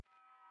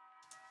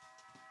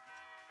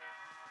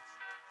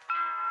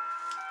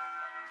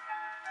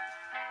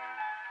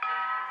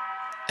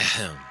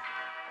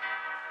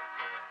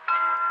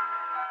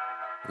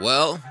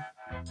Well,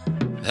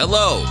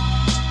 hello,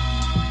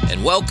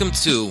 and welcome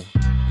to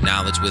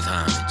Knowledge with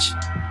Homage.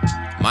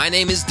 My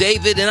name is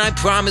David, and I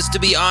promise to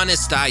be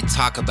honest, I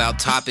talk about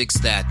topics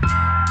that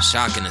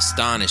shock and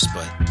astonish,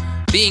 but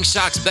being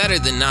shocked's better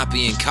than not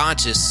being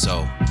conscious,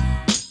 so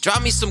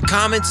drop me some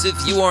comments if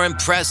you are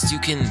impressed. You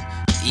can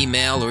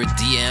email or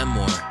DM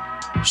or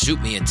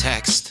shoot me a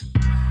text,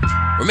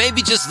 or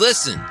maybe just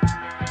listen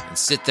and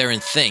sit there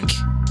and think.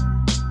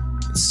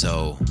 And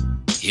so,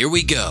 here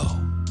we go.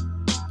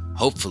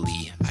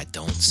 Hopefully, I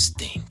don't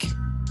stink.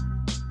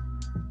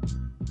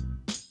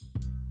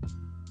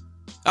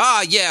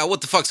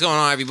 What the fuck's going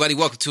on, everybody?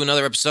 Welcome to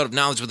another episode of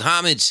Knowledge with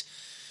Homage.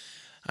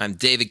 I'm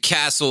David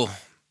Castle,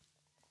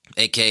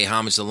 aka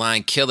Homage the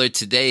Lion Killer.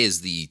 Today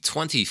is the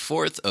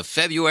 24th of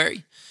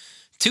February,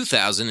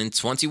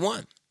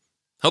 2021.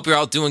 Hope you're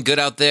all doing good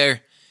out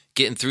there,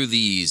 getting through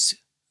these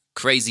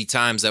crazy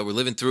times that we're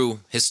living through.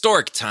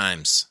 Historic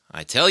times,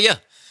 I tell you.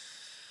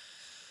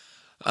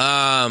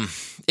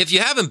 If you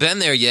haven't been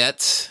there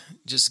yet,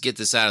 just get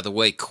this out of the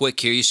way quick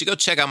here. You should go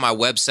check out my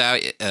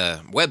website,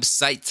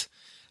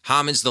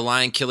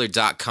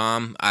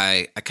 homagethelionkiller.com.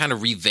 I kind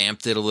of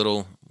revamped it a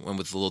little, went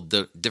with a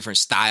little different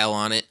style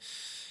on it.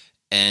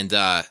 And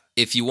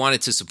if you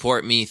wanted to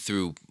support me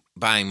through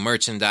buying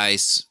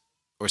merchandise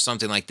or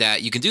something like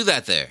that, you can do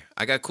that there.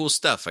 I got cool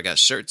stuff. I got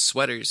shirts,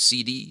 sweaters,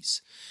 CDs,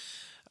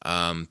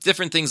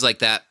 different things like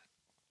that.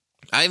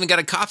 I even got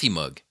a coffee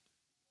mug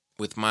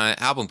with my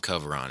album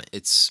cover on it.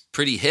 It's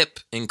pretty hip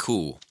and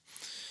cool.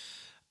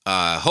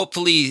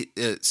 Hopefully,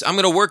 I'm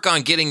going to work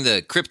on getting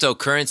the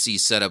cryptocurrency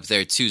set up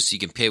there too, so you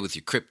can pay with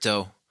your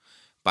crypto,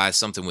 buy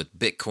something with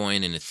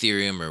Bitcoin and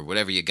Ethereum or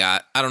whatever you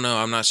got. I don't know.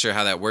 I'm not sure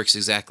how that works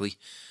exactly,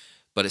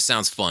 but it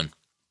sounds fun.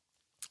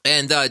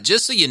 And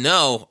just so you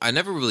know, I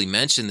never really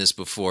mentioned this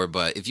before,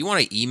 but if you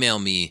want to email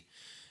me,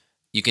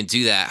 you can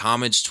do that,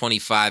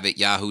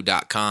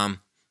 homage25@yahoo.com.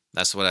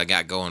 That's what I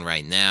got going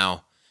right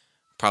now.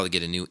 Probably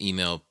get a new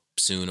email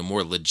soon, a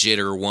more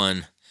legitter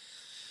one.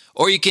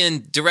 Or you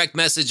can direct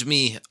message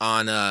me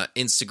on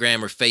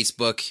Instagram or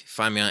Facebook.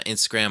 Find me on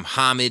Instagram,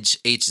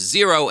 Homage,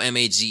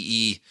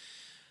 H0MAGE.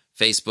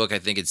 Facebook, I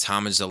think it's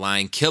Homage the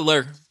Lion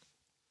Killer.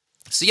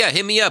 So yeah,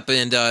 hit me up,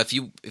 and if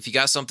you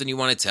got something you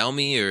want to tell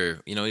me,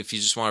 or if you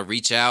just want to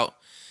reach out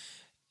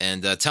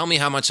and tell me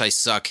how much I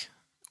suck,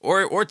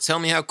 or tell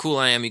me how cool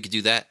I am, you could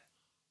do that.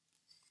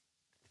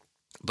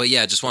 But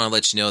yeah, I just want to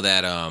let you know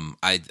that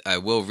I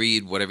will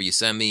read whatever you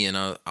send me, and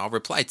I'll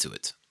reply to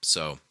it.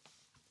 So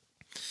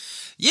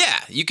yeah,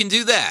 you can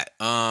do that.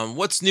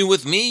 What's new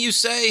with me, you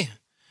say?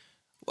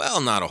 Well,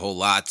 not a whole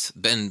lot.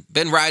 Been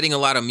writing a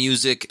lot of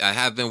music. I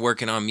have been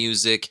working on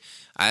music.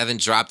 I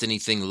haven't dropped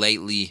anything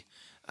lately.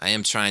 I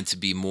am trying to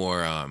be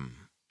more,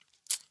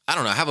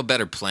 have a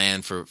better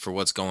plan for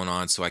what's going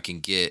on so I can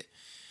get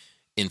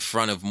in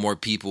front of more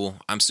people.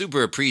 I'm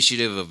super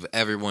appreciative of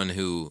everyone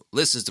who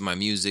listens to my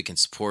music and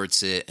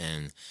supports it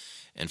and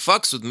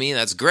fucks with me.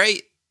 That's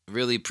great.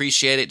 Really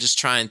appreciate it. Just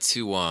trying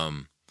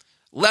to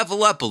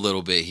level up a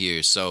little bit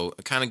here. So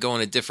kind of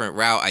going a different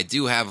route. I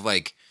do have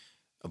like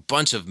a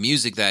bunch of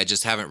music that I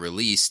just haven't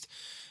released.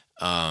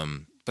 But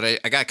I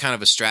got kind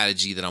of a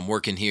strategy that I'm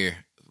working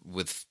here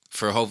with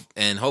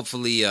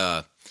hopefully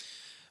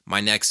my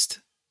next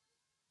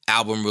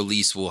album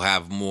release will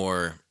have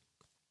more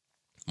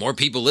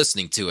people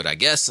listening to it, I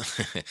guess.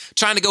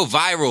 Trying to go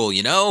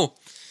viral,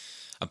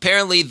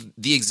 Apparently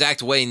the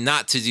exact way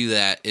not to do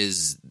that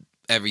is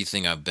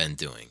everything I've been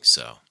doing.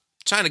 So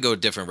trying to go a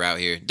different route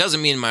here.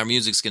 Doesn't mean my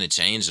music's going to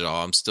change at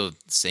all. I'm still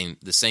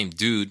the same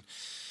dude.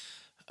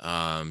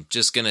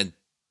 Just going to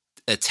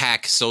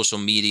attack social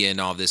media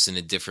and all this in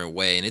a different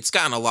way. And it's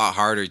gotten a lot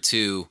harder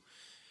too,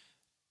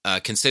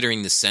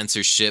 considering the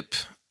censorship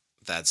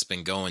that's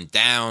been going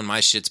down.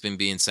 My shit's been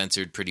being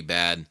censored pretty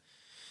bad.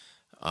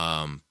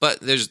 But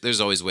there's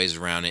always ways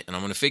around it, and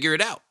I'm going to figure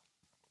it out.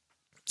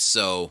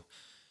 So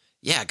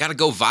yeah, got to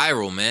go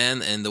viral,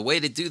 man. And the way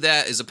to do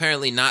that is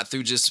apparently not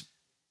through just,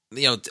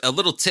 a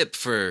little tip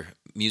for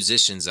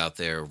musicians out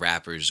there,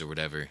 rappers or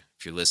whatever,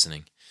 if you're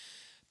listening.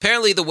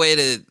 Apparently the way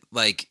to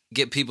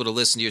get people to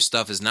listen to your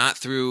stuff is not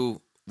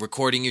through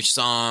recording your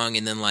song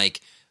and then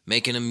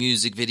making a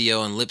music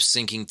video and lip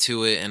syncing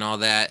to it and all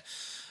that.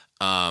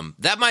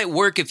 That might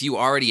work if you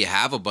already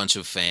have a bunch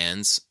of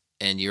fans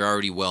and you're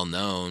already well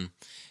known,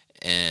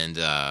 and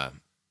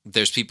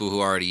there's people who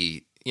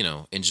already,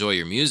 enjoy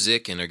your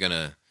music and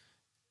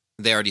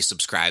they already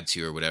subscribe to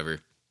you or whatever.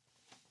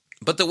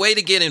 But the way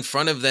to get in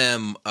front of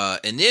them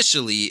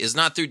initially is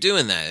not through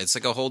doing that. It's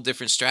like a whole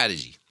different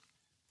strategy.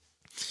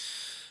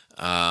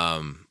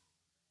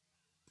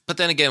 But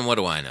then again, what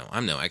do I know?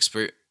 I'm no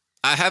expert.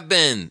 I've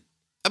been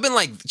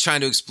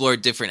trying to explore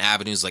different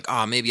avenues.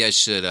 Maybe I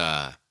should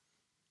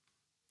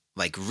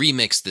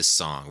remix this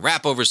song,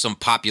 rap over some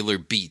popular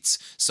beats.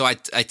 So I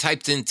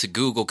typed into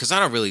Google, because I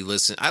don't really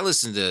listen. I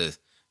listen to,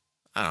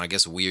 I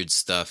guess weird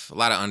stuff. A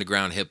lot of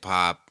underground hip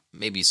hop,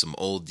 maybe some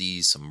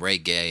oldies, some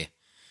reggae,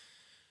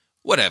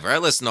 whatever. I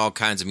listen to all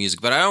kinds of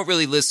music, but I don't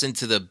really listen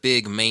to the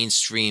big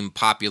mainstream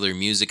popular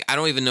music. I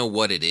don't even know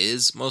what it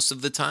is most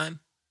of the time.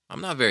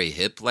 I'm not very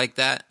hip like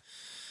that.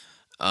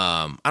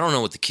 I don't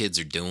know what the kids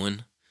are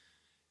doing.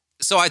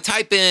 So I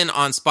type in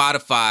on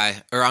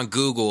Spotify or on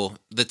Google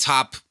the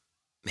top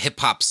hip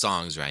hop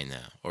songs right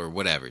now, or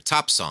whatever,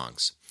 top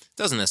songs. It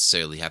doesn't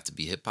necessarily have to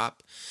be hip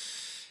hop.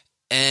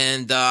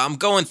 And I'm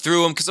going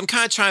through them because I'm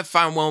kind of trying to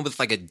find one with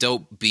like a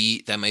dope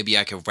beat that maybe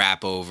I could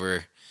rap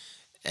over.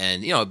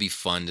 And, it'd be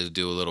fun to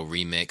do a little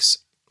remix.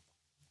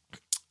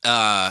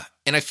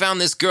 And I found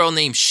this girl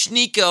named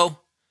Sneeko.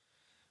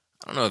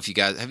 I don't know if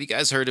have you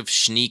guys heard of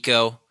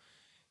Sneeko?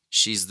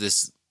 She's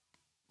this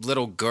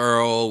little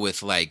girl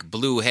with like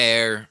blue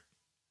hair.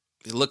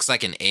 It looks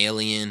like an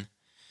alien.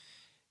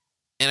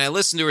 And I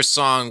listened to her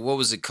song. What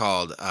was it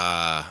called?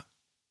 It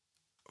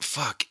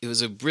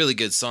was a really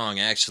good song,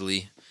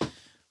 actually.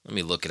 Let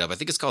me look it up. I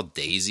think it's called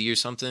Daisy or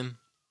something.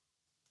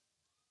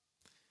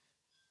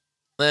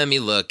 Let me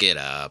look it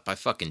up. I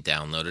fucking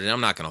downloaded it.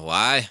 I'm not going to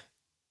lie.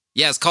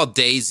 Yeah, it's called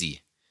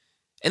Daisy.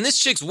 And this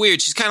chick's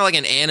weird. She's kind of like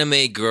an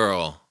anime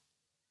girl.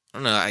 I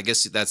don't know. I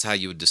guess that's how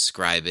you would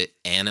describe it.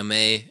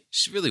 Anime.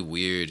 She's really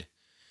weird.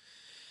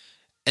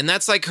 And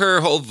that's like her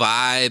whole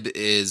vibe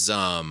is,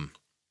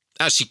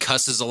 she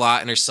cusses a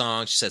lot in her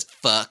song. She says,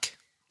 fuck.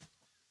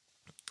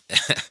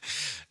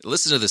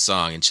 Listen to the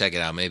song and check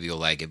it out. Maybe you'll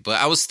like it.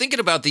 But I was thinking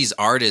about these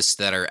artists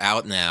that are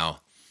out now.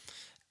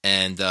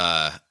 And,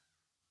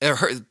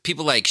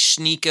 people like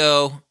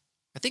Sneeko.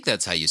 I think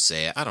that's how you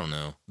say it. I don't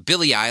know.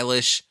 Billie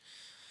Eilish.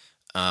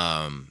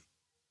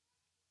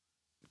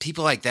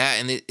 People like that.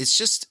 And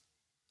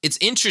it's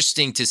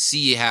interesting to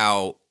see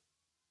how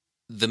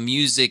the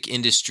music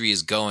industry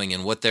is going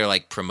and what they're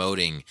like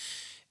promoting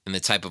and the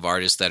type of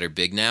artists that are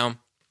big now.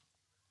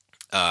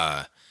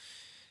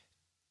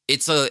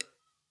 It's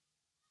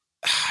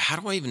how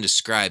do I even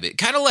describe it?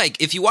 Kind of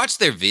like if you watch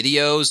their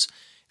videos,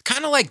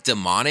 kind of like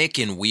demonic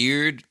and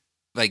weird.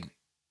 Like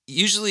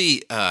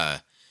usually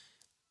the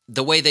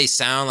way they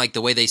sound, like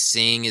the way they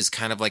sing is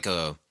kind of like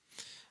a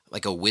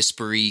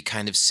whispery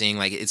kind of sing.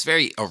 Like it's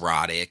very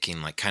erotic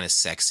and like kind of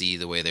sexy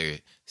the way they're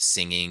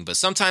singing. But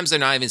sometimes they're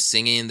not even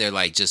singing. They're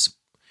like just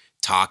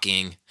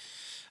talking.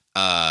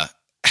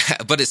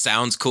 But it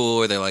sounds cool,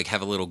 or they like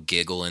have a little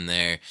giggle in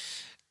there.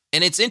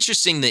 And it's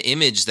interesting the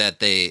image that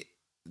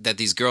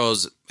these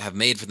girls have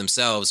made for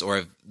themselves,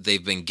 or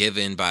they've been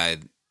given by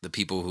the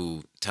people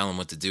who tell them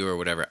what to do or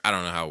whatever. I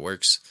don't know how it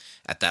works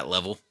at that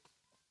level.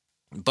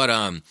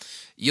 But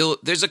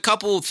there's a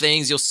couple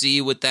things you'll see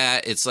with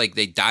that. It's like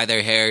they dye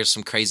their hair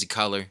some crazy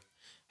color,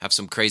 have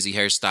some crazy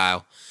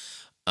hairstyle,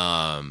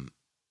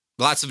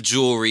 lots of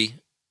jewelry,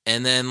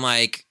 and then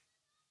like,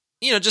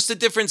 just a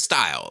different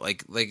style,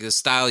 like a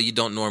style you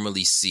don't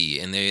normally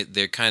see. And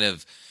they're kind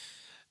of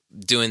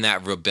doing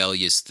that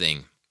rebellious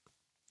thing.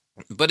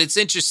 But it's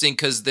interesting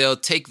because they'll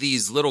take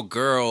these little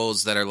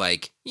girls that are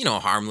like,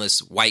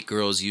 harmless white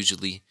girls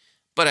usually.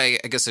 But I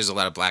guess there's a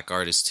lot of black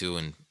artists too,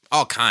 and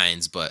all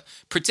kinds. But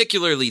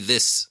particularly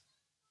this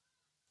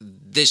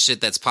shit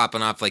that's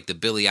popping off, like the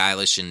Billie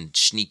Eilish and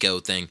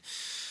Sneeko thing.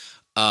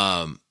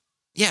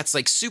 It's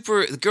like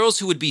girls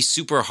who would be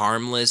super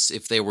harmless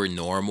if they were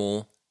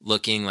normal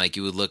looking. Like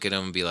you would look at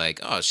them and be like,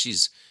 oh,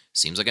 seems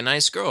like a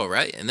nice girl,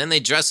 right? And then they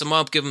dress them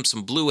up, give them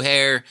some blue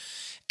hair,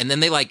 and then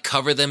they like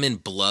cover them in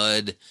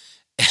blood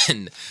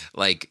and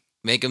like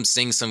make them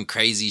sing some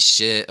crazy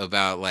shit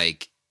about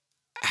like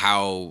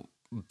how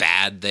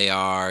bad they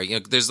are.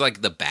 There's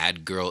like the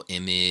bad girl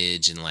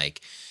image, and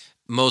like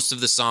most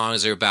of the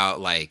songs are about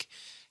like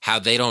how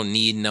they don't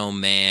need no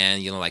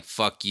man, like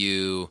fuck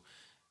you,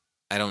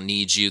 I don't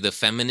need you, the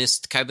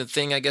feminist kind of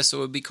thing, I guess it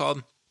would be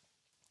called.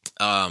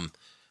 And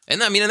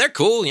I mean, and they're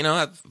cool,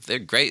 they're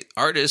great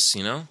artists,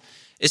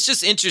 It's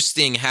just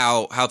interesting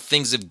how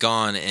things have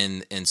gone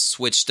and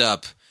switched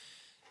up.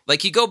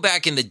 Like you go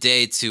back in the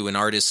day to an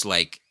artist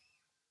like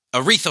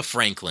Aretha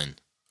Franklin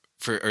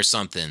or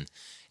something,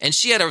 and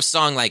she had a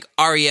song like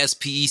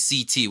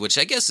R-E-S-P-E-C-T, which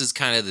I guess is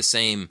kind of the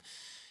same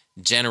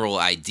general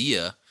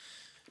idea,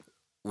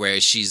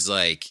 where she's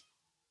like,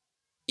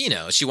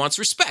 she wants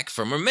respect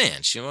from her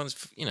man. She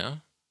wants,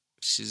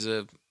 she's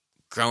a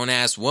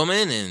grown-ass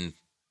woman and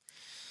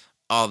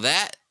all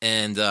that.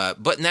 And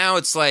but now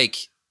it's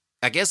like,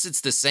 I guess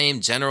it's the same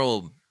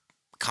general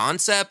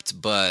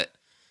concept, but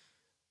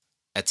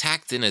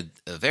attacked in a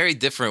very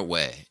different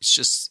way. It's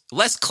just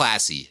less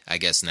classy, I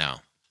guess,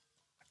 now.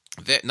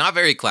 Not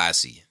very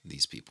classy,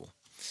 these people.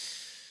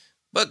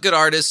 But good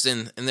artists,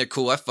 and they're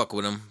cool. I fuck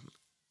with them.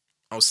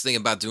 I was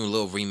thinking about doing a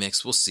little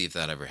remix. We'll see if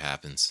that ever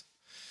happens.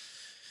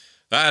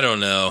 I don't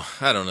know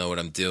what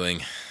I'm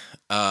doing.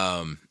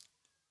 But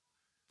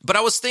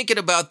I was thinking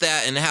about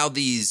that and how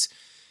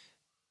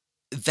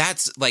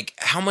that's like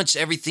how much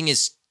everything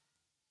is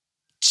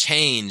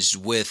changed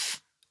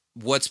with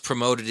what's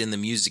promoted in the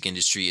music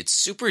industry. It's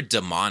super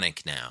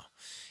demonic now.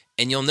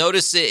 And you'll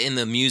notice it in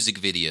the music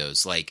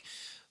videos, like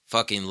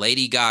fucking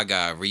Lady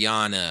Gaga,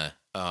 Rihanna,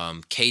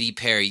 Katy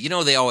Perry.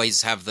 They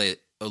always have the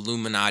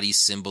Illuminati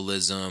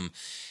symbolism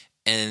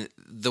And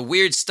the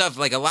weird stuff,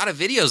 like a lot of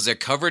videos, they're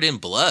covered in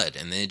blood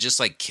and they just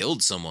like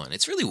killed someone.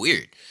 It's really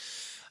weird.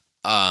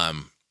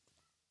 And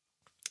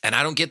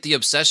I don't get the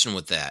obsession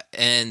with that.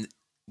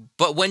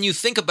 But when you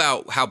think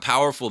about how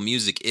powerful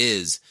music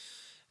is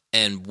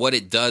and what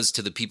it does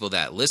to the people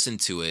that listen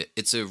to it,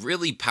 it's a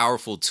really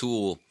powerful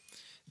tool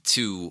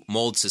to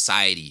mold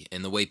society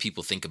and the way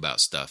people think about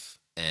stuff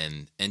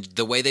and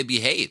the way they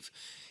behave.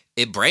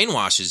 It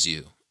brainwashes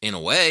you in a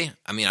way.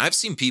 I mean, I've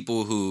seen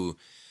people who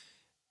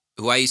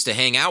I used to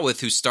hang out with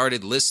who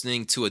started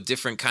listening to a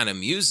different kind of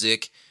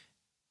music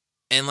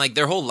and like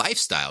their whole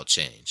lifestyle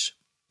changed.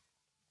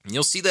 And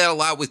you'll see that a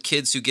lot with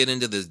kids who get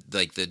into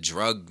the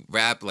drug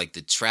rap, like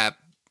the trap.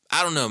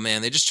 I don't know,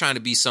 man. They're just trying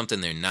to be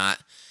something they're not.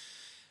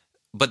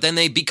 But then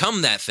they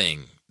become that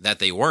thing that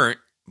they weren't,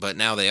 but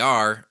now they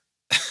are.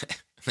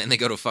 Then they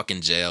go to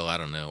fucking jail, I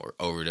don't know, or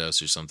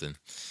overdose or something.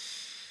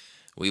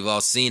 We've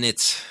all seen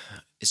it.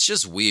 It's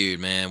just weird,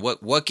 man.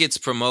 What gets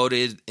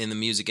promoted in the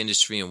music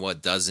industry and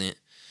what doesn't.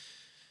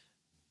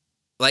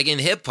 Like in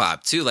hip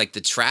hop too, like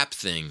the trap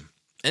thing.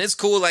 And it's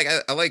cool. Like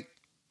I like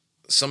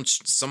some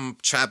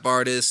trap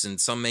artists and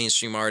some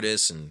mainstream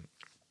artists, and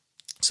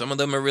some of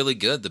them are really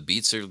good. The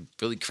beats are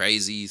really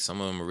crazy. Some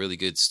of them are really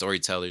good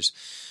storytellers.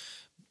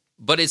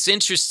 But it's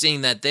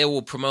interesting that they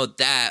will promote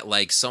that,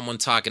 like someone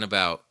talking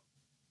about,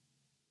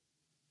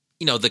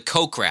 you know, the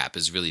coke rap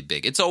is really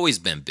big. It's always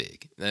been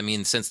big. I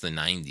mean, since the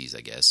 90s,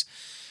 I guess.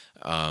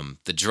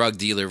 The drug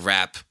dealer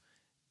rap.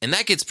 And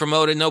that gets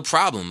promoted, no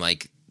problem.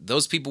 Like,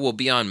 those people will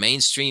be on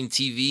mainstream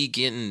TV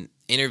getting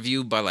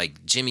interviewed by,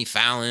 like, Jimmy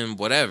Fallon,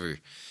 whatever.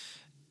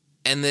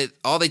 And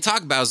all they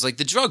talk about is, like,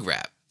 the drug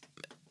rap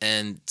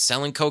and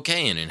selling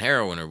cocaine and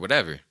heroin or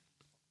whatever.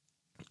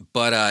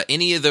 But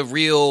any of the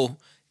real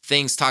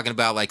things talking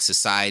about, like,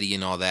 society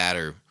and all that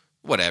or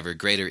whatever,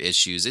 greater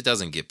issues, it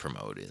doesn't get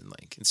promoted.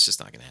 Like, it's just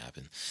not going to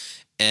happen.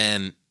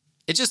 And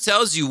it just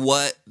tells you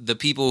what the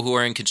people who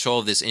are in control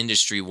of this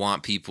industry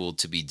want people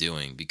to be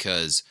doing,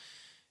 because,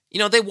 you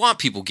know, they want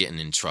people getting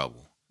in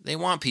trouble. They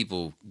want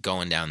people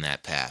going down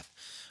that path.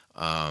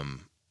 And,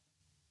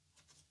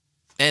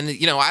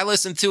 you know, I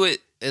listen to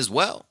it as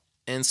well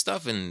and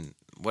stuff and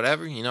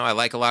whatever. You know, I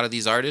like a lot of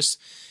these artists.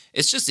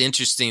 It's just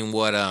interesting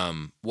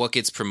what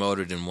gets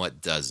promoted and what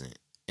doesn't.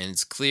 And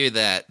it's clear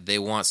that they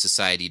want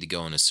society to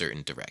go in a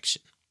certain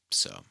direction.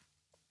 So,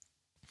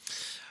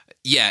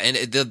 yeah, and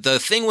the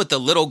thing with the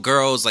little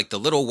girls, like the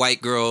little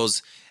white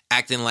girls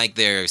acting like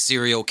they're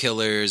serial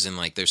killers and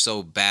like they're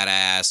so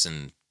badass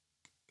and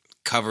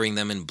covering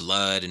them in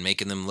blood and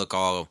making them look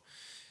all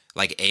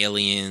like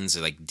aliens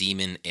or like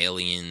demon,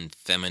 alien,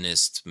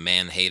 feminist,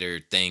 man-hater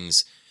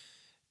things.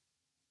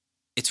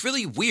 It's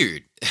really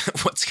weird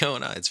what's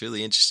going on. It's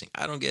really interesting.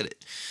 I don't get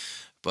it.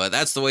 But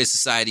that's the way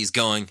society's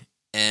going.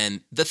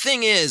 And the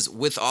thing is,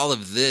 with all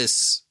of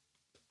this,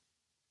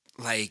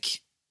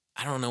 like,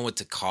 I don't know what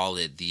to call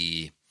it,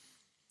 the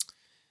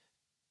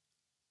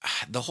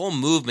whole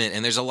movement,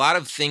 and there's a lot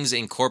of things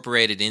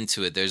incorporated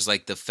into it. There's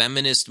like the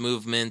feminist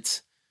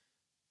movement,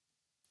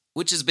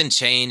 which has been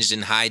changed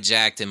and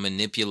hijacked and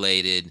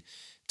manipulated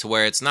to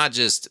where it's not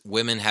just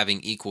women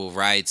having equal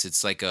rights.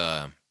 It's like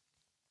I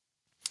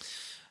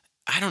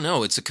don't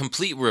know, it's a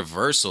complete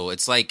reversal.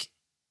 It's like,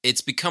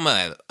 it's become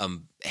a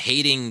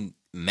hating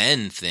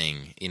men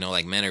thing, you know,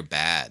 like men are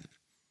bad.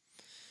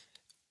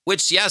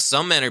 Which, yes,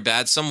 some men are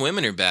bad, some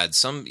women are bad,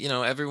 some, you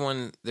know,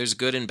 everyone, there's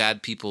good and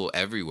bad people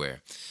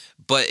everywhere.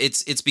 But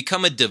it's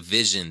become a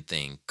division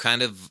thing,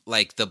 kind of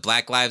like the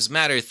Black Lives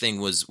Matter thing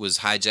was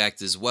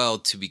hijacked as well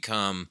to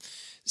become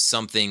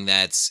something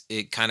that's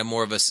kind of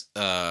more of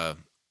a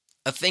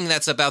thing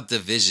that's about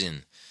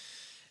division.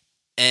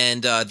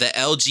 And the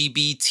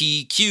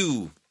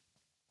LGBTQ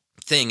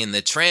thing and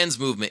the trans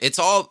movement,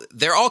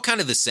 they're all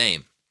kind of the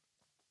same.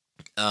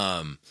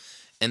 And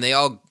they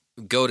all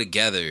go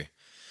together.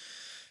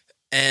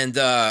 And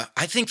I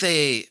think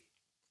and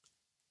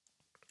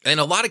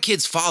a lot of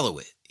kids follow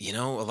it. You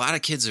know, a lot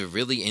of kids are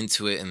really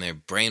into it and they're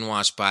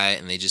brainwashed by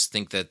it and they just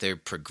think that they're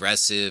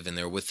progressive and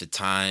they're with the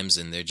times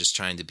and they're just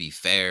trying to be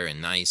fair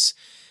and nice.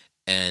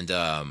 And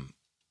I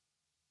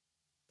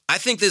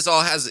think this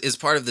all is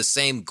part of the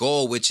same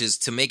goal, which is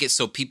to make it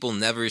so people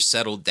never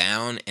settle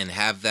down and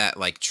have that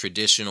like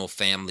traditional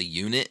family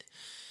unit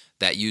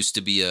that used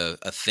to be a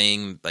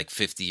thing like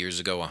 50 years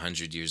ago,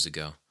 100 years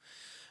ago,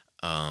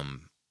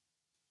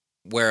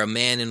 where a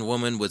man and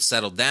woman would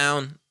settle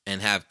down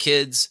and have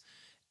kids.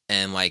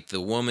 And, like, the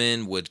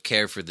woman would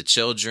care for the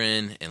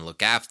children and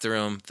look after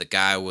them. The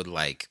guy would,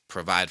 like,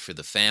 provide for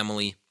the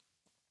family.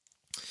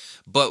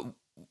 But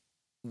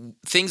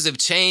things have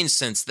changed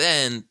since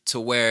then to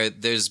where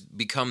there's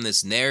become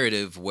this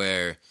narrative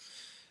where,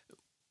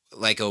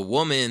 like, a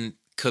woman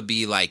could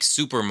be, like,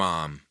 super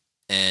mom.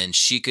 And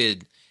she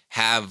could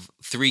have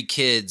 3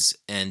 kids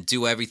and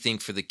do everything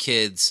for the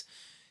kids,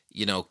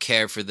 you know,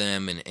 care for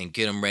them and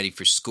get them ready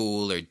for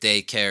school or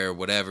daycare or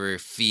whatever,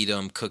 feed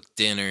them, cook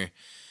dinner.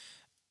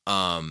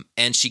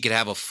 And she could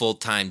have a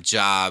full-time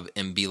job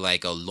and be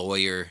like a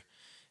lawyer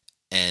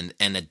and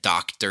a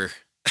doctor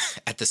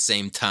at the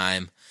same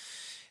time.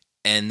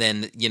 and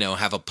then,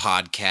 have a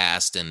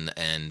podcast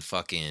and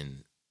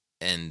fucking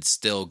and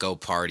still go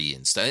party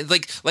and stuff.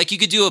 Like you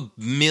could do a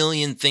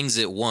million things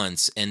at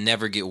once and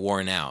never get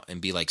worn out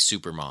and be like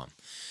super mom.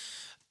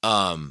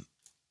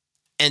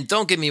 And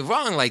don't get me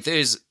wrong, like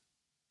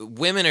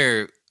women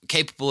are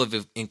capable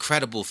of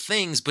incredible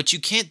things, but you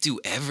can't do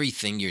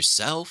everything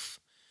yourself.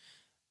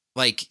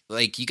 Like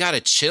you got to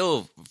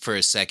chill for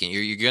a second.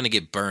 You're going to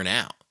get burnt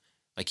out.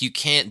 Like you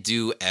can't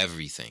do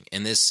everything.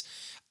 And this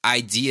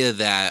idea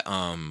that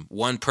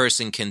one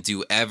person can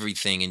do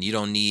everything and you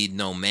don't need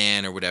no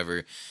man or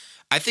whatever,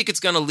 I think it's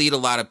going to lead a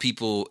lot of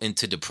people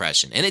into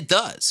depression. And it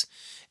does.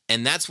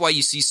 And that's why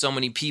you see so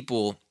many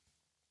people,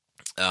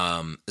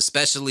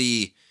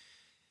 especially,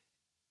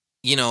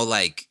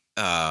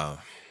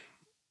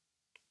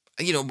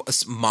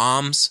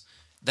 moms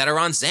that are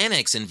on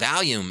Xanax and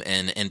Valium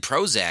and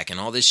Prozac and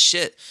all this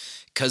shit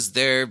because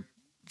they're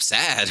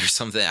sad or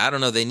something. I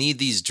don't know. They need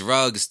these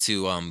drugs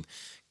to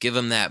give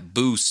them that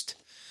boost.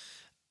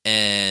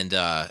 And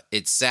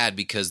it's sad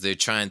because they're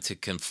trying to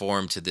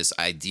conform to this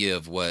idea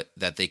of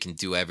that they can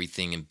do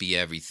everything and be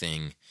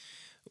everything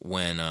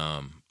when,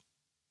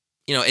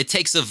 it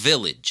takes a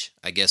village,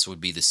 I guess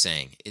would be the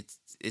saying.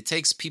 It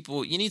takes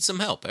people, you need some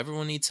help.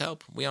 Everyone needs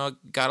help. We all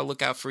got to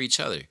look out for each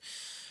other.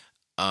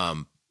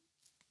 But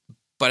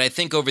I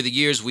think over the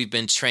years, we've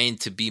been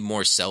trained to be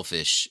more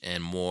selfish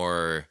and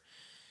more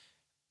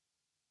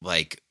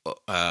like,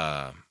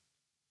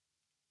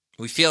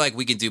 we feel like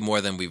we can do more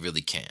than we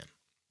really can.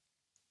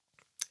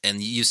 And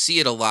you see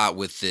it a lot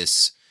with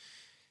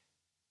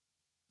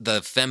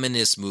the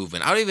feminist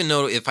movement. I don't even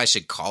know if I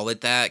should call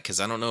it that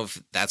because I don't know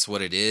if that's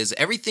what it is.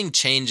 Everything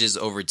changes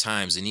over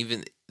times, and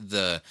even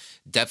the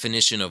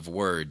definition of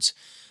words.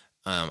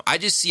 I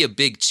just see a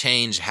big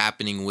change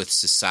happening with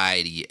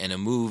society and a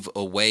move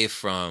away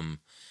from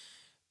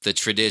the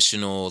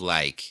traditional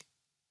like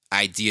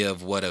idea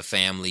of what a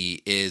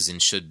family is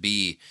and should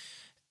be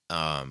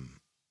to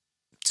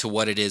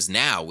what it is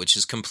now, which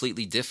is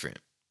completely different.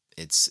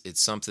 It's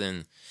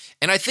something,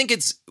 and I think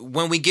it's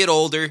when we get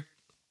older,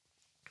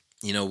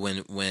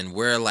 when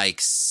we're like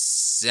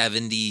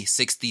 60,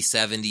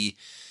 70,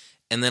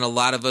 and then a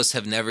lot of us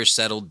have never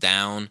settled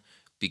down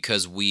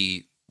because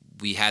we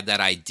had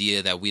that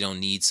idea that we don't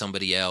need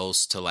somebody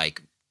else to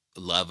like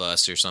love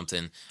us or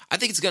something. I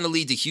think it's going to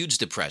lead to huge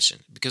depression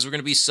because we're going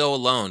to be so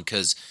alone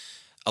because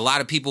a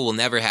lot of people will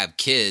never have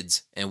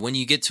kids. And when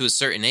you get to a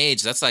certain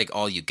age, that's like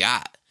all you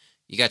got.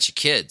 You got your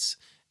kids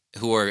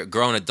who are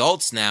grown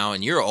adults now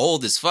and you're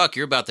old as fuck.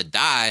 You're about to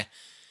die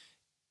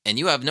and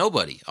you have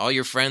nobody. All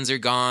your friends are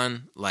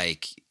gone.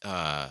 Like,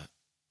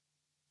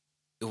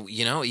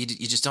 you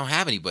just don't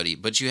have anybody,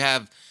 but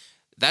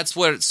that's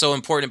what's so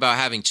important about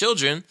having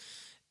children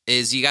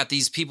is you got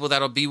these people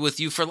that'll be with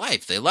you for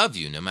life. They love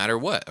you no matter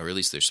what, or at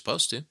least they're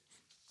supposed to.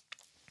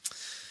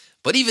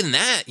 But even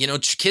that,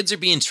 kids are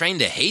being trained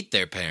to hate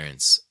their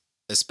parents,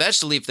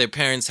 especially if their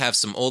parents have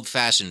some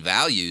old-fashioned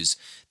values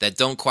that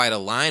don't quite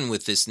align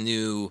with this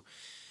new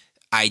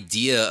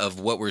idea of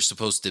what we're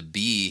supposed to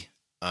be.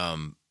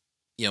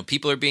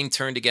 People are being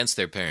turned against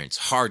their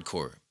parents,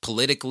 hardcore,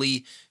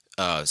 politically,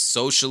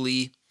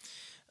 socially,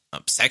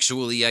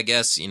 sexually, I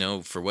guess,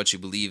 for what you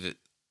believe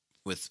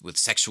with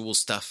sexual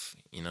stuff,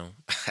 I don't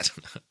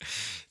know.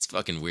 It's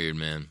fucking weird,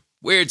 man.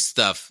 Weird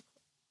stuff.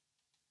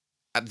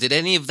 Did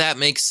any of that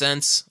make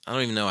sense? I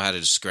don't even know how to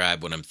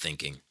describe what I'm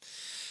thinking.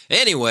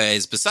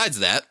 Anyways, besides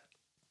that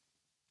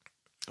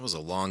was a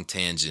long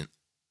tangent.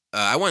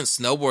 I went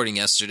snowboarding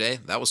yesterday.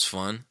 That was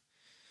fun.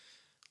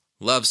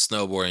 Love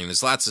snowboarding.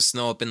 There's lots of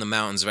snow up in the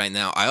mountains right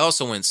now. I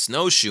also went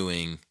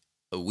snowshoeing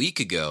a week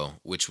ago,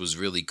 which was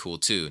really cool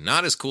too.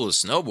 Not as cool as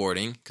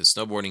snowboarding, because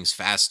snowboarding's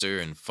faster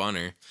and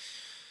funner.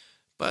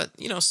 But,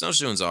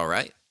 snowshoeing's all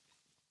right.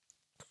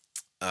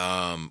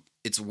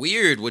 It's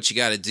weird what you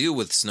got to do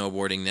with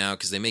snowboarding now,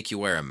 because they make you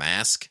wear a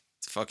mask.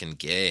 It's fucking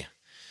gay.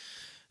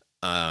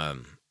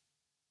 And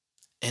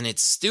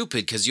it's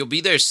stupid, because you'll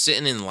be there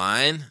sitting in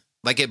line.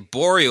 Like at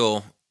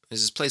Boreal,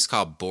 there's this place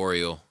called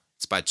Boreal.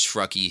 It's by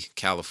Truckee,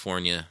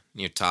 California,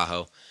 near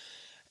Tahoe.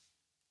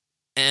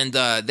 And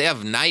they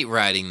have night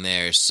riding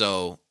there,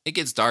 so it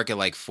gets dark at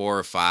like 4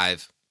 or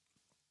 5.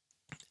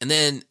 And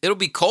then it'll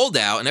be cold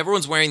out, and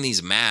everyone's wearing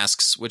these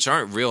masks, which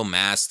aren't real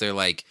masks. They're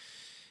like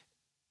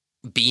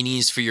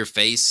beanies for your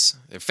face.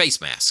 They're face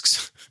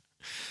masks.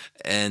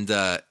 And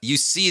you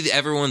see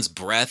everyone's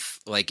breath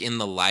like in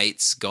the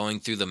lights going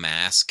through the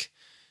mask.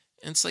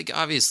 And it's like,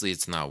 obviously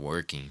it's not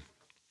working.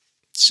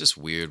 It's just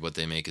weird what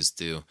they make us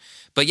do.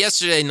 But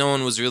yesterday, no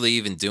one was really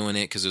even doing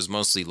it because it was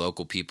mostly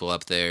local people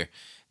up there.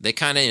 They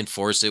kind of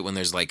enforce it when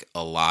there's like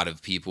a lot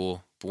of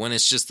people. But when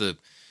it's just a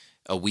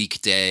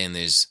weekday and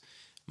there's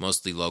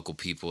mostly local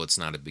people, it's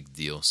not a big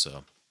deal.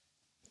 So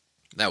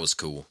that was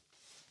cool.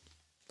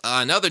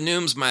 In other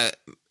nudes, my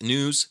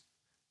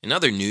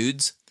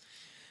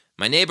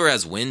neighbor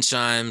has wind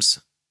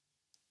chimes,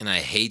 and I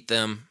hate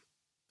them.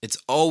 It's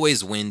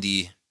always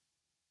windy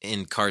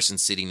in Carson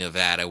City,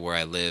 Nevada, where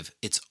I live.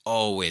 It's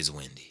always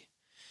windy.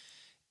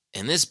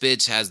 And this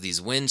bitch has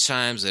these wind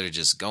chimes that are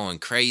just going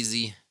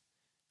crazy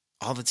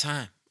all the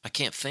time. I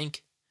can't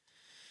think.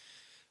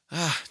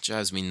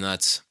 Drives me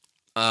nuts.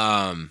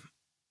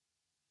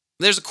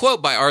 There's a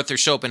quote by Arthur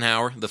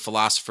Schopenhauer, the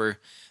philosopher,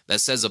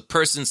 that says a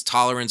person's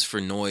tolerance for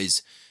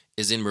noise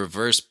is in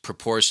reverse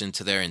proportion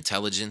to their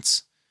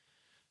intelligence.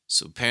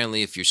 So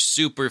apparently if you're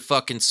super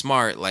fucking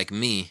smart like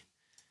me,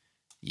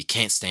 you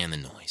can't stand the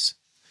noise.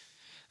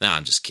 No,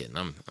 I'm just kidding.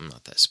 I'm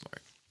not that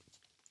smart.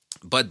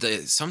 But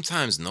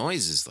sometimes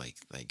noise is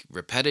like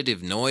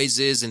repetitive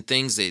noises and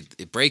things.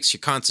 It breaks your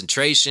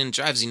concentration,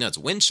 drives you nuts.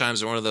 Wind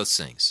chimes are one of those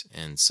things.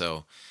 And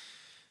so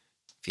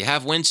if you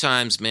have wind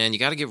chimes, man, you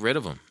got to get rid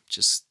of them.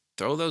 Just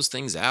throw those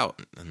things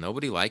out.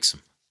 Nobody likes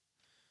them.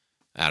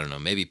 I don't know.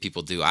 Maybe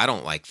people do. I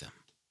don't like them.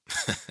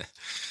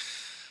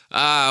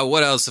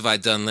 What else have I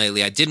done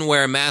lately? I didn't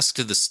wear a mask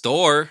to the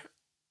store.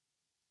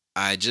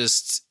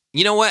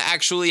 You know what?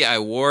 Actually, I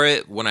wore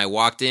it when I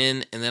walked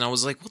in, and then I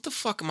was like, what the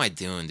fuck am I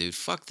doing, dude?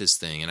 Fuck this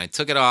thing. And I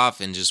took it off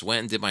and just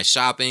went and did my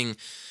shopping,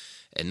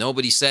 and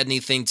nobody said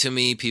anything to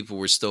me. People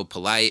were still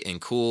polite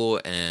and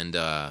cool, and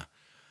I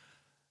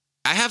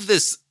have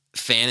this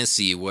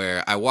fantasy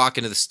where I walk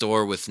into the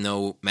store with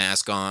no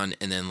mask on,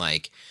 and then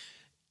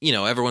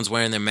everyone's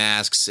wearing their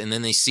masks, and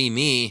then they see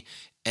me,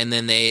 and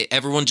then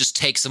everyone just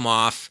takes them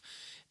off,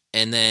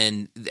 and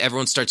then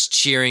everyone starts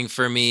cheering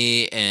for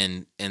me,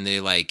 and they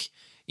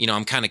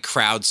I'm kind of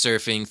crowd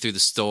surfing through the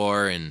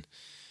store, and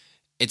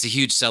it's a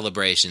huge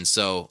celebration.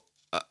 So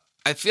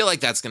I feel like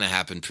that's going to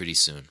happen pretty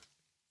soon.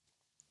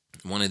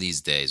 One of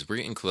these days. We're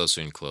getting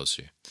closer and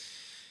closer.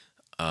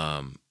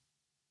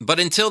 But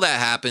until that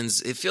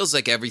happens, it feels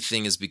like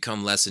everything has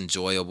become less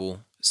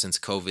enjoyable since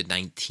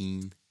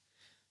COVID-19.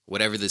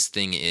 Whatever this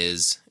thing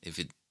is, if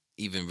it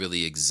even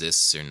really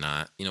exists or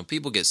not.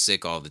 People get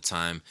sick all the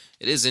time.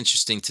 It is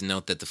interesting to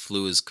note that the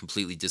flu has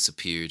completely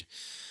disappeared.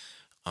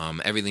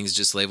 Everything's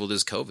just labeled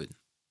as COVID.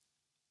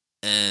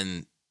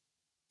 And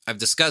I've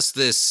discussed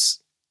this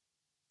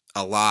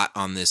a lot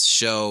on this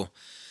show,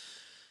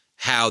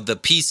 how the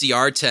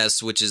PCR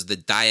test, which is the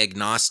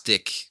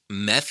diagnostic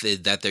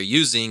method that they're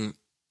using,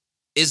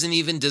 isn't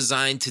even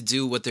designed to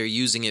do what they're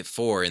using it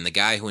for. And the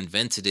guy who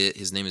invented it,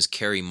 his name is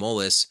Kary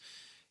Mullis,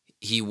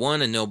 he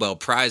won a Nobel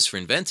Prize for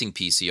inventing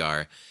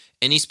PCR.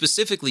 And he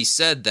specifically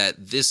said that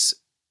this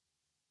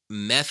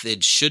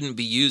method shouldn't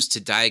be used to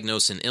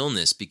diagnose an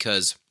illness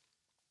because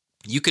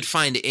you could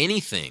find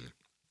anything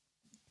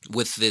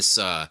with this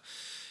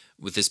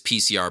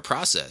PCR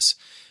process.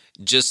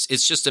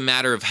 It's just a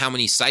matter of how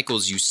many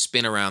cycles you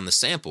spin around the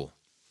sample.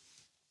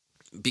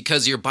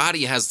 Because your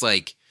body has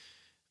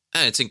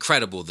it's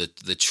incredible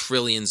the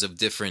trillions of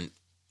different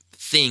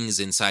things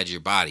inside your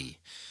body.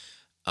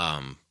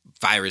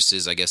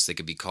 Viruses, I guess they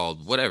could be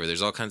called, whatever.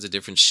 There's all kinds of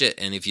different shit.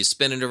 And if you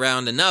spin it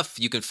around enough,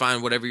 you can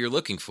find whatever you're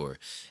looking for.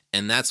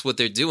 And that's what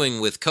they're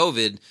doing with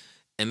COVID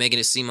and making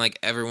it seem like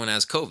everyone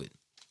has COVID.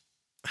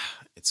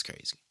 It's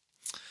crazy.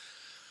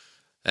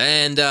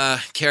 And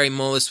Kary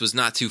Mullis was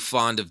not too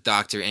fond of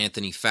Dr.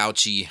 Anthony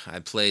Fauci. I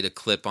played a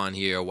clip on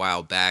here a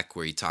while back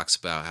where he talks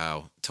about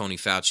how Tony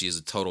Fauci is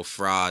a total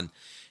fraud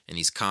and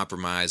he's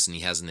compromised and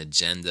he has an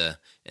agenda.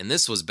 And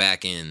this was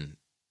back in,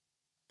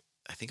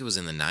 I think it was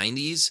in the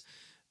 90s.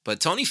 But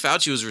Tony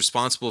Fauci was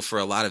responsible for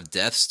a lot of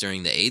deaths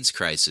during the AIDS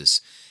crisis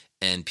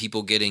and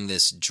people getting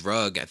this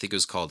drug, I think it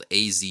was called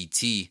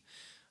AZT,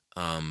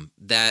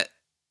 that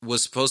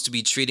was supposed to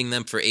be treating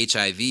them for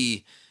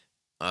HIV.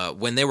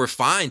 When they were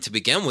fine to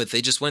begin with,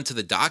 they just went to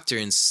the doctor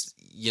and,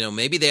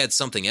 maybe they had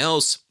something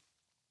else,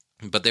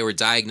 but they were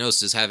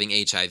diagnosed as having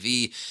HIV,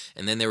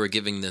 and then they were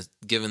given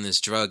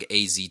this drug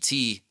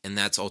AZT, and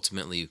that's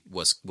ultimately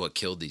what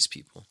killed these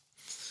people.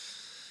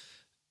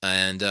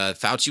 And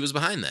Fauci was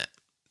behind that.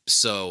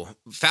 So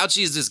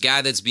Fauci is this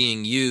guy that's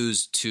being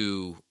used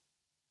to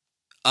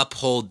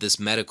uphold this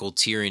medical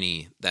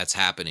tyranny that's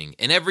happening.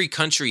 And every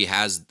country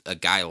has a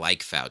guy like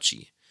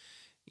Fauci.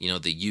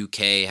 The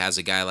UK has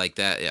a guy like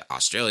that.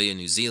 Australia,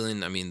 New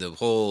Zealand. I mean, the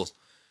whole,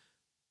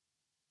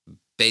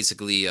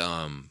 basically,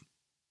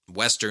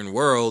 Western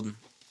world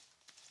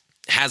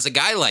has a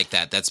guy like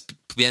that that's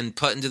been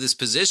put into this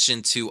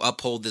position to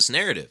uphold this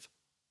narrative.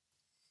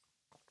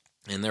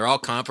 And they're all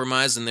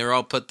compromised, and they're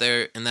all put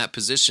there in that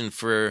position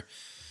for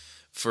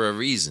a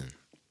reason.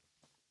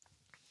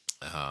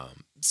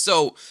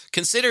 So,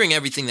 considering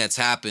everything that's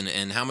happened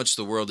and how much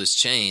the world has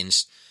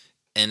changed,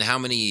 and how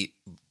many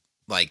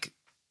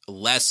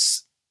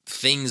less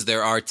things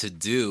there are to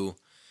do,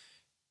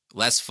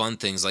 less fun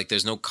things,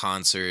 there's no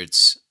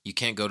concerts, you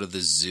can't go to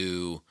the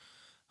zoo,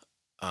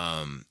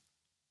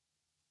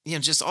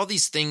 just all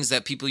these things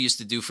that people used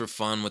to do for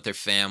fun with their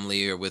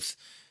family or with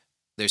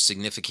their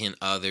significant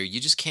other, you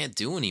just can't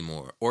do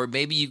anymore. Or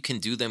maybe you can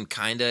do them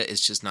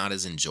it's just not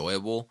as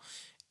enjoyable,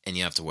 and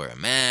you have to wear a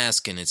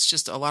mask, and it's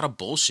just a lot of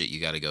bullshit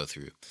you got to go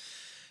through.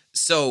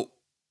 So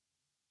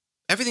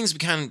everything's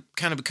kind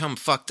of become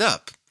fucked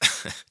up.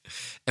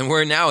 And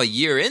we're now a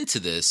year into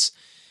this,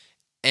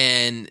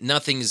 and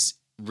nothing's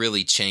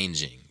really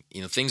changing.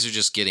 Things are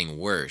just getting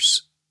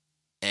worse.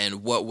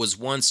 And what was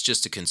once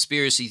just a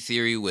conspiracy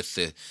theory with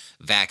the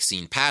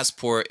vaccine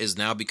passport is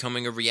now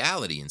becoming a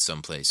reality in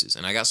some places.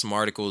 And I got some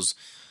articles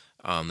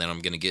that I'm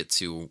going to get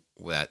to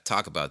that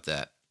talk about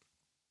that.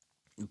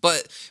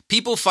 But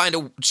people try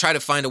to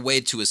find a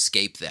way to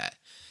escape that.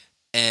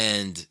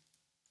 And,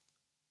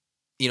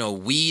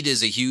 weed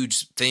is a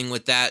huge thing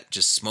with that,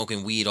 just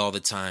smoking weed all the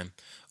time.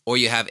 Or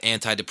you have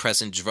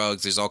antidepressant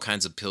drugs. There's all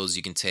kinds of pills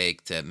you can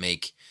take that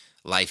make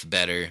life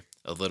better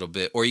a little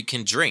bit. Or you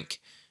can drink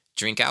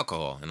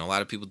alcohol, and a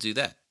lot of people do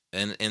that.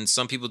 And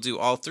some people do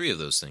all three of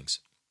those things.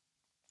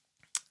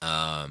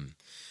 But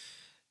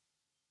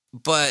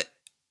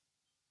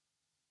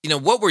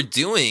what we're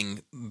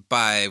doing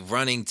by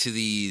running to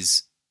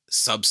these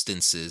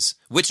substances,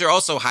 which are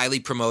also highly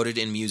promoted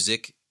in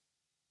music,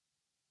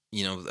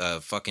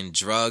 fucking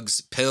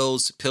drugs,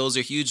 pills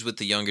are huge with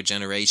the younger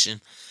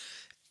generation,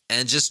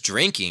 and just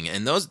drinking.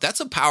 And that's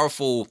a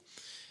powerful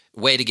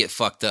way to get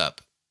fucked up,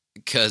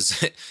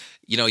 because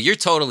you're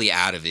totally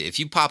out of it. If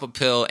you pop a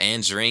pill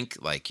and drink,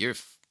 like you're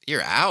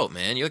out,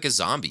 man. You're like a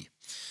zombie.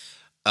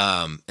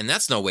 And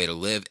that's no way to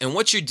live. And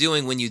what you're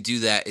doing when you do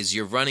that is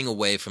you're running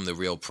away from the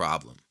real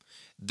problem.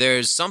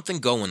 There's something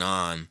going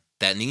on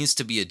that needs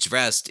to be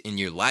addressed in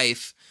your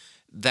life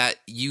that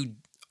you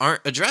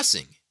aren't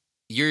addressing.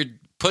 You're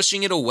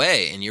pushing it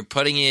away, and you're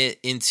putting it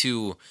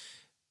into,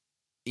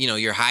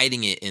 you're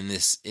hiding it in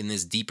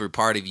this deeper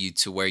part of you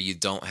to where you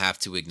don't have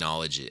to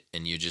acknowledge it,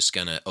 and you're just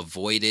going to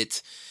avoid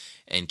it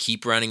and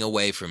keep running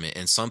away from it.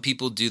 And some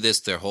people do this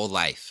their whole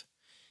life,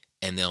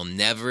 and they'll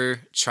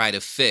never try to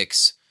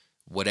fix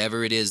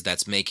whatever it is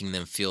that's making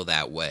them feel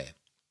that way.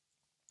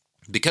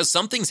 Because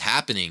something's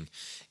happening.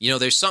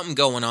 There's something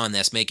going on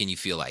that's making you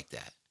feel like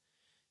that.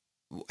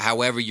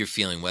 However you're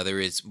feeling,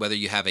 whether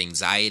you have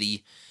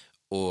anxiety,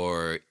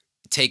 or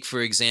take,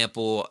 for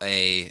example,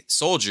 a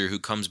soldier who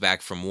comes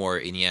back from war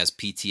and he has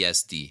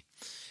PTSD,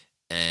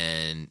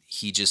 and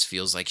he just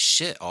feels like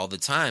shit all the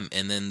time.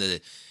 And then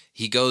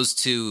he goes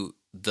to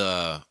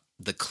the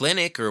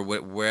clinic or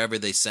wherever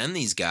they send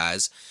these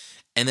guys,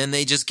 and then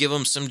they just give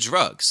him some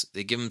drugs.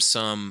 They give him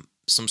some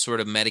sort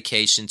of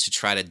medication to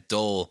try to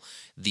dull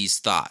these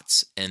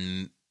thoughts,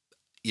 and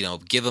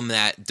give them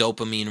that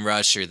dopamine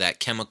rush, or that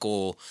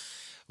chemical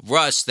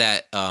rush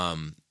that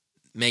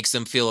makes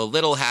them feel a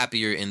little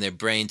happier in their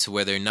brain, to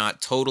where they're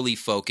not totally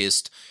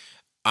focused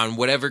on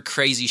whatever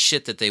crazy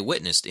shit that they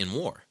witnessed in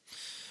war.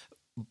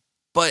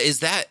 But is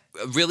that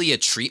really a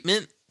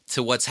treatment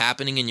to what's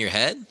happening in your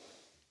head?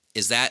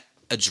 Is that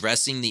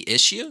addressing the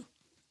issue?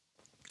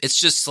 It's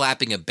just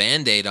slapping a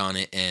Band-Aid on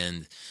it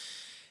and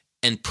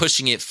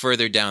pushing it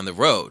further down the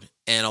road.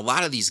 And a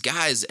lot of these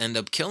guys end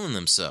up killing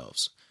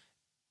themselves.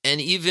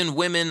 And even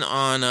women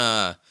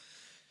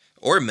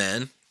or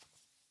men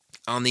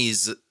on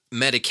these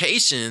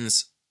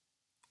medications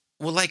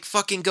will like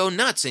fucking go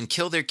nuts and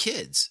kill their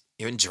kids,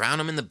 and drown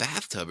them in the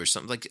bathtub or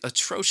something, like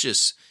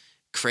atrocious,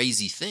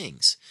 crazy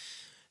things.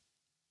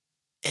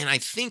 And I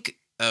think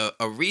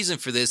a reason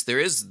for this, there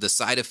is the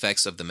side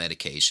effects of the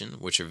medication,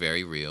 which are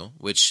very real,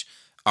 which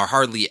are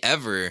hardly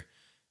ever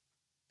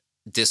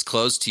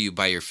disclosed to you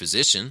by your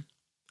physician,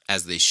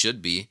 as they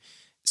should be.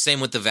 Same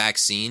with the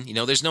vaccine.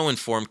 There's no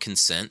informed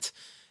consent.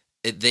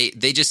 They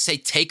just say,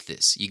 take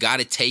this. You got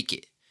to take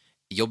it.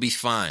 You'll be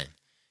fine.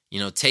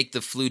 Take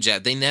the flu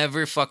jab. They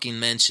never fucking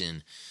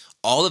mention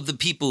all of the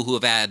people who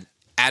have had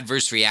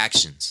adverse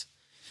reactions,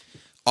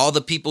 all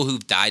the people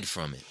who've died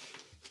from it.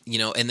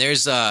 And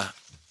there's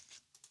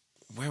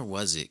where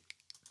was it?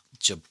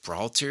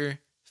 Gibraltar?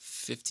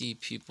 50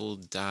 people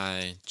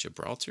die.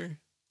 Gibraltar?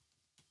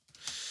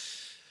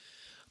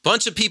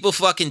 Bunch of people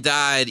fucking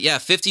died. Yeah,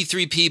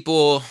 53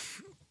 people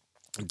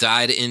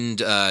died in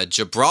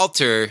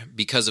Gibraltar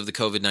because of the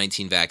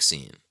COVID-19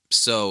 vaccine.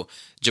 So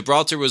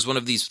Gibraltar was one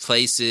of these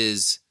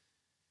places.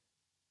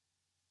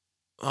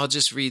 I'll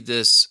just read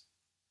this.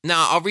 No,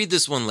 I'll read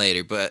this one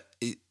later, but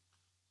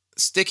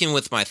sticking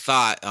with my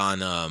thought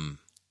on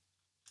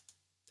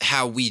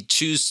how we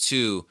choose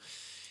to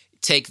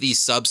take these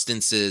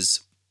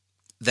substances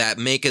that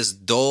make us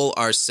dull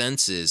our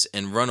senses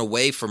and run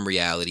away from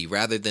reality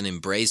rather than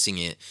embracing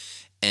it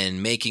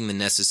and making the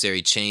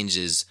necessary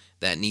changes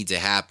that need to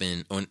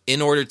happen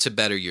in order to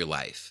better your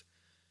life.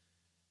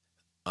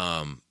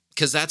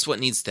 Because that's what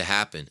needs to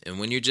happen. And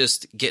when you're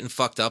just getting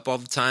fucked up all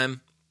the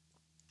time,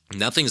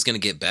 nothing's going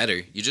to get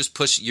better.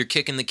 You're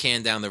kicking the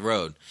can down the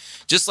road.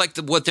 Just like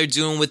what they're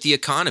doing with the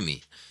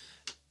economy.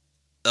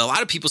 A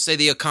lot of people say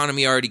the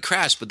economy already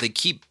crashed, but they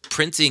keep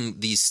printing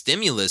these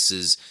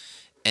stimuluses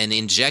and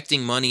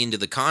injecting money into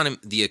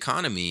the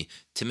economy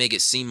to make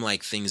it seem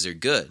like things are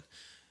good.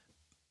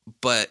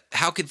 But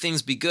how could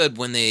things be good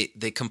when they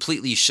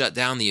completely shut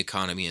down the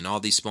economy and all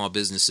these small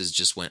businesses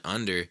just went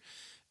under,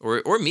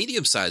 or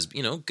medium-sized,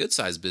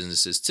 good-sized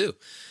businesses too.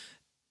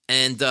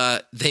 And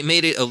they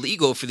made it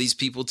illegal for these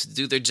people to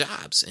do their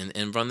jobs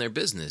and run their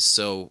business.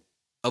 So,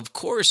 of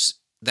course,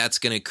 that's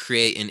going to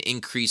create an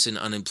increase in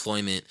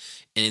unemployment,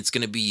 and it's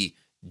going to be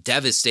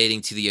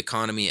devastating to the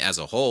economy as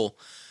a whole.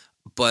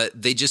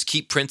 But they just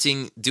keep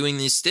doing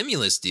these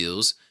stimulus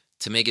deals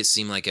to make it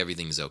seem like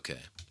everything's okay.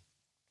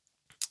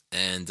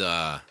 And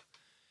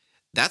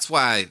that's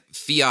why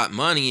fiat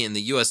money in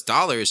the US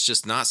dollar is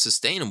just not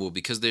sustainable,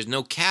 because there's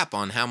no cap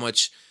on how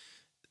much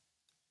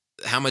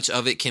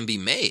of it can be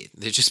made.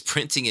 They're just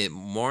printing it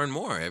more and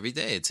more every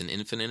day. It's an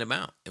infinite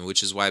amount, and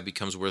which is why it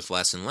becomes worth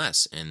less and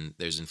less, and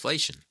there's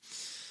inflation.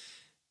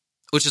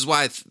 Which is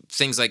why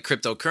things like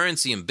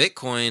cryptocurrency and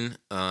Bitcoin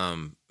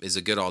is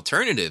a good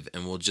alternative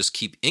and will just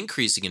keep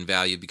increasing in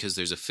value because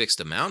there's a fixed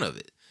amount of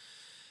it.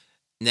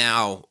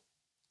 Now,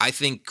 I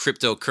think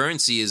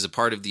cryptocurrency is a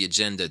part of the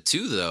agenda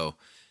too, though,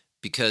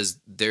 because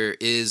there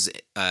is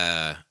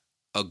a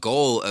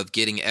goal of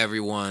getting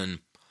everyone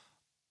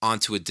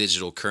onto a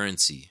digital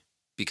currency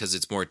because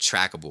it's more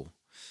trackable.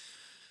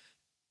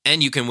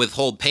 And you can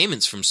withhold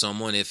payments from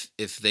someone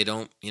if they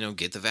don't,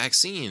 get the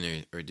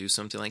vaccine or do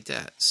something like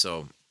that.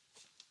 So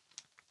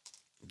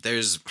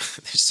there's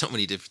so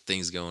many different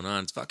things going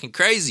on. It's fucking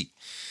crazy.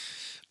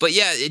 But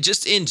yeah,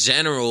 just in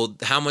general,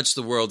 how much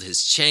the world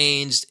has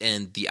changed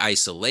and the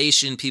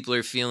isolation people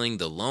are feeling,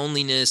 the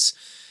loneliness,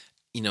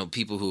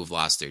 people who have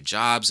lost their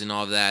jobs and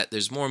all of that.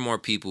 There's more and more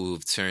people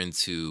who've turned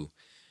to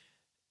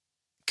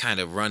kind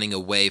of running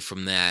away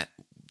from that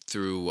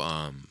through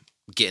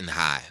getting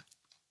high.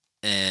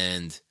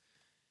 And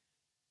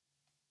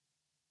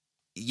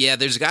yeah,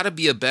 there's got to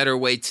be a better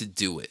way to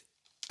do it,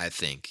 I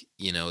think.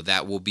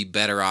 That will be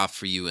better off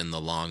for you in the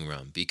long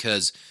run,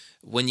 because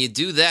when you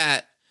do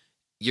that,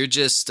 you're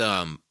just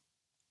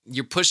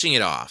you're pushing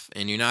it off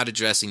and you're not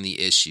addressing the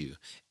issue.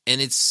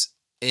 And it's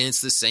the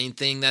same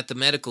thing that the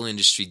medical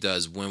industry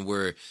does when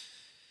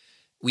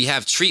we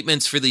have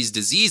treatments for these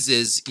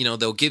diseases.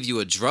 They'll give you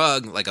a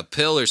drug like a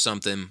pill or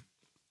something,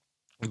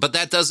 but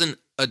that doesn't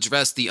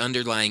address the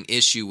underlying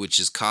issue which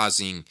is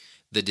causing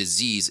the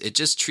disease. It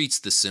just treats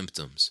the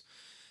symptoms.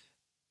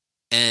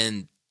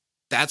 And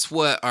that's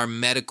what our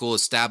medical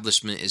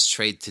establishment is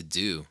trained to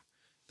do.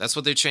 That's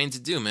what they're trained to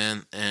do,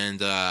 man.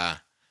 And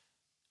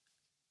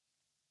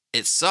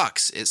it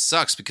sucks. It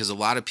sucks because a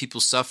lot of people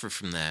suffer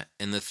from that.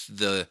 And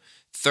the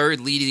third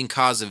leading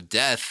cause of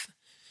death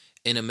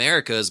in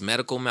America is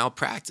medical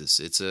malpractice.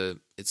 It's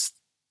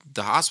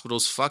the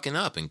hospital's fucking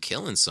up and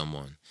killing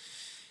someone.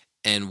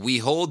 And we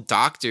hold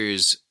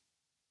doctors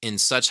in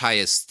such high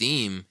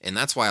esteem, and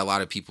that's why a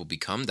lot of people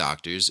become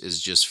doctors,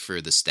 is just for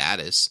the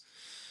status.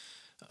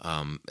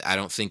 I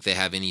don't think they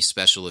have any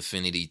special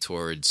affinity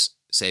towards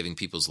saving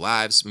people's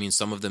lives. I mean,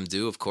 some of them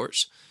do, of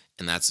course,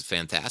 and that's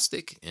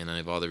fantastic, and I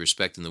have all the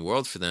respect in the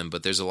world for them.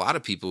 But there's a lot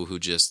of people who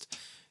just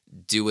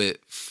do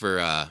it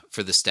for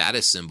the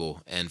status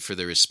symbol and for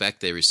the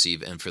respect they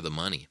receive and for the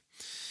money.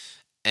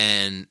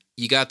 And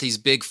you got these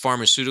big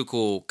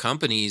pharmaceutical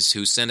companies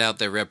who send out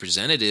their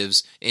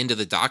representatives into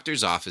the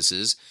doctor's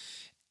offices,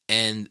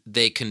 and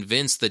they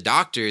convince the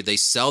doctor, they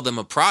sell them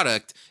a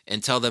product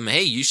and tell them,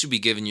 hey, you should be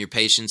giving your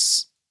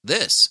patients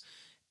this,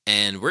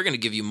 and we're going to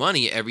give you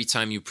money every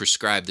time you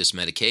prescribe this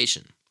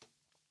medication.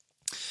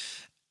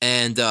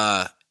 And,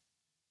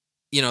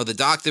 the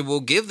doctor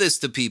will give this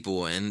to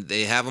people, and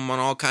they have them on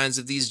all kinds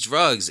of these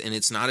drugs, and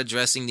it's not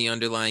addressing the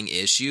underlying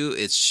issue.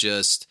 It's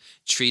just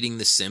treating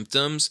the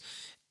symptoms.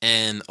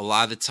 And a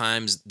lot of the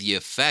times the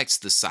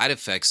side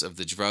effects of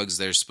the drugs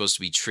that are supposed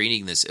to be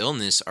treating this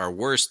illness are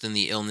worse than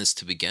the illness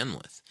to begin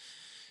with.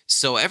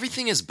 So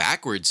everything is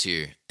backwards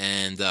here.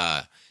 And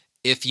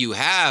if you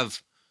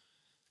have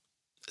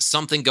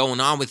something going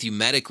on with you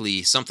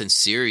medically, something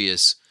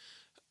serious,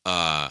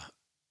 I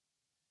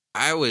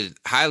would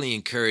highly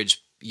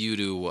encourage you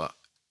to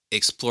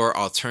explore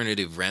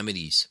alternative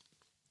remedies,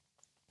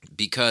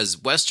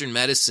 because Western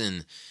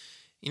medicine,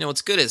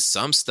 it's good at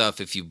some stuff.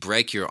 If you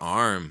break your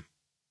arm,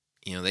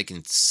 they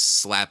can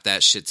slap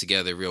that shit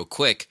together real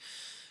quick.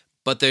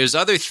 But there's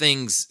other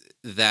things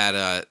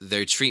that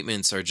their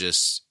treatments are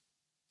just,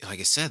 like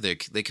I said, they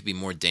could be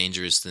more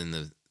dangerous than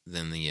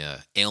the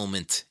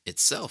ailment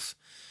itself.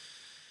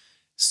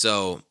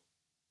 So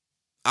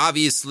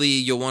obviously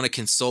you'll want to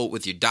consult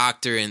with your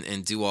doctor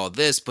and do all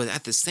this, but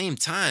at the same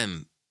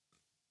time,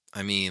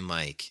 I mean,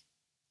 like,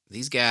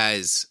 these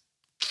guys,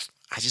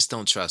 I just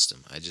don't trust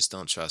them.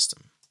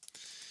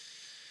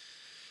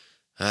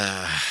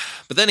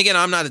 But then again,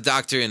 I'm not a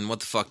doctor, and what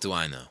the fuck do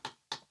I know?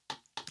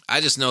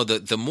 I just know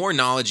that the more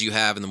knowledge you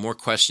have and the more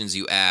questions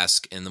you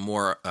ask and the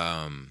more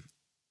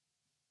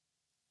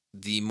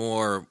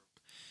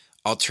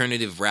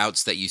alternative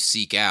routes that you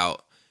seek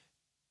out,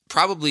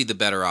 probably the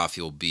better off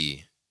you'll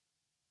be.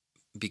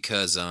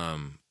 Because,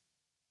 man,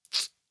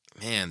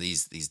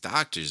 these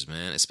doctors,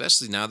 man,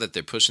 especially now that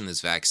they're pushing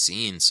this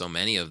vaccine, so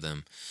many of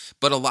them.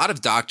 But a lot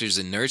of doctors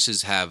and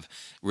nurses have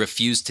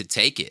refused to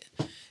take it.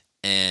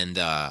 And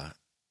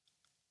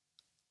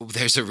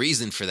there's a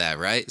reason for that,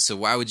 right? So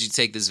why would you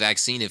take this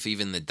vaccine if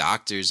even the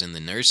doctors and the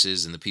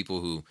nurses and the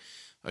people who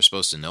are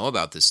supposed to know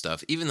about this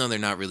stuff, even though they're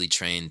not really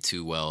trained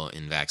too well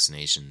in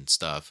vaccination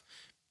stuff,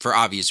 for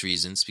obvious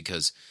reasons,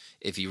 because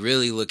if you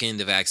really look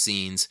into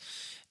vaccines,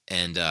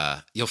 and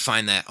you'll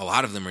find that a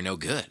lot of them are no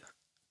good.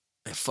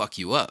 They fuck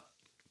you up.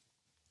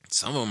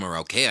 Some of them are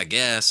okay, I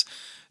guess,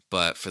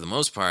 but for the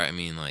most part, I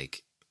mean,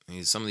 like,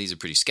 some of these are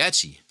pretty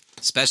sketchy.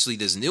 especially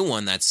this new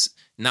one that's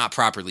not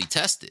properly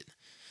tested,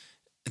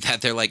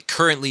 that they're like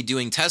currently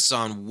doing tests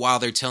on while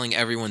they're telling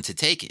everyone to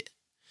take it.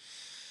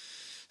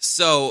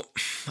 So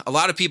a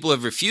lot of people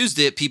have refused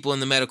it, people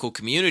in the medical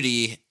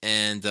community,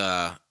 and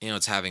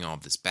it's having all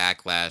this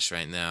backlash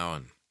right now,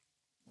 and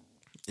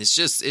it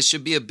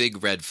should be a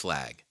big red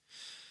flag.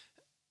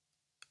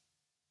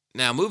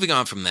 Now, moving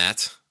on from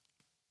that,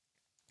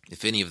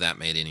 if any of that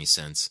made any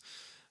sense,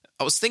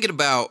 I was thinking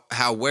about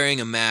how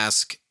wearing a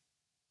mask,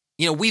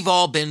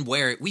 we've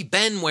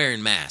been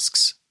wearing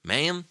masks,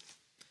 man.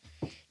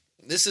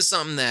 This is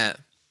something that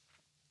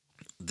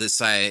the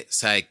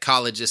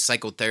psychologist,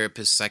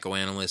 psychotherapist,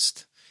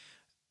 psychoanalyst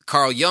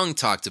Carl Jung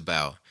talked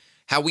about,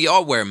 how we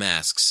all wear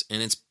masks,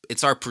 and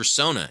it's our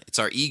persona, it's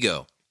our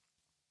ego.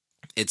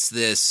 It's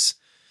this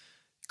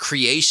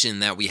creation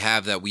that we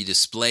have that we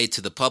display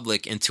to the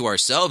public and to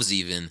ourselves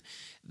even,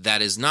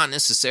 that is not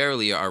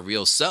necessarily our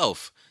real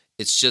self.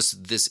 It's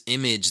just this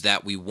image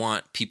that we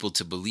want people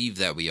to believe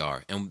that we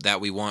are and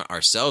that we want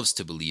ourselves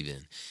to believe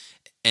in.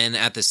 And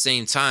at the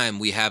same time,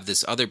 we have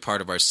this other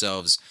part of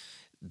ourselves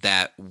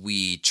that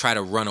we try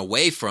to run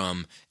away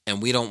from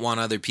and we don't want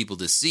other people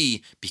to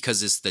see,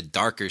 because it's the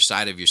darker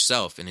side of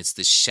yourself and it's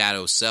the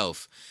shadow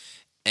self.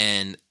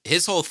 And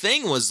his whole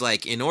thing was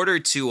like, in order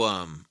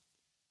to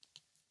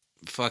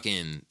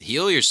fucking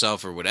heal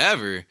yourself or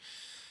whatever,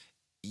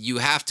 you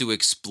have to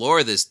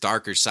explore this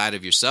darker side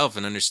of yourself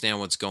and understand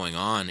what's going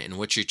on and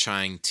what you're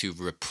trying to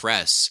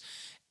repress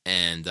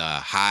and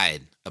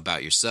hide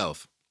about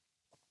yourself.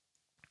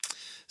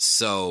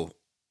 So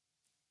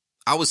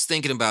I was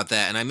thinking about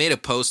that, and I made a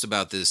post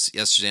about this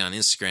yesterday on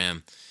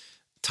Instagram,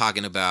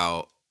 talking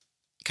about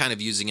kind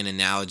of using an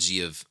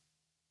analogy of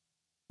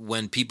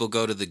when people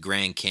go to the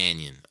Grand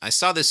Canyon. I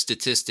saw this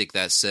statistic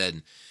that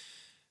said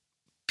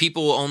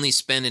people will only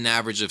spend an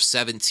average of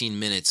 17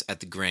 minutes at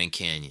the Grand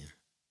Canyon.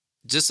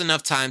 Just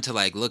enough time to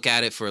like look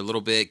at it for a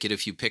little bit, get a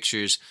few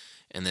pictures,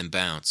 and then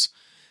bounce.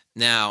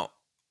 Now,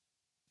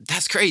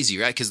 that's crazy,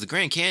 right? Because the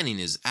Grand Canyon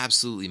is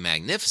absolutely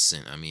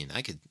magnificent. I mean,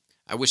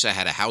 I wish I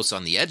had a house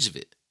on the edge of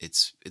it.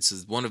 It's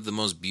one of the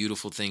most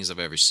beautiful things I've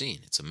ever seen.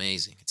 It's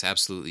amazing. It's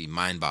absolutely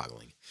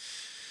mind-boggling.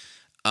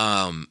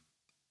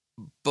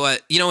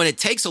 But, and it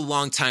takes a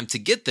long time to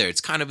get there. It's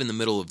kind of in the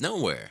middle of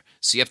nowhere.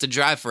 So you have to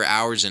drive for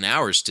hours and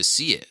hours to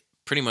see it,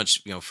 pretty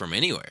much, from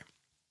anywhere.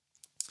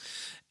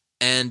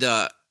 And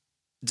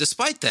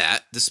despite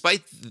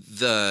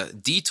the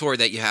detour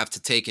that you have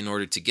to take in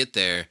order to get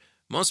there,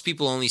 most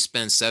people only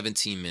spend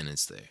 17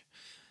 minutes there.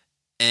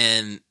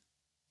 And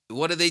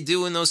what do they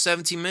do in those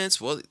 17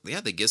 minutes? Well, yeah,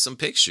 they get some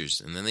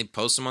pictures, and then they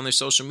post them on their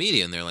social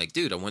media, and they're like,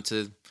 dude, I went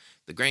to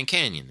the Grand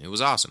Canyon. It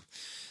was awesome.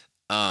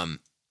 And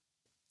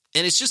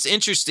it's just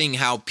interesting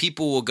how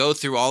people will go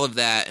through all of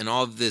that and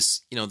all of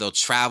this, they'll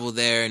travel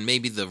there, and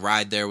maybe the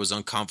ride there was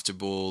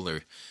uncomfortable,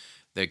 or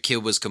their kid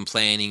was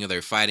complaining, or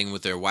they're fighting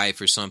with their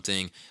wife or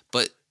something.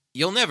 But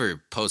you'll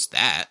never post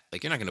that.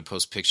 Like, you're not going to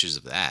post pictures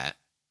of that,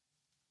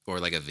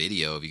 or like a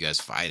video of you guys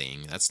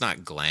fighting. That's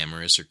not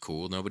glamorous or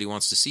cool. Nobody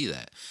wants to see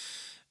that.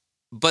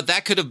 But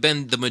that could have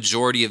been the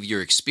majority of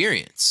your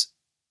experience.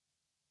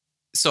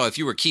 So if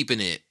you were keeping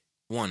it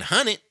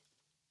 100,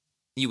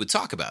 you would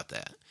talk about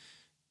that.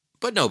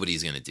 But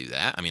nobody's going to do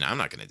that. I mean, I'm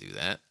not going to do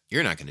that.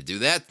 You're not going to do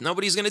that.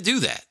 Nobody's going to do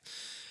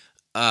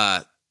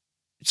that.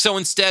 So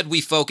instead,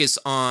 we focus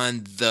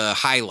on the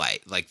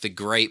highlight, like the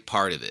great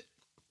part of it,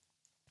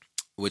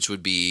 which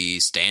would be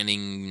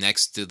standing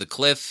next to the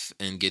cliff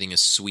and getting a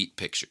sweet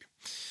picture.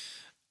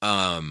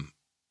 And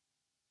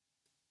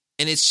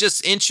it's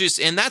just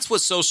interesting, and that's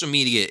what social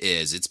media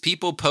is. It's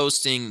people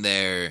posting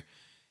their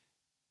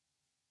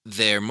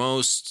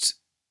most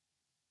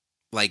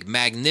like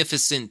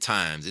magnificent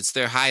times. It's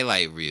their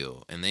highlight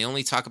reel, and they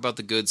only talk about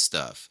the good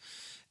stuff.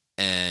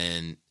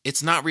 And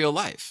it's not real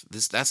life.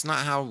 That's not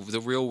how the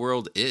real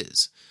world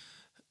is.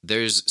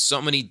 There's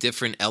so many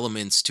different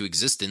elements to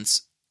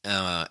existence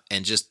and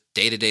just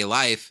day-to-day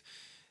life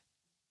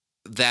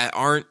that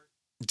aren't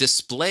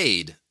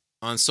displayed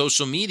on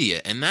social media.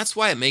 And that's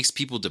why it makes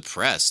people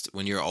depressed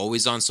when you're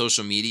always on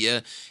social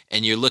media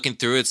and you're looking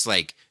through. It's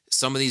like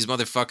some of these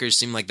motherfuckers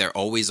seem like they're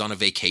always on a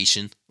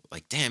vacation.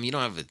 Like, damn, you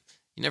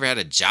never had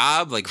a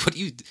job? Like,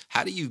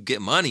 how do you get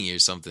money or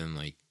something?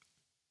 Like,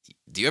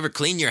 do you ever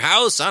clean your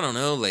house? I don't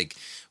know. Like,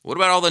 what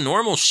about all the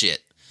normal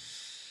shit?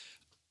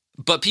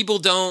 But people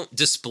don't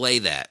display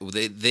that.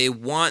 They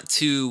want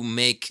to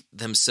make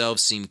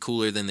themselves seem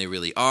cooler than they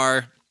really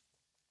are.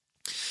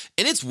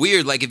 And it's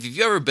weird, like, if you've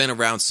ever been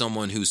around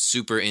someone who's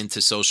super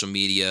into social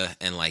media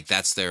and, like,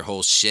 that's their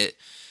whole shit,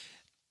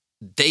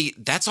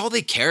 that's all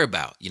they care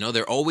about.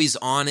 They're always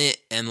on it,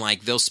 and,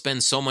 like, they'll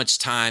spend so much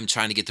time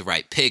trying to get the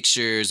right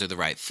pictures or the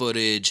right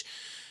footage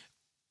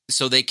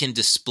so they can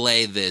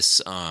display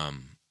this,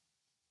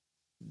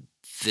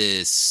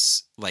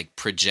 like,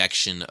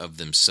 projection of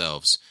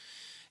themselves.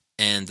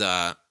 And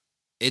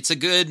it's a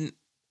good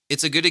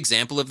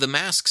example of the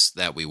masks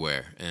that we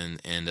wear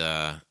and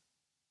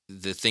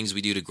the things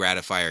we do to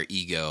gratify our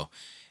ego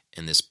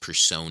and this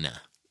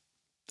persona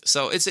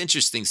So it's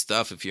interesting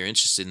stuff if you're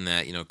interested in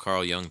that.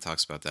 Carl Jung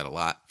talks about that a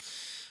lot.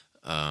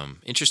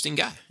 Interesting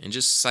guy. And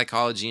just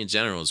psychology in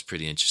general is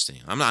pretty interesting.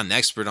 I'm not an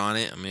expert on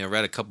it. I mean, I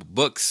read a couple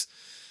books,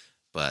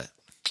 but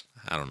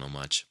I don't know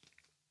much.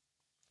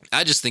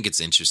 I just think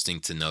it's interesting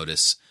to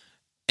notice.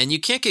 And you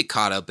can't get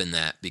caught up in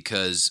that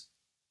because,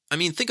 I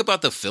mean, think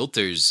about the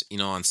filters,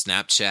 on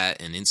Snapchat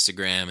and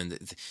Instagram.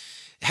 And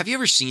have you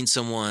ever seen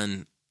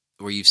someone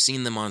where you've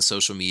seen them on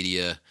social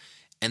media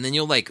and then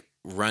you'll like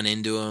run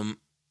into them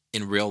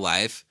in real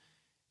life?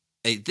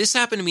 This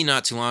happened to me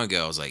not too long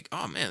ago. I was like,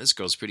 oh man, this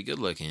girl's pretty good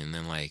looking. And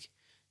then like,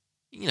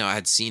 I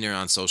had seen her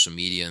on social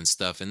media and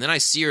stuff. And then I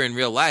see her in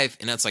real life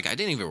and it's like, I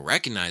didn't even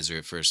recognize her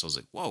at first. I was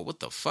like, whoa, what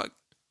the fuck? Like,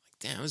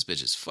 damn, this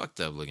bitch is fucked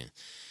up looking.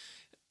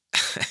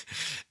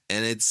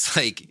 And it's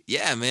like,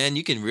 yeah, man,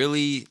 you can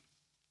really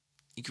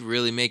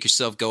make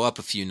yourself go up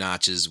a few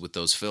notches with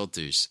those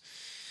filters.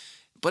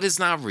 But it's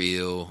not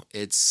real.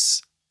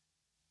 It's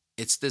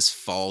this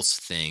false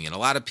thing. And a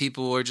lot of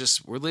people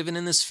we're living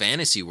in this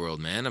fantasy world,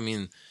 man. I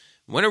mean,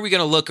 when are we going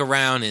to look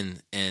around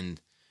and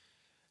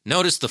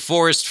notice the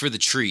forest for the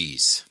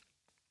trees?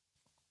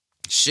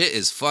 Shit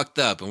is fucked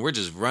up and we're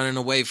just running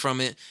away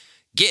from it,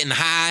 getting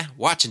high,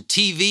 watching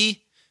TV,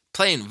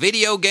 playing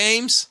video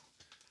games.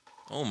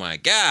 Oh my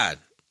God,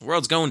 the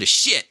world's going to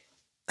shit.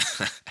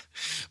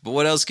 But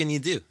what else can you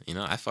do?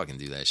 I fucking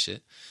do that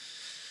shit.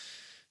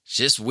 It's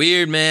just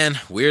weird, man.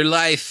 Weird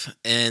life.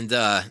 And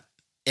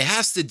it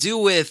has to do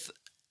with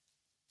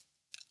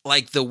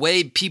like the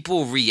way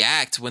people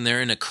react when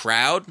they're in a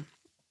crowd.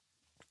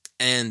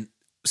 And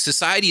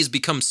society has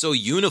become so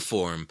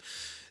uniform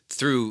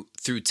through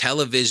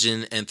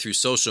television and through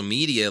social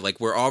media. Like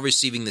we're all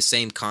receiving the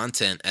same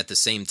content at the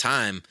same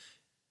time,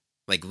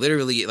 like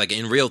literally like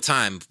in real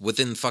time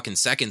within fucking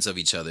seconds of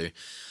each other.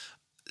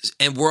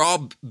 And we're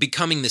all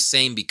becoming the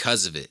same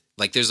because of it.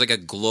 Like there's like a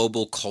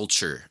global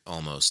culture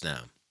almost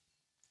now.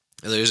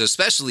 There's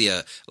especially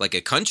a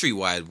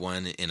countrywide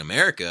one in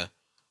America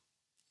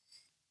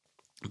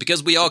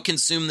because we all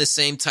consume the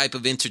same type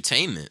of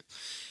entertainment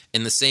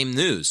and the same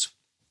news.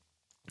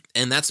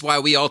 And that's why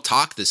we all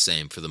talk the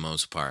same for the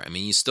most part. I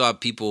mean, you still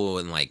have people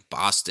in like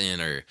Boston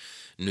or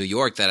New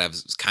York that have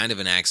kind of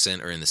an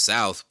accent, or in the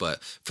South,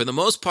 but for the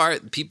most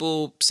part,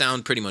 people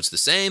sound pretty much the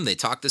same. They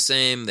talk the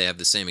same. They have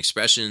the same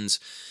expressions.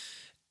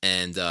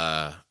 And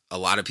a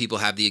lot of people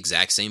have the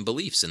exact same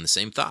beliefs and the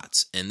same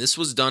thoughts. And this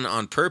was done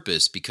on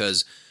purpose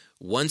because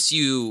once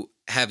you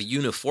have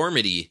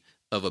uniformity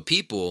of a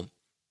people,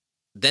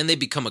 then they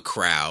become a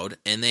crowd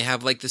and they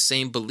have like the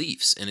same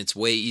beliefs and it's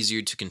way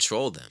easier to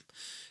control them.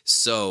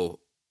 So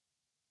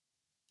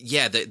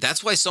yeah,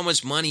 that's why so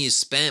much money is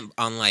spent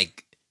on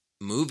like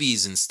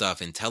movies and stuff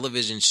and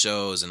television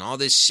shows and all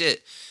this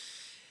shit.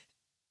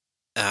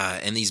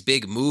 And these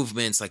big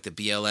movements like the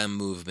BLM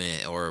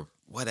movement or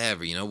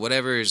whatever,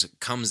 whatever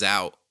comes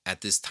out at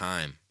this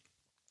time.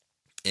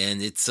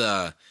 And it's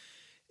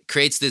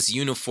creates this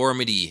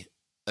uniformity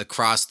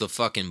across the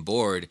fucking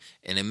board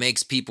and it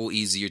makes people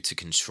easier to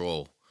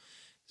control.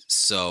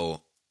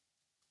 So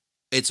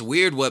it's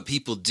weird what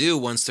people do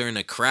once they're in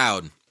a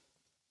crowd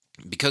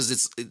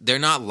because they're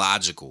not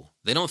logical.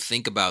 They don't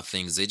think about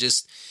things.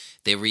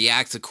 They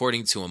react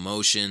according to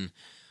emotion.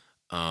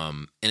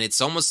 And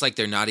it's almost like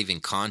they're not even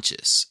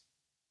conscious.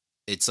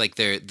 It's like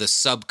the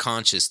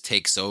subconscious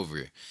takes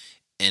over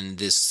and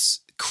this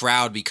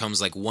crowd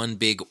becomes like one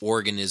big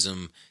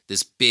organism,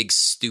 this big,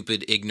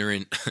 stupid,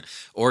 ignorant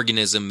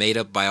organism made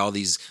up by all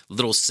these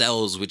little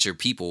cells, which are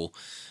people.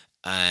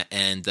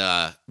 And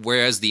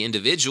whereas the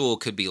individual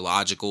could be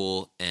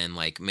logical and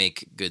like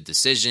make good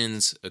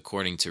decisions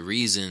according to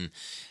reason,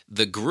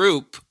 the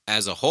group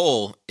as a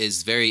whole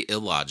is very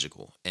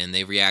illogical and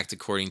they react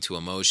according to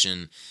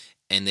emotion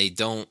and they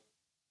don't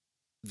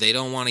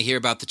want to hear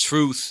about the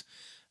truth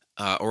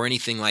or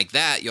anything like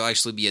that. You'll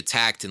actually be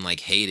attacked and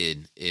like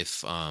hated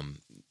if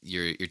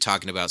you're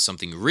talking about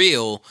something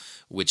real,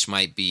 which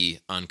might be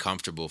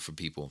uncomfortable for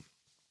people.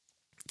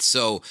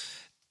 So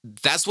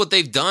that's what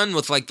they've done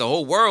with like the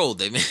whole world.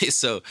 They made it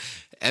so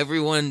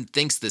everyone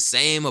thinks the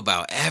same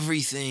about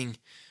everything.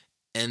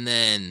 And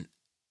then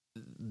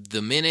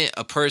the minute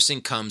a person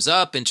comes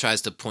up and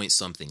tries to point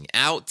something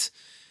out,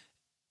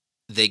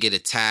 they get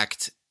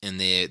attacked and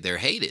they're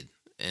hated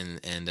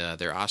and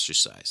they're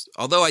ostracized.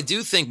 Although I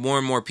do think more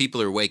and more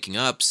people are waking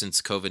up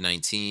since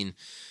COVID-19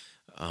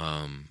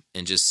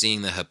 and just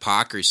seeing the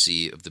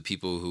hypocrisy of the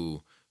people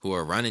who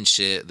are running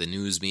shit, the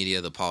news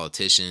media, the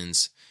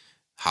politicians,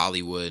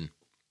 Hollywood.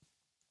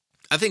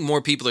 I think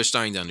more people are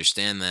starting to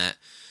understand that.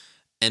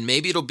 And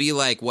maybe it'll be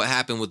like what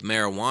happened with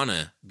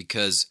marijuana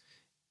because,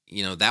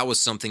 that was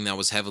something that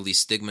was heavily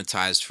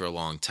stigmatized for a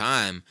long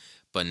time.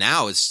 But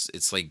now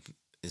it's like,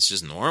 it's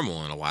just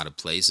normal in a lot of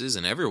places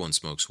and everyone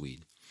smokes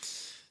weed.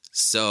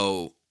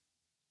 So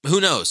who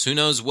knows? Who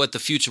knows what the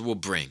future will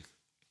bring?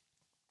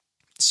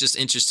 It's just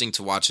interesting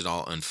to watch it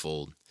all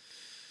unfold.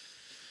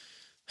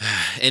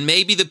 And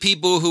maybe the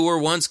people who were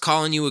once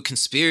calling you a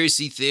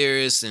conspiracy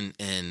theorist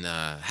and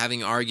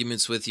having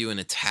arguments with you and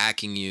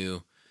attacking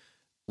you,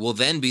 will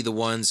then be the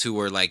ones who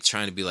are like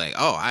trying to be like,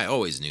 oh, I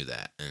always knew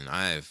that. And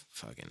I've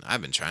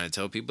been trying to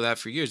tell people that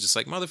for years. It's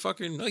like,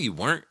 motherfucker, no, you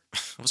weren't.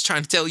 I was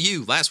trying to tell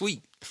you last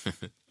week.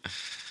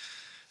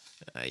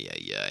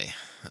 Ay.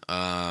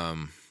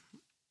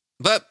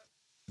 But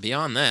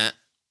beyond that,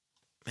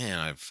 man,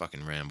 I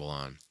fucking ramble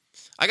on.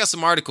 I got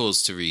some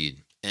articles to read.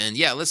 And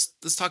yeah, let's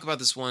talk about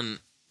this one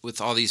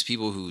with all these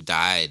people who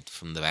died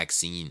from the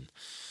vaccine.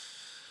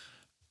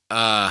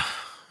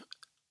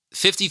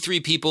 53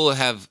 people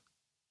have...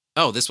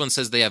 Oh, this one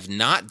says they have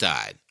not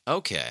died.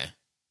 Okay.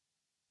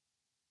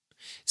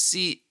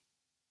 See...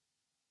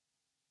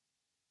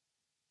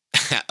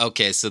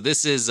 Okay, so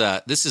this is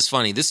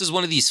funny. This is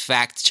one of these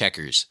fact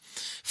checkers.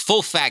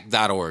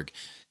 Fullfact.org.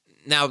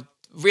 Now,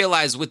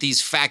 realize with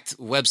these fact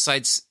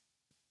websites,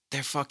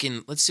 they're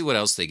fucking... Let's see what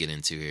else they get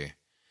into here.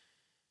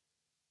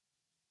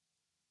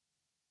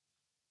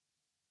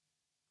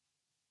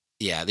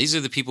 Yeah, these are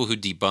the people who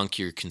debunk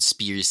your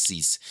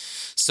conspiracies.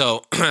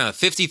 So,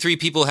 53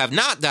 people have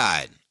not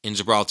died in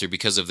Gibraltar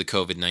because of the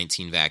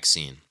COVID-19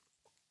 vaccine.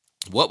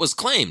 What was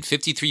claimed?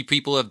 53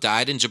 people have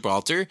died in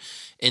Gibraltar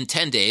in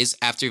 10 days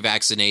after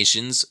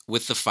vaccinations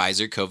with the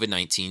Pfizer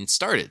COVID-19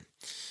 started.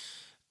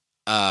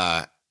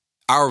 Our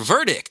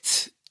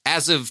verdict,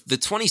 as of the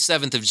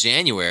 27th of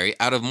January,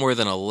 out of more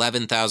than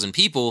 11,000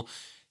 people,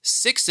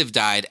 6 have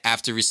died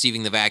after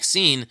receiving the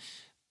vaccine,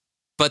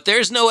 but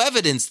there's no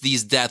evidence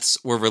these deaths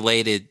were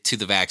related to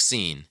the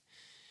vaccine.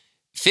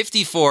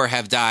 54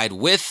 have died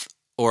with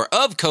or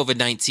of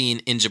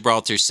COVID-19 in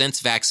Gibraltar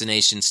since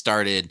vaccination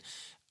started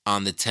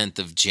on the 10th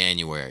of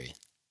January.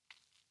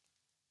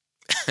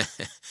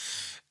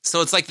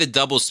 So it's like the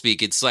double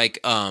speak. It's like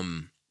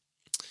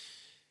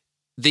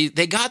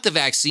they got the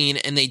vaccine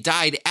and they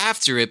died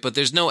after it, but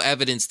there's no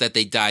evidence that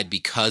they died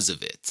because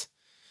of it.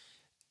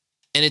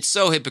 And it's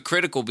so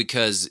hypocritical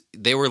because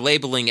they were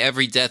labeling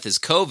every death as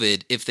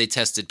COVID if they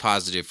tested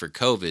positive for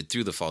COVID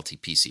through the faulty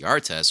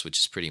PCR test, which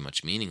is pretty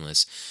much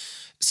meaningless.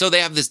 So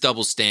they have this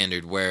double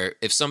standard where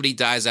if somebody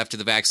dies after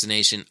the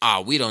vaccination,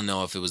 we don't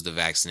know if it was the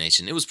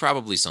vaccination. It was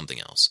probably something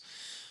else.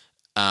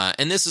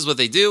 And this is what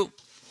they do.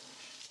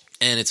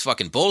 And it's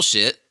fucking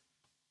bullshit.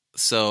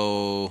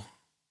 So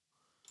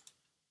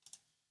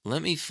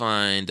let me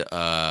find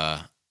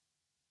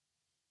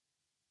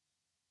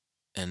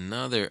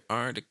another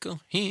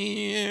article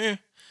here.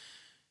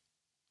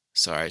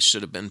 Sorry, I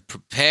should have been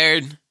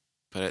prepared,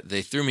 but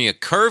they threw me a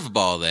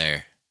curveball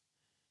there.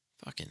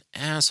 Fucking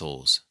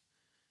assholes.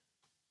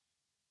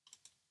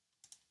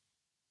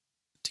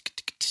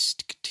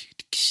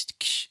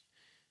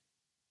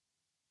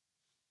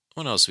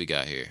 What else we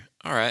got here?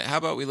 All right, how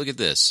about we look at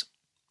this?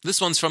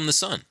 This one's from The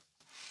Sun.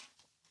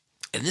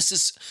 And this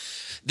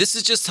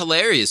is just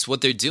hilarious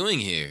what they're doing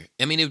here.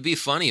 I mean, it would be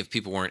funny if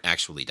people weren't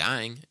actually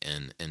dying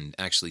and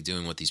actually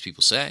doing what these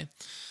people say.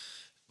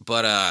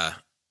 But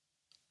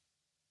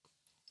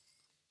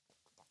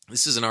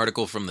this is an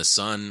article from The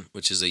Sun,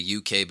 which is a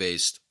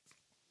UK-based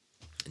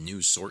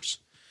news source.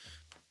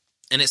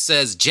 And it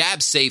says,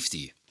 jab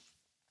safety.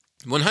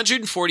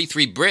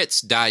 143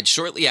 Brits died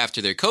shortly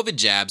after their COVID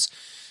jabs,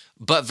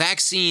 but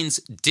vaccines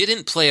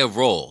didn't play a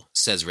role,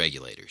 says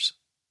regulators.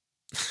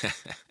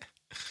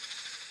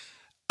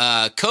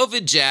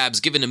 COVID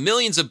jabs given to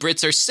millions of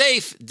Brits are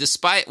safe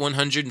despite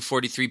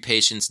 143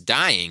 patients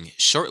dying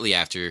shortly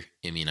after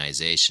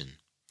immunization.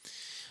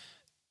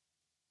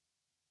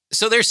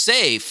 So they're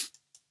safe,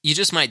 you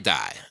just might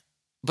die.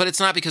 But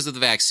it's not because of the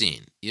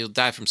vaccine. You'll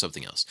die from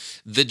something else.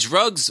 The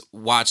drugs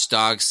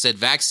watchdog said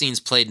vaccines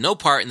played no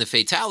part in the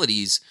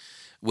fatalities,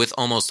 with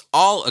almost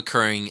all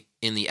occurring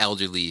in the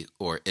elderly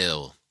or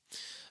ill.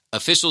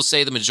 Officials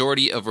say the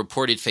majority of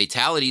reported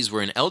fatalities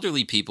were in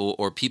elderly people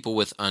or people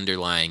with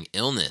underlying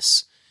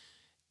illness.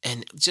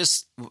 And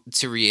just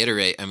to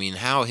reiterate, I mean,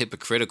 how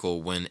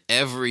hypocritical when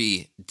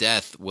every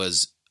death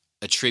was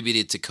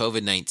attributed to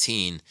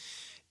COVID-19,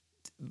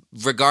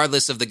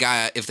 regardless of the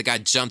guy, if the guy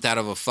jumped out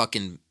of a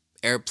fucking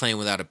airplane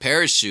without a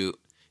parachute,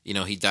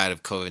 he died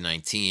of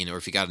COVID-19, or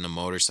if he got in a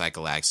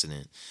motorcycle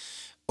accident,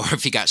 or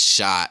if he got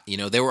shot,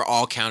 they were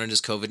all counted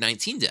as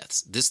COVID-19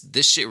 deaths.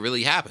 This shit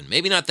really happened.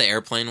 Maybe not the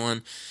airplane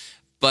one,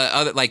 but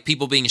other, like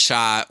people being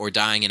shot or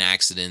dying in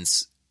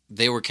accidents,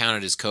 they were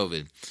counted as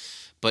COVID.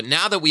 But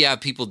now that we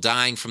have people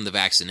dying from the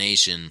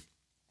vaccination,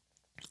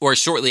 or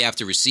shortly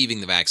after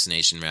receiving the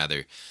vaccination,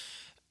 rather,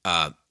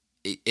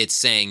 it's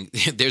saying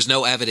there's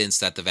no evidence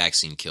that the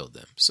vaccine killed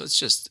them. So it's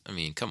just,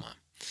 come on.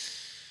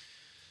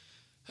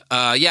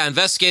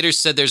 Investigators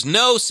said there's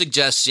no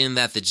suggestion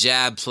that the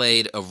jab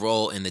played a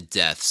role in the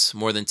deaths.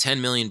 More than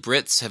 10 million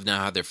Brits have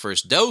now had their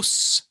first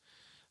dose.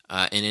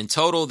 And in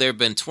total, there have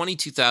been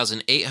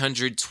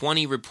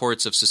 22,820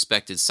 reports of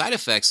suspected side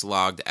effects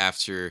logged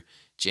after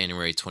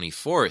January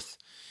 24th.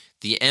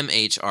 The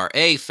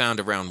MHRA found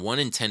around 1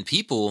 in 10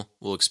 people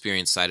will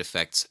experience side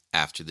effects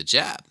after the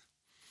jab.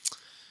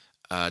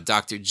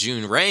 Dr.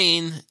 June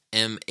Rain,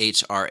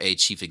 MHRA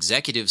chief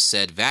executive,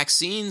 said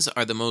vaccines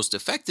are the most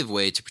effective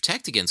way to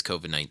protect against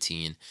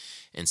COVID-19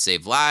 and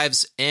save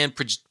lives and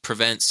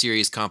prevent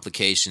serious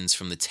complications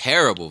from the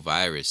terrible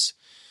virus.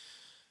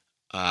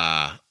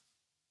 blah,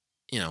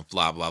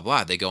 blah,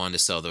 blah. They go on to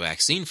sell the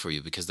vaccine for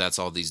you because that's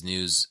all these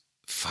news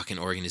fucking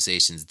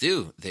organizations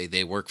do.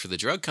 They work for the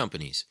drug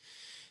companies.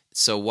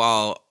 So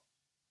while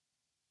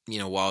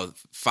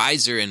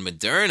Pfizer and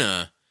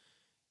Moderna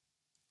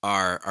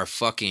are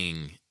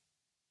fucking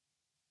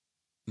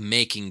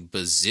making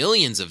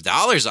bazillions of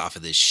dollars off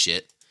of this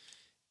shit,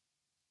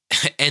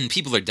 and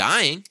people are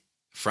dying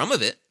from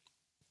it,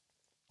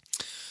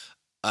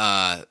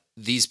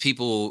 these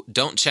people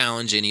don't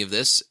challenge any of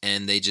this,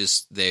 and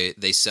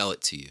they sell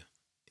it to you.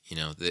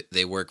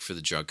 They work for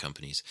the drug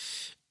companies.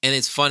 And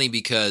it's funny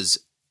because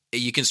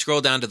you can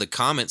scroll down to the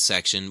comment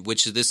section,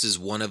 which this is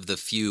one of the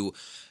few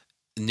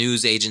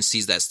news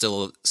agencies that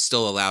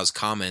still allows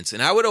comments.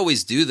 And I would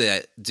always do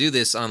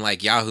this on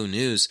like Yahoo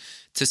News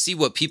to see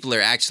what people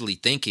are actually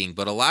thinking.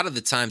 But a lot of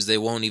the times they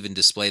won't even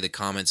display the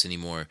comments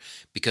anymore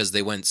because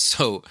they went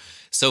so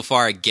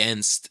far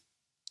against,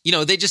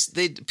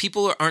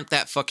 people aren't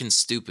that fucking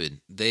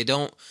stupid.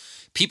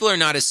 People are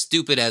not as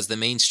stupid as the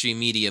mainstream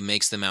media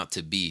makes them out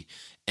to be.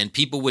 And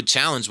people would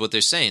challenge what they're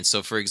saying.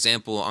 So, for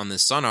example, on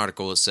this Sun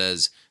article,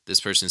 this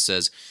person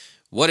says,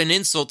 "What an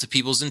insult to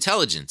people's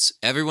intelligence.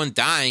 Everyone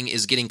dying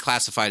is getting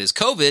classified as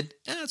COVID."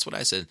 That's what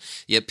I said.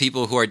 Yet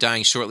people who are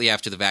dying shortly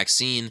after the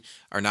vaccine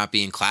are not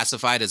being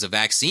classified as a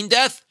vaccine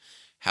death?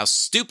 How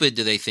stupid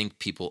do they think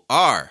people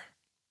are?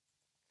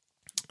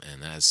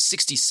 And that has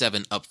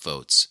 67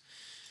 upvotes.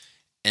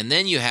 And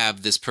then you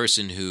have this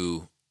person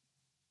who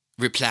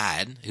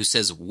replied, who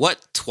says,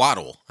 "What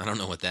twaddle?" I don't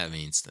know what that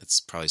means.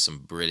 That's probably some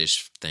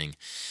British thing.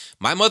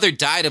 "My mother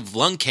died of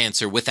lung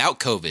cancer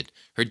without COVID.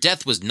 Her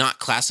death was not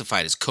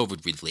classified as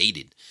COVID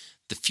related.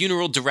 The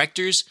funeral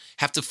directors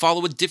have to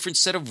follow a different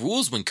set of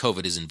rules when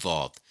COVID is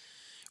involved.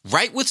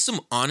 Write with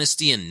some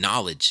honesty and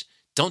knowledge.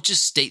 Don't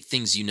just state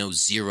things you know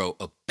zero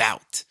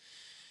about."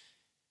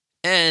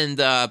 And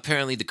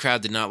apparently the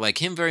crowd did not like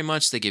him very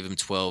much. They gave him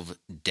 12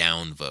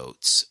 down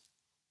votes.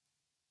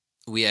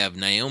 We have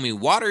Naomi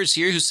Waters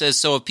here who says,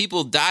 "So if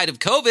people died of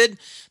COVID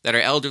that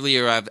are elderly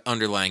or have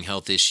underlying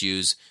health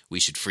issues, we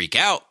should freak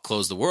out,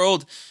 close the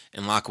world,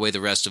 and lock away the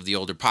rest of the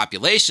older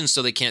population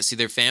so they can't see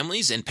their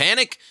families and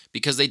panic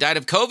because they died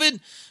of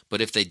COVID.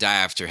 But if they die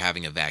after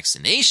having a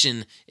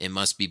vaccination, it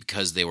must be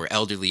because they were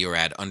elderly or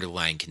had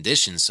underlying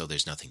conditions, so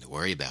there's nothing to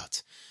worry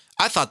about.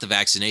 I thought the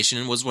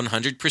vaccination was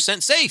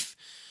 100% safe.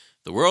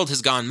 The world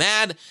has gone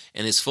mad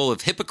and is full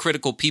of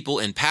hypocritical people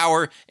in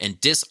power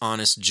and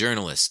dishonest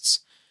journalists.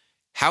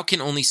 How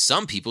can only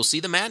some people see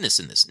the madness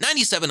in this?"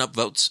 97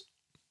 upvotes.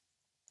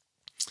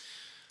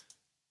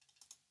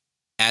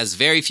 As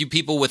very few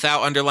people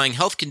without underlying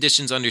health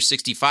conditions under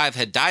 65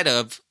 had died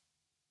of.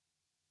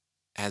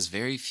 As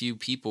very few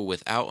people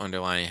without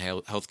underlying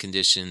health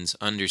conditions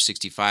under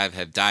 65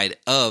 have died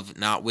of,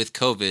 not with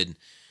COVID.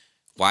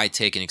 Why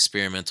take an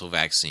experimental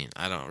vaccine?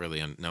 I don't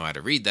really know how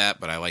to read that,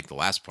 but I like the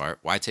last part.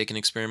 Why take an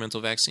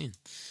experimental vaccine?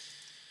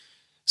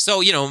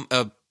 So,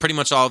 pretty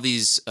much all of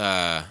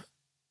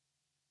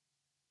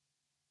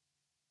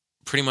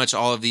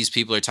these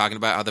people are talking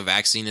about how the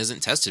vaccine isn't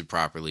tested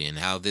properly and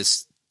how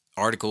this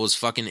article is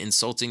fucking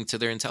insulting to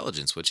their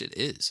intelligence, which it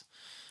is.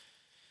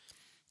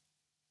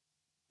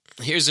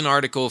 Here's an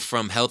article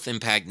from Health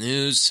Impact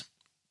News.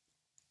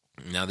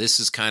 Now, this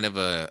is kind of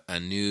a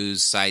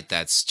news site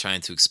that's trying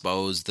to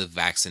expose the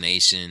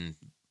vaccination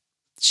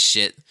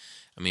shit.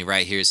 I mean,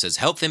 right here it says,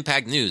 Health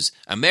Impact News,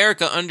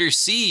 America under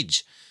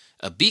siege,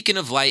 a beacon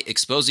of light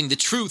exposing the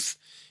truth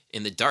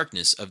in the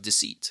darkness of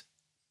deceit.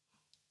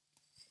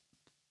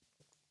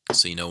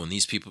 So when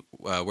these people,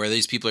 where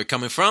these people are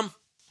coming from.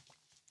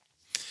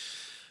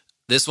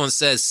 This one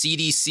says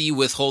CDC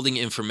withholding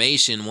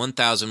information,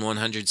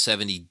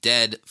 1,170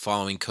 dead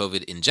following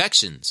COVID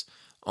injections,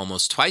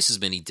 almost twice as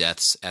many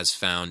deaths as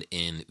found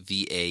in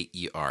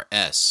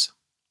VAERS.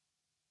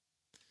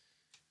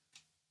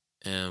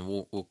 And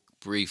we'll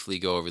briefly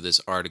go over this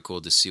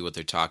article to see what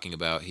they're talking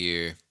about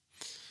here.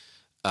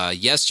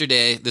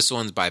 Yesterday, this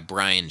one's by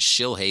Brian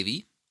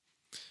Shilhavy.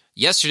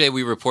 Yesterday,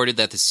 we reported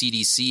that the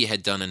CDC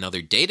had done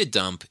another data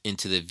dump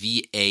into the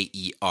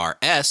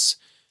VAERS,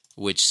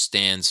 which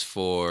stands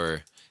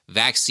for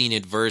Vaccine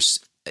Adverse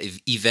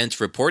Event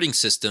Reporting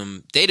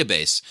System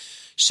database,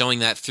 showing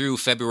that through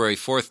February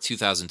 4th,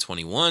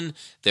 2021,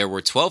 there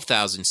were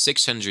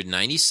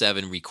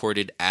 12,697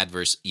 recorded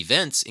adverse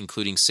events,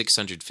 including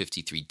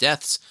 653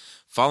 deaths,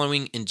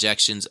 following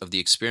injections of the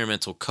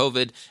experimental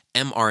COVID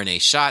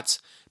mRNA shots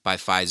by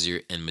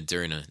Pfizer and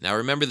Moderna. Now,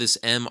 remember, this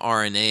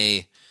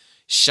mRNA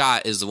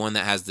shot is the one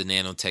that has the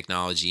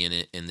nanotechnology in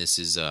it, and this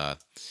is an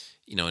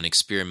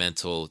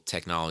experimental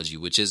technology,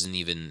 which isn't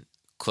even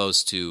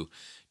close to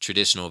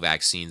traditional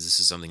vaccines. This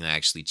is something that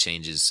actually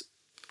changes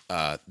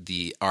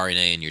the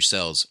RNA in your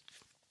cells.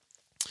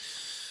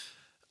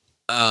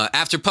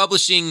 After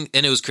publishing,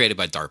 and it was created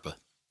by DARPA.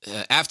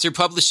 After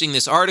publishing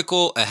this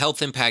article, a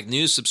Health Impact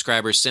News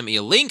subscriber sent me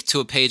a link to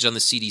a page on the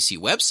CDC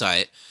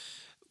website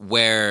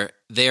where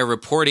they are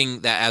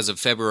reporting that as of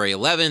February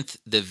 11th,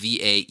 the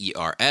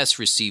VAERS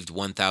received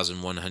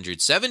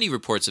 1,170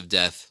 reports of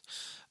death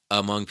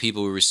among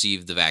people who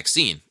received the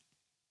vaccine.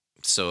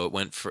 So it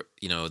went for,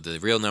 the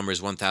real number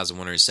is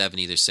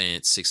 1,170. They're saying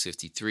it's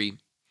 653.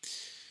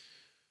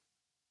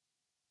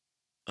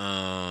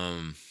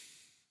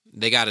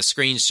 They got a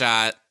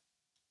screenshot,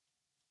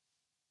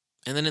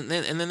 and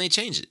then they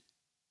change it.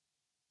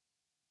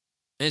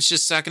 And it's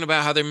just talking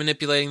about how they're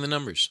manipulating the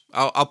numbers.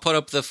 I'll put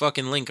up the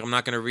fucking link. I'm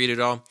not going to read it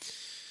all.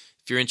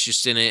 If you're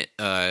interested in it,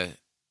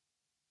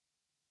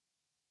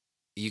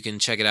 you can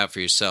check it out for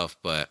yourself.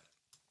 But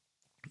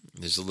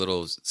there's a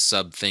little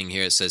sub thing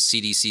here. It says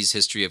CDC's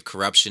history of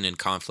corruption and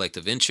conflict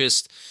of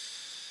interest.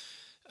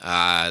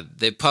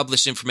 They've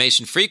published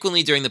information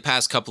frequently during the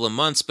past couple of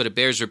months, but it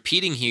bears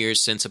repeating here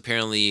since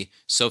apparently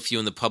so few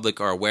in the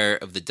public are aware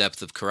of the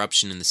depth of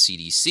corruption in the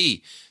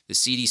CDC. The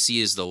CDC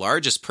is the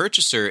largest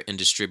purchaser and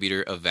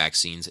distributor of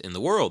vaccines in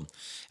the world,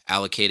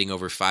 allocating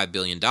over $5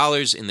 billion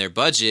in their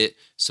budget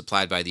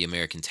supplied by the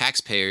American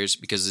taxpayers.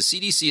 Because the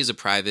CDC is a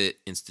private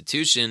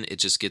institution, it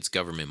just gets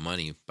government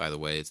money, by the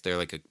way. They're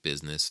like a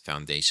business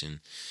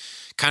foundation,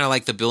 kind of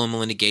like the Bill and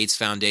Melinda Gates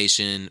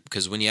Foundation,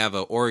 because when you have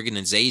an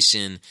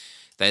organization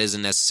that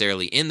isn't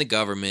necessarily in the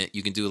government,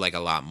 you can do like a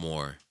lot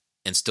more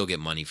and still get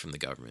money from the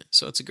government.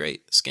 So it's a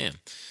great scam.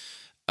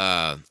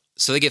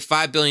 So they get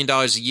 $5 billion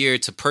a year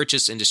to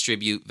purchase and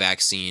distribute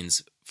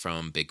vaccines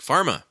from Big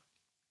Pharma.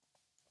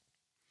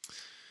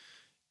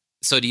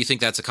 So do you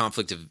think that's a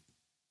conflict of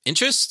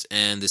interest?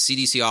 And the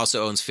CDC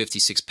also owns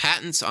 56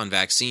 patents on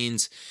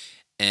vaccines,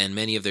 and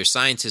many of their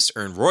scientists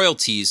earn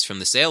royalties from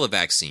the sale of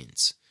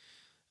vaccines.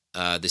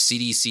 The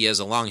CDC has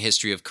a long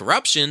history of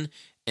corruption,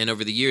 and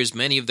over the years,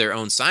 many of their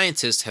own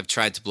scientists have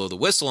tried to blow the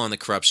whistle on the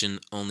corruption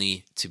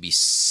only to be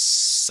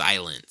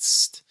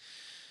silenced.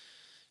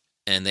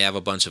 And they have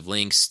a bunch of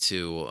links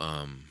to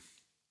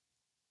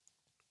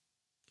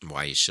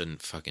why you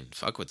shouldn't fucking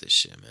fuck with this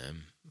shit,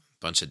 man. A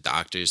bunch of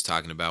doctors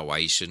talking about why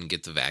you shouldn't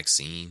get the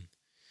vaccine.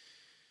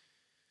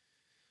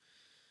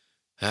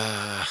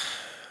 So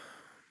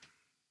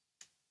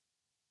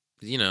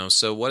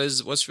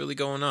what's really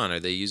going on? Are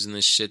they using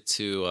this shit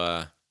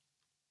to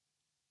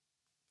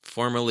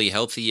formerly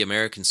healthy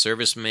American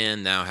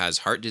serviceman now has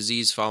heart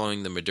disease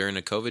following the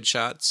Moderna COVID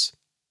shots?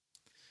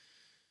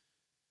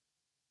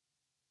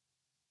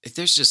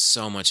 There's just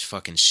so much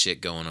fucking shit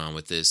going on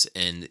with this,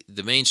 and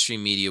the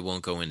mainstream media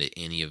won't go into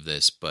any of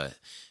this, but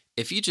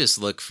if you just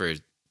look for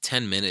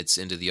 10 minutes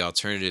into the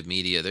alternative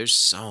media, there's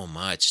so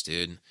much,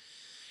 dude,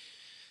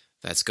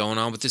 that's going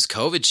on with this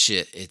COVID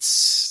shit.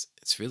 It's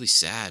really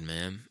sad,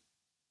 man.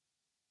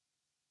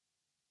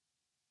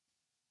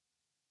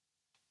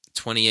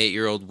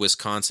 28-year-old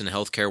Wisconsin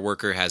healthcare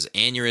worker has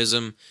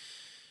aneurysm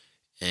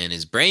and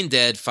is brain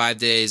dead 5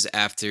 days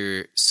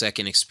after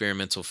second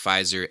experimental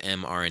Pfizer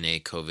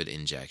mRNA COVID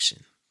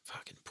injection.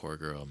 Fucking poor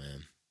girl,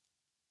 man.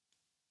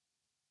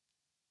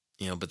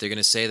 But they're going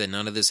to say that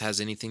none of this has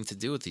anything to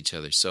do with each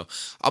other. So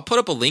I'll put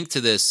up a link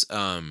to this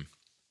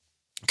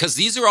because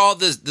these are all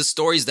the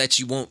stories that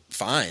you won't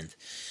find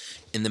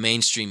in the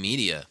mainstream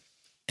media.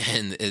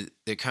 And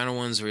they're kind of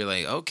ones where you're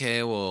like,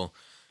 okay, well,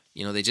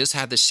 they just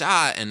had the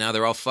shot and now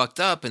they're all fucked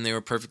up and they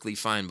were perfectly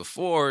fine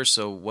before.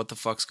 So what the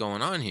fuck's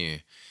going on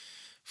here?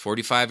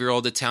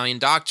 45-year-old Italian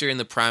doctor in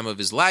the prime of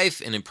his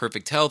life and in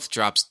perfect health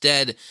drops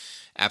dead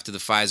after the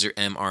Pfizer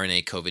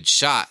mRNA COVID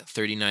shot.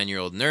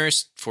 39-year-old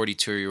nurse,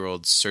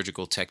 42-year-old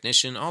surgical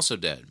technician also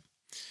dead.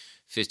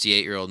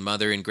 58-year-old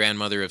mother and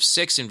grandmother of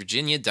 6 in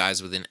Virginia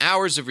dies within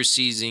hours of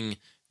receiving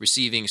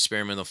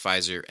experimental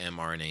Pfizer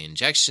mRNA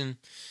injection.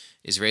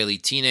 Israeli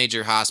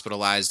teenager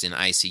hospitalized in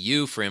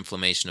ICU for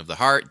inflammation of the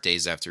heart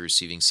days after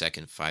receiving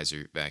second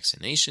Pfizer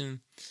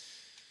vaccination.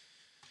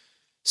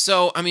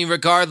 So,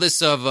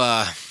 regardless of,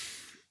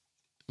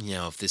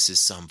 if this is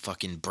some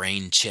fucking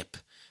brain chip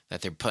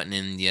that they're putting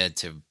in you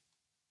to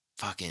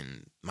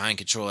fucking mind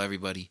control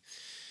everybody,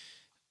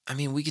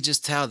 we could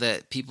just tell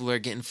that people are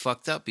getting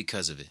fucked up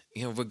because of it.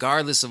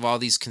 Regardless of all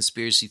these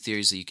conspiracy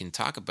theories that you can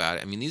talk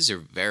about, these are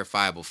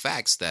verifiable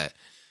facts that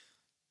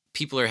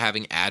people are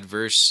having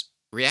adverse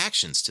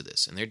reactions to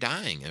this and they're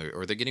dying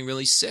or they're getting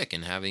really sick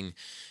and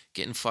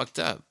getting fucked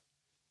up.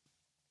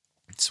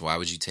 So why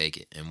would you take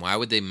it? And why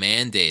would they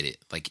mandate it?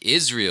 Like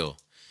Israel.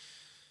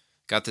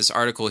 Got this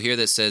article here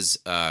that says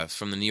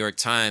from the New York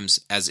Times,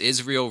 as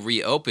Israel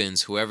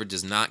reopens, whoever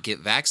does not get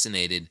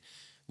vaccinated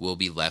will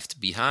be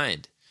left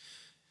behind.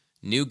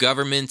 New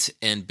government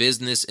and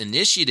business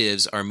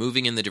initiatives are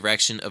moving in the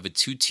direction of a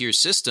two-tier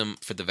system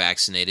for the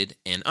vaccinated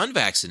and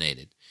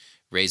unvaccinated,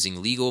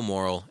 raising legal,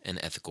 moral, and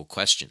ethical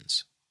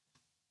questions.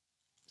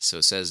 So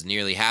it says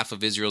nearly half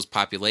of Israel's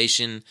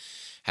population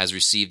has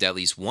received at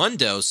least one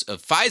dose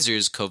of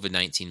Pfizer's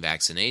COVID-19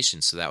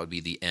 vaccination. So that would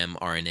be the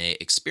mRNA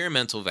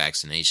experimental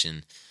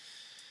vaccination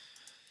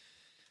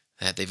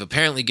that they've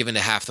apparently given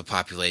to half the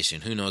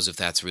population. Who knows if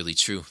that's really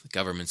true? The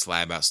governments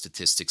lie about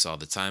statistics all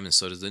the time, and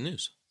so does the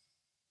news.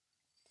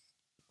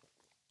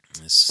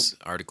 This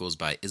article is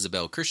by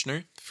Isabel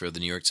Kirshner for the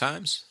New York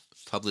Times,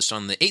 published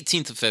on the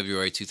 18th of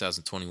February,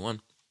 2021.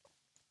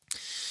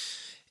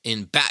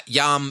 In Bat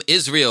Yam,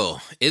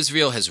 Israel,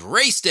 Israel has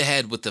raced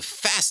ahead with the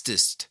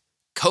fastest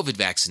COVID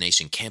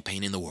vaccination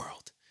campaign in the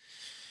world.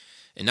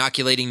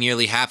 inoculating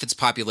nearly half its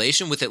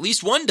population with at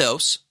least one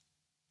dose.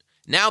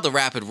 Now the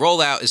rapid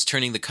rollout is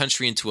turning the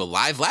country into a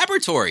live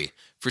laboratory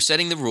for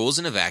setting the rules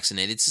in a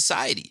vaccinated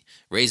society,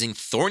 raising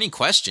thorny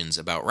questions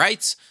about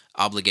rights,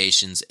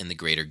 obligations, and the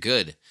greater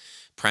good.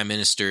 Prime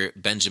Minister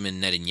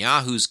Benjamin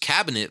Netanyahu's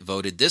cabinet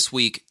voted this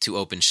week to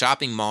open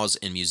shopping malls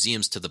and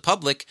museums to the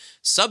public,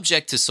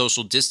 subject to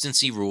social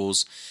distancing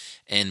rules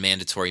and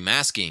mandatory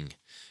masking.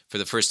 For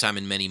the first time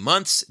in many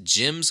months,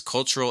 gyms,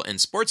 cultural and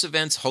sports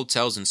events,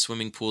 hotels, and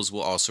swimming pools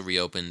will also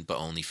reopen, but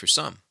only for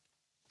some.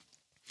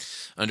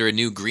 Under a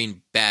new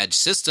green badge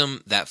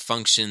system that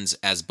functions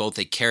as both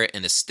a carrot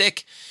and a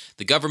stick,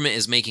 the government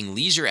is making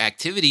leisure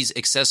activities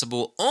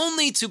accessible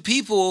only to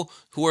people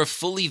who are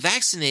fully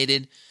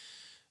vaccinated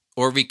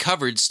or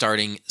recovered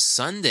starting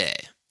Sunday.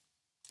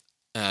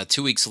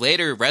 2 weeks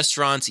later,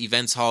 restaurants,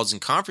 events, halls,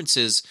 and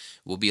conferences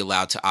will be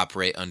allowed to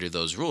operate under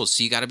those rules.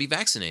 So you got to be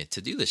vaccinated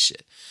to do this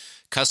shit.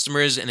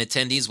 Customers and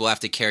attendees will have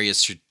to carry a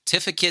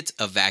certificate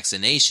of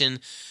vaccination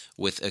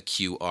with a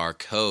QR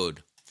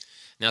code.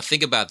 Now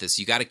think about this.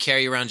 You got to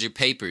carry around your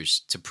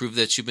papers to prove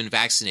that you've been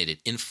vaccinated.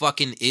 In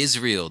fucking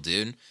Israel,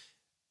 dude.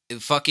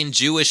 Fucking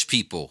Jewish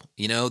people.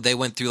 You know, they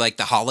went through like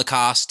the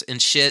Holocaust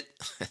and shit.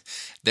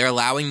 They're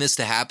allowing this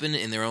to happen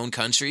in their own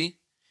country.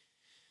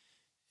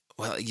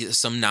 Well,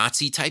 some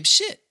Nazi type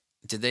shit.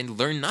 Did they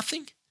learn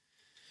nothing?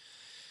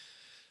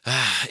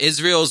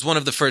 Israel is one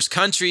of the first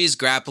countries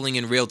grappling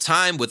in real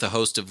time with a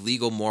host of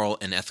legal, moral,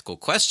 and ethical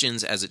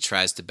questions as it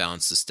tries to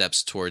balance the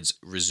steps towards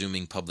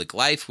resuming public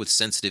life with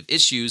sensitive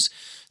issues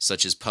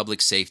such as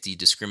public safety,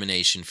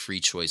 discrimination,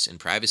 free choice, and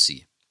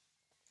privacy.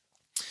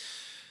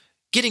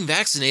 Getting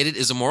vaccinated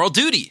is a moral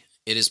duty.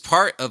 It is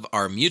part of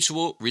our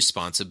mutual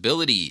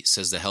responsibility,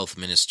 says the health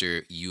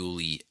minister,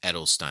 Yuli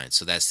Edelstein.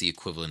 So that's the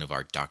equivalent of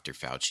our Dr.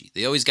 Fauci.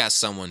 They always got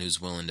someone who's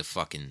willing to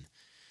fucking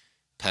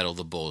peddle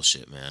the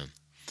bullshit, man.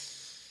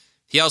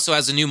 He also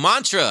has a new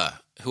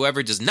mantra.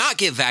 Whoever does not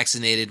get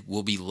vaccinated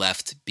will be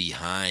left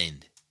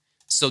behind.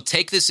 So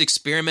take this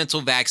experimental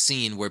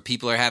vaccine where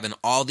people are having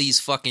all these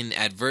fucking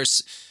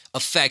adverse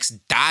effects,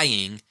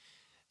 dying,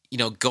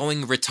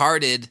 going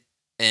retarded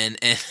and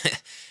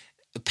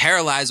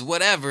paralyzed,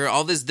 whatever,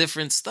 all this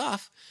different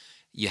stuff.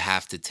 You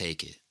have to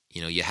take it.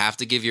 You have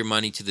to give your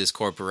money to this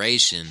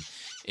corporation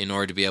in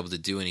order to be able to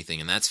do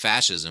anything. And that's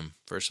fascism,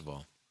 first of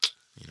all,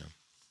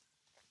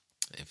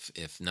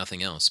 if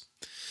nothing else.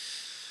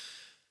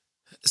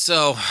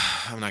 So,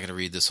 I'm not going to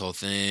read this whole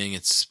thing.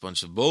 It's a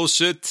bunch of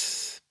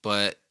bullshit.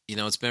 But,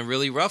 it's been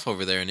really rough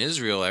over there in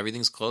Israel.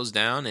 Everything's closed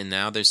down. And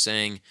now they're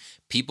saying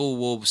people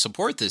will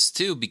support this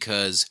too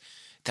because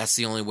that's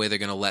the only way they're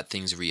going to let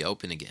things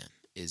reopen again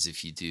is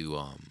if you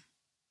do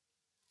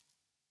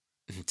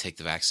take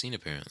the vaccine,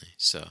 apparently.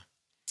 So,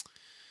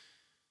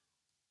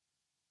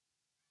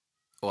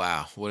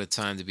 wow. What a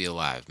time to be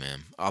alive,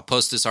 man. I'll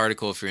post this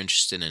article if you're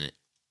interested in it.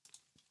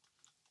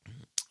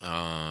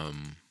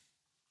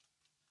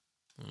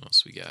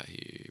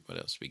 What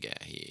else we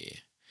got here?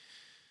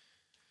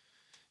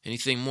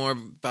 Anything more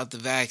about the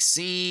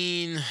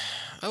vaccine?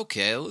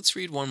 Okay, let's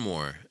read one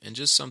more. And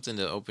just something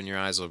to open your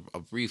eyes. I'll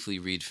briefly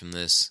read from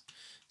this.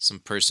 Some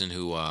person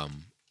who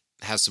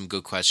has some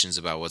good questions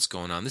about what's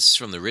going on. This is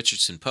from the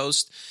Richardson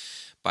Post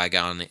by a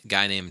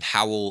guy named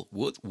Howell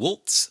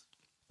Woltz.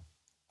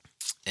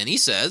 And he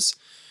says,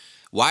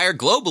 why are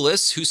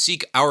globalists who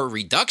seek our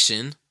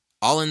reduction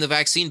all in the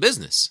vaccine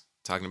business?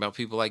 Talking about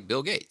people like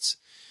Bill Gates.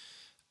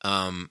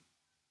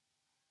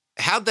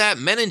 How'd that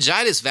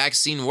meningitis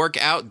vaccine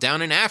work out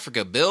down in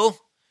Africa, Bill?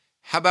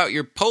 How about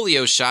your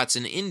polio shots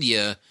in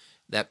India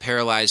that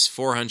paralyzed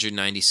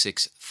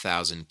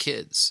 496,000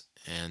 kids?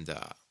 And,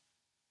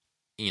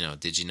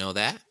 did you know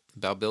that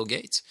about Bill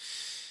Gates?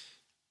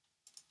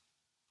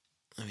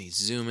 Let me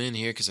zoom in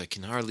here because I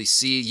can hardly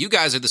see. You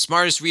guys are the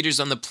smartest readers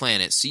on the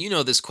planet, so you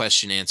know this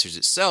question answers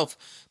itself.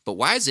 But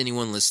why is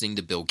anyone listening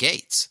to Bill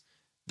Gates,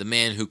 the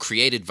man who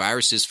created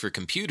viruses for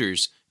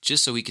computers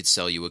just so he could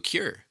sell you a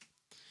cure?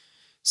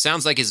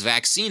 Sounds like his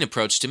vaccine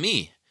approach to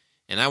me,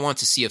 and I want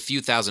to see a few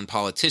thousand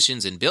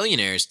politicians and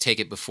billionaires take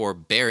it before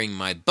bearing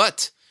my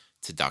butt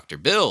to Dr.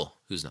 Bill,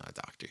 who's not a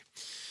doctor.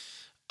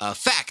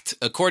 Fact,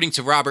 according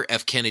to Robert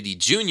F. Kennedy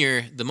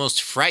Jr., the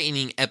most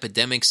frightening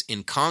epidemics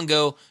in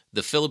Congo,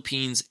 the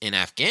Philippines, and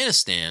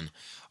Afghanistan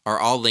are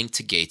all linked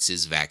to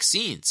Gates's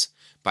vaccines.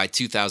 By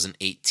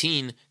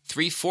 2018,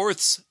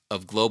 3/4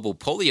 of global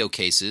polio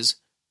cases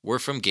were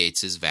from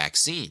Gates's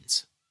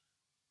vaccines.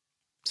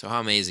 So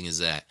how amazing is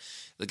that?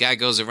 The guy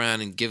goes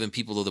around and giving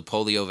people the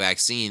polio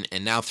vaccine,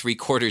 and now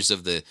 3/4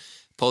 of the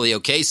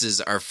polio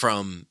cases are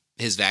from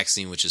his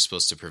vaccine, which is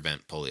supposed to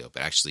prevent polio,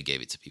 but actually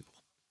gave it to people.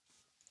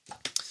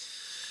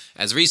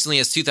 As recently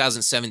as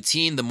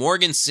 2017, the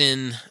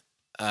Morganson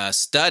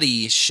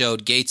study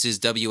showed Gates's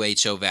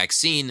WHO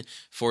vaccine,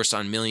 forced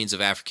on millions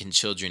of African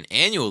children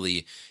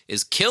annually,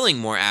 is killing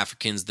more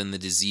Africans than the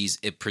disease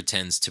it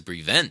pretends to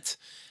prevent.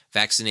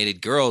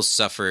 Vaccinated girls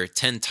suffer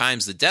 10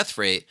 times the death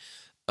rate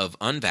of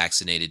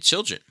unvaccinated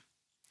children.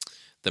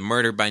 The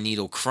murder by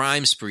needle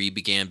crime spree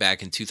began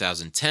back in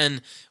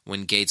 2010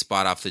 when Gates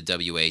bought off the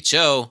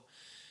WHO.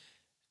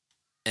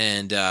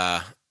 And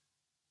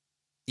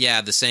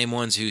yeah, the same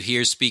ones who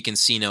hear, speak, and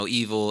see no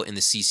evil in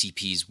the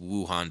CCP's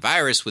Wuhan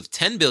virus with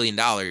 $10 billion.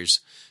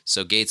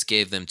 So Gates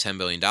gave them $10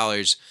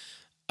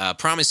 billion,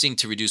 promising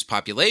to reduce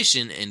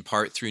population in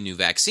part through new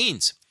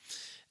vaccines.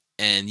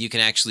 And you can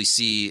actually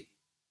see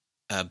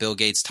Bill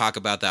Gates talk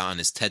about that on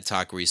his TED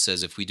Talk, where he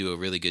says if we do a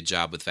really good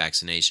job with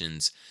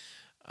vaccinations,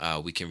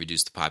 we can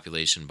reduce the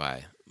population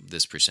by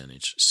this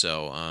percentage.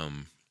 So,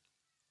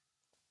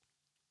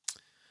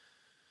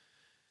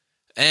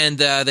 and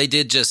they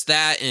did just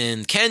that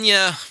in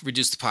Kenya,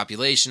 reduced the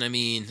population,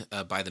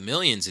 by the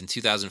millions. In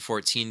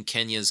 2014,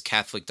 Kenya's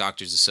Catholic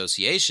Doctors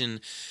Association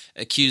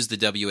accused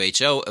the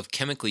WHO of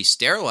chemically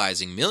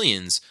sterilizing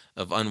millions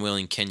of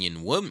unwilling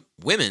Kenyan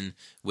women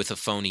with a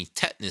phony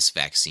tetanus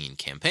vaccine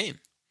campaign.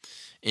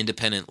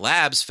 Independent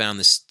labs found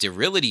the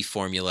sterility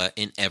formula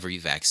in every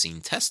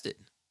vaccine tested.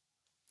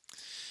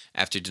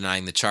 After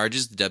denying the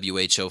charges, the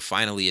WHO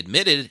finally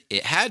admitted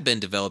it had been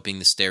developing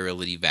the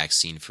sterility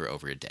vaccine for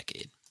over a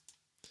decade.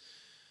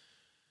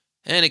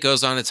 And it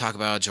goes on to talk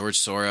about George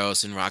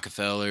Soros and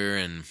Rockefeller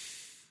and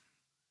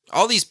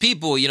all these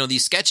people,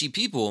 these sketchy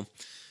people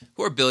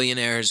who are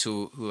billionaires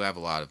who have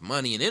a lot of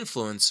money and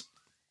influence,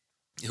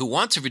 who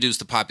want to reduce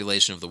the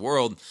population of the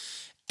world,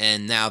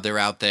 and now they're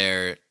out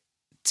there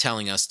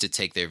telling us to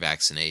take their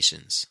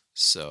vaccinations.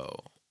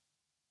 So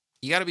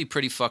you got to be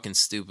pretty fucking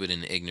stupid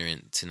and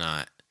ignorant to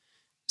not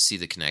see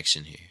the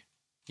connection here.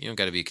 You don't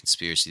got to be a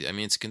conspiracy.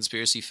 It's a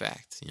conspiracy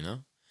fact,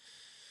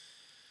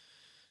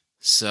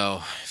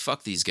 So,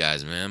 fuck these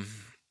guys, man.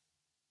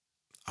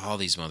 All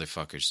these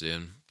motherfuckers,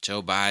 dude.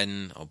 Joe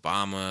Biden,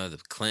 Obama, the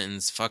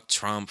Clintons, fuck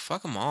Trump,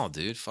 fuck them all,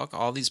 dude. Fuck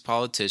all these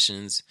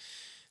politicians,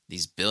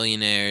 these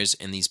billionaires,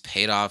 and these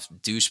paid-off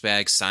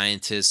douchebag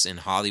scientists and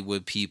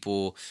Hollywood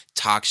people,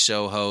 talk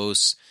show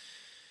hosts,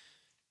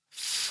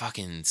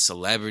 fucking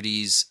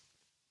celebrities.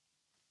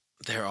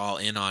 They're all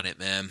in on it,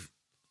 man.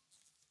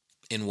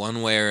 In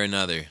one way or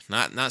another.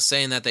 Not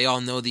saying that they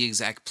all know the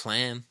exact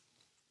plan,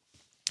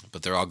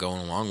 but they're all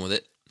going along with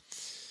it.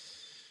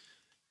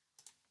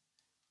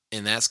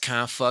 And that's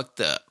kind of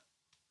fucked up.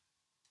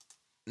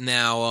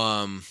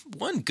 Now,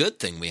 one good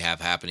thing we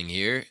have happening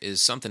here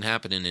is something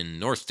happening in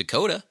North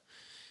Dakota.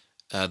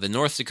 The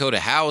North Dakota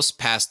House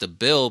passed a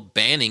bill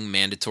banning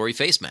mandatory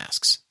face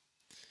masks.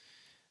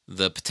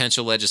 The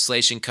potential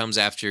legislation comes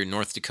after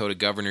North Dakota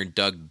Governor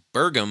Doug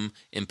Burgum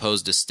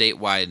imposed a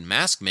statewide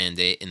mask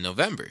mandate in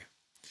November.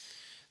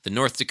 The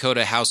North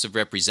Dakota House of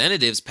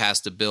Representatives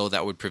passed a bill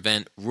that would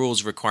prevent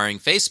rules requiring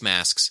face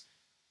masks,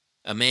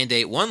 a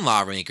mandate one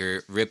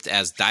lawmaker ripped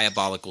as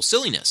diabolical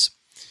silliness.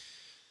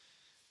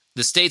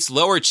 The state's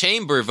lower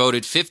chamber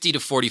voted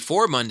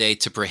 50-44 Monday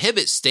to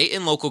prohibit state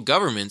and local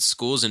governments,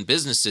 schools, and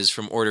businesses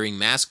from ordering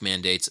mask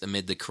mandates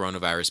amid the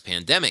coronavirus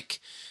pandemic,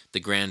 the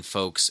Grand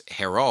Forks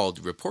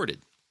Herald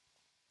reported.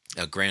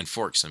 Grand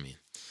Forks.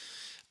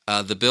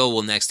 The bill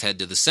will next head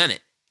to the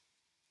Senate.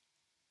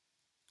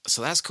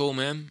 So that's cool,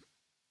 man.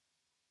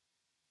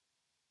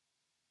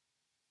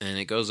 And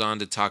it goes on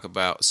to talk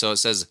about, so it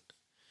says,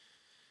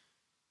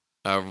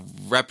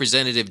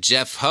 Representative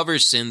Jeff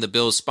Hoverson, the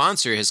bill's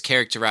sponsor, has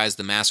characterized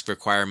the mask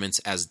requirements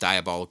as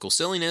diabolical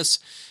silliness.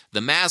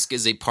 The mask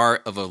is a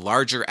part of a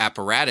larger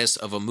apparatus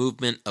of a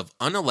movement of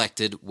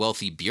unelected,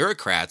 wealthy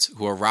bureaucrats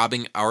who are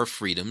robbing our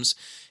freedoms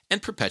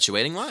and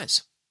perpetuating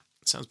lies.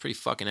 Sounds pretty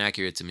fucking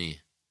accurate to me.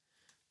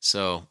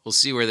 So we'll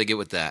see where they get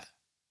with that.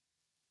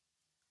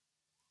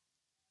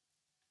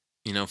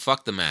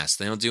 Fuck the mask.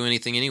 They don't do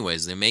anything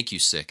anyways. They make you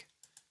sick.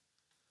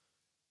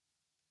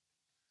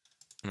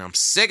 And I'm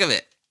sick of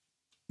it.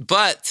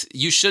 But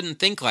you shouldn't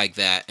think like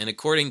that. And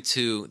according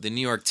to the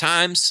New York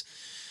Times,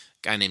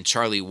 a guy named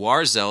Charlie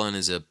Warzel in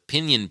his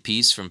opinion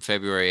piece from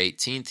February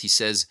 18th, he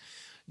says,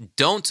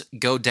 don't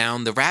go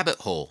down the rabbit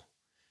hole.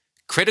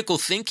 Critical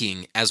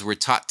thinking, as we're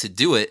taught to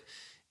do it,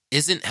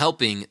 isn't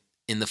helping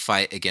in the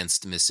fight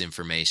against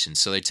misinformation.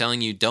 So they're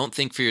telling you, don't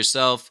think for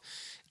yourself.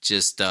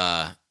 Just,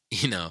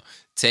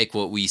 take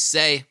what we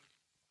say.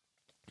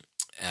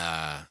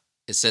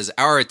 It says,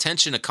 our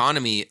attention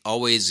economy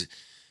always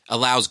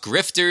allows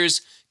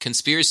grifters,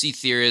 conspiracy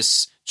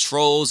theorists,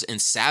 trolls,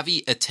 and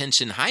savvy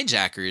attention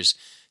hijackers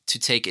to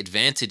take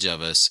advantage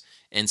of us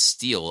and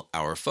steal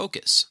our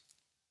focus.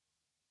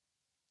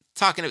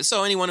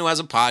 So anyone who has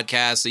a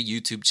podcast, a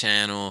YouTube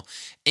channel,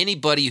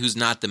 anybody who's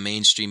not the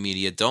mainstream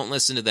media, don't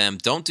listen to them.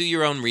 Don't do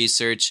your own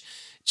research.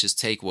 Just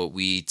take what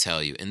we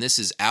tell you. And this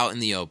is out in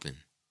the open.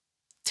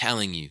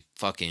 Telling you,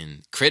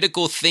 fucking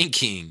critical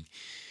thinking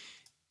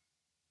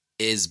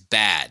is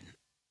bad.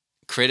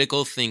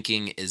 Critical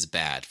thinking is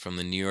bad, from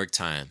the New York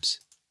Times.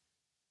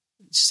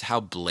 Just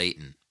how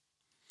blatant.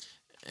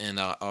 And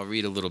I'll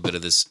read a little bit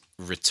of this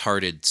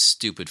retarded,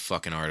 stupid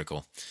fucking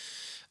article.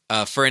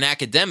 For an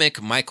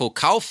academic, Michael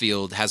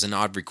Caulfield has an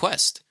odd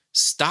request.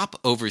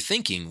 Stop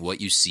overthinking what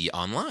you see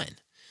online.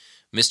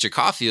 Mr.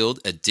 Caulfield,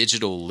 a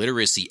digital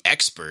literacy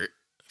expert,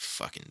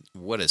 fucking,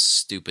 what a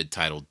stupid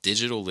title,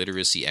 digital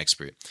literacy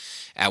expert,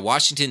 at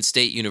Washington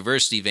State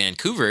University,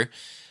 Vancouver,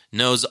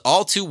 knows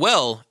all too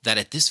well that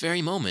at this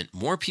very moment,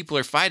 more people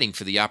are fighting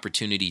for the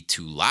opportunity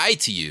to lie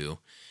to you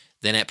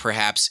than at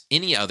perhaps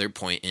any other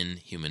point in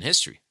human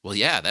history. Well,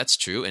 yeah, that's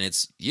true. And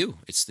it's you.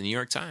 It's the New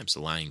York Times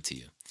lying to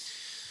you.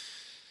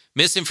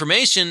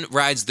 Misinformation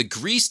rides the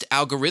greased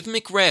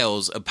algorithmic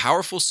rails of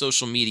powerful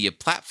social media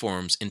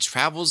platforms and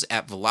travels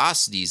at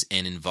velocities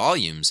and in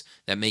volumes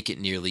that make it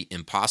nearly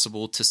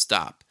impossible to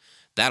stop.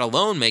 That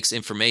alone makes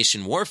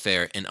information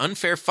warfare an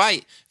unfair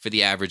fight for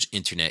the average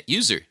internet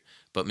user.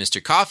 But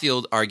Mr.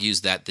 Caulfield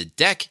argues that the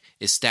deck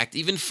is stacked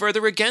even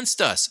further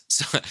against us.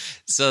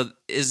 So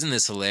isn't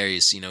this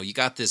hilarious? You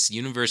got this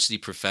university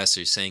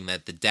professor saying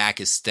that the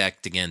deck is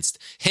stacked against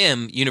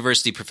him,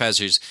 university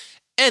professors,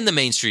 and the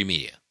mainstream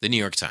media, the New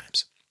York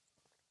Times.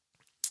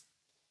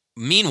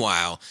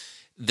 Meanwhile,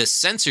 the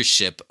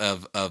censorship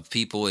of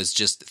people is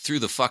just through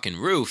the fucking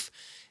roof,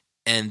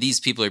 and these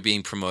people are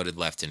being promoted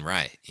left and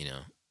right.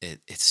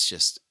 It's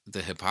just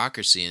the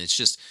hypocrisy, and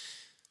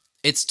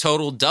it's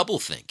total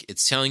doublethink.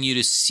 It's telling you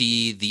to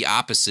see the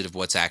opposite of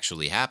what's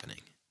actually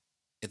happening.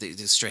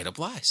 It's straight up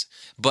lies.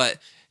 But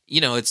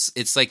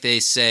it's like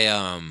they say,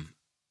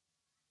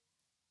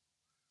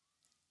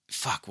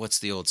 what's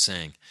the old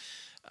saying?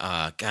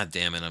 God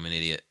damn it, I'm an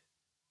idiot.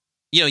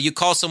 You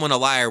call someone a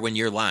liar when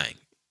you're lying.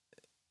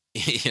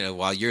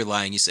 While you're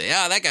lying, you say,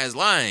 that guy's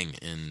lying,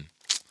 and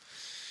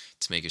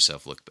to make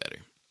yourself look better.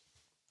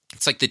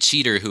 It's like the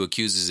cheater who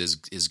accuses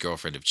his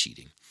girlfriend of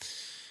cheating.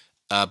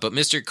 But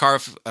Mr.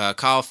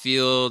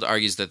 Caulfield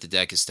argues that the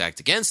deck is stacked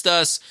against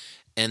us,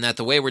 and that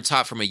the way we're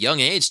taught from a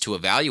young age to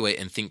evaluate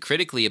and think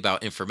critically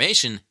about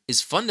information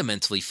is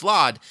fundamentally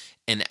flawed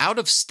and out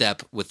of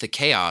step with the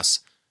chaos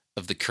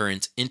of the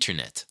current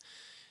internet.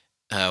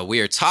 We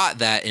are taught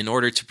that in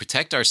order to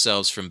protect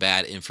ourselves from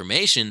bad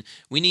information,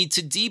 we need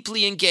to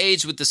deeply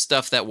engage with the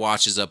stuff that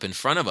washes up in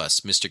front of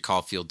us, Mr.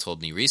 Caulfield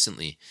told me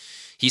recently.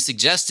 He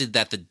suggested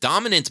that the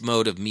dominant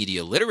mode of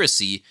media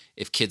literacy,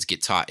 if kids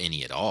get taught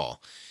any at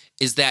all,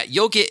 is that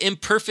you'll get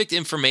imperfect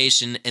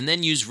information and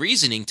then use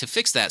reasoning to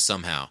fix that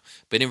somehow.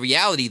 But in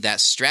reality,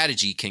 that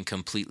strategy can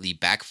completely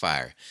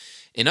backfire.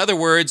 In other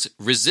words,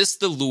 resist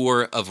the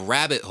lure of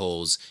rabbit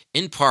holes,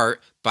 in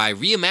part by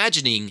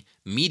reimagining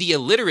media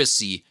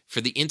literacy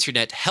for the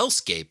internet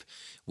hellscape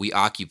we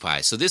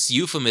occupy. So this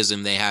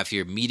euphemism they have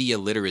here, media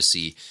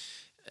literacy,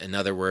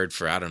 another word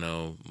for,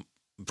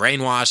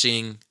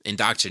 brainwashing,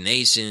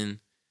 indoctrination,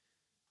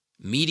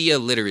 media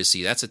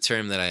literacy. That's a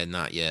term that I had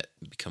not yet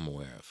become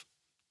aware of.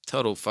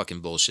 Total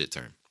fucking bullshit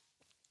term.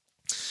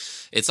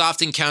 It's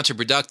often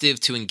counterproductive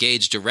to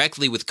engage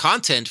directly with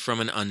content from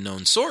an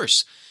unknown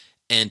source,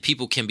 and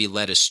people can be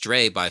led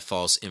astray by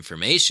false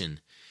information.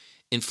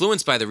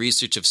 Influenced by the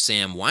research of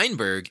Sam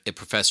Weinberg, a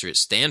professor at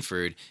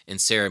Stanford,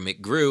 and Sarah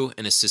McGrew,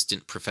 an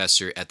assistant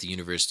professor at the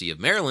University of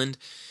Maryland,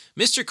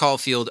 Mr.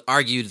 Caulfield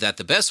argued that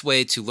the best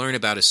way to learn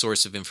about a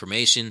source of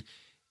information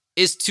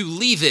is to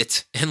leave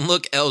it and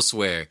look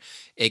elsewhere,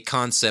 a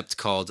concept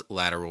called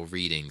lateral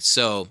reading.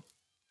 So,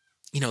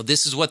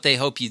 this is what they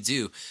hope you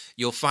do.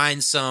 You'll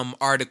find some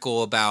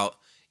article about,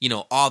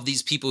 all of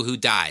these people who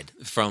died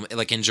from,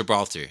 like in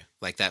Gibraltar,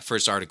 like that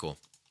first article.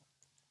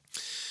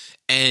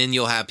 And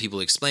you'll have people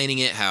explaining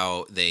it,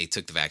 how they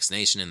took the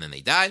vaccination and then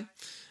they died.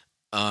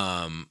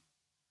 And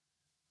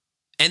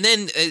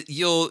then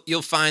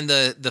you'll find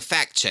the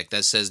fact check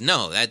that says,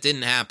 no, that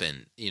didn't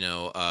happen.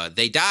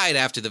 They died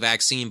after the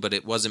vaccine, but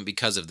it wasn't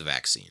because of the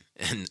vaccine.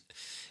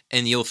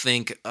 And you'll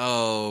think,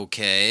 oh,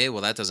 okay,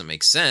 well, that doesn't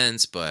make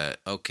sense, but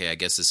okay, I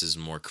guess this is a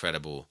more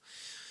credible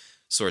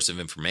source of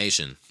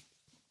information.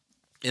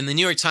 And the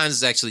New York Times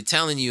is actually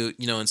telling you,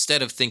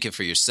 instead of thinking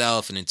for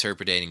yourself and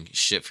interpreting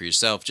shit for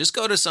yourself, just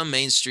go to some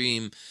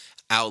mainstream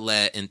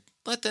outlet and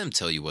let them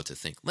tell you what to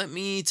think. Let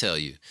me tell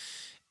you.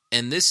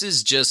 And this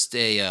is just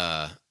it's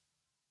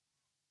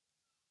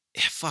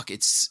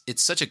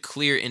such a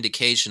clear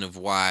indication of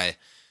why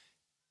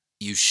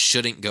you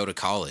shouldn't go to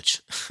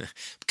college.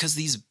 Because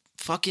these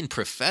fucking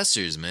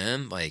professors,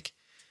 man,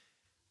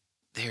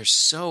 they're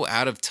so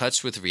out of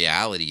touch with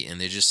reality,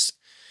 and they're just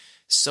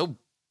so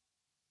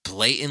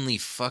blatantly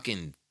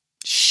fucking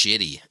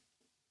shitty.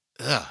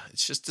 Ugh,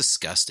 it's just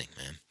disgusting,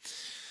 man.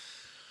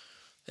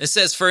 It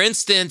says, for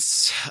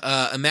instance,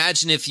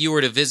 imagine if you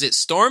were to visit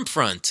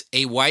Stormfront,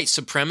 a white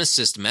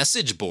supremacist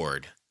message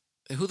board.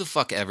 Who the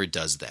fuck ever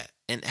does that?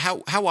 And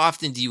how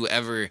often do you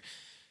ever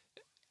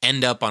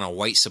end up on a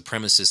white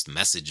supremacist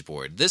message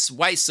board? This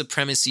white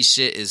supremacy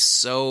shit is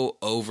so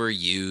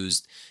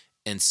overused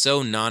and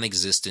so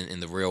non-existent in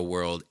the real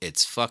world.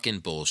 It's fucking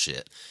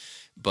bullshit.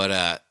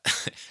 But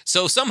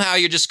so somehow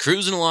you're just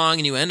cruising along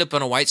and you end up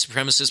on a white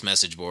supremacist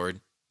message board.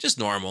 Just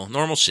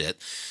normal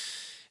shit.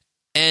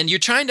 And you're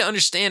trying to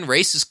understand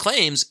racist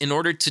claims in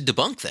order to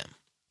debunk them.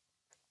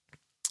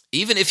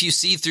 Even if you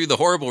see through the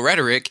horrible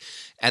rhetoric,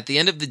 at the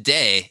end of the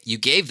day, you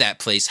gave that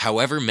place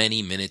however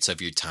many minutes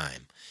of your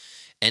time.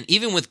 And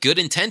even with good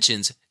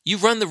intentions, you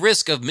run the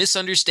risk of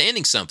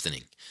misunderstanding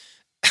something.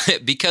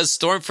 Because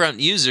Stormfront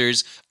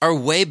users are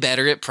way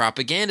better at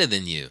propaganda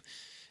than you.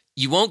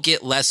 You won't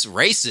get less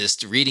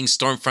racist reading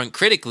Stormfront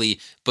critically,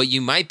 but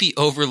you might be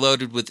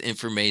overloaded with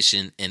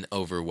information and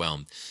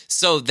overwhelmed.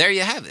 So there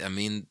you have it. I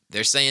mean,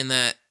 they're saying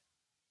that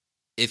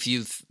if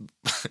you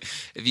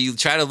if you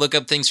try to look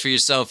up things for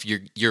yourself,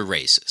 you're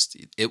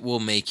racist. It will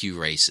make you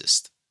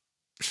racist.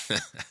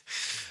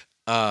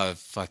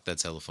 Fuck,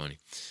 that's hella funny.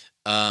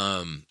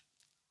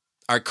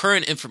 Our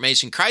current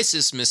information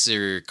crisis,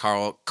 Mr.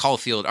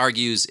 Caulfield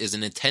argues, is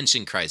an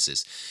attention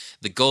crisis.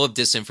 The goal of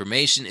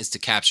disinformation is to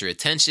capture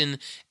attention,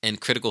 and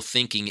critical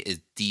thinking is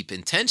deep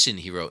intention,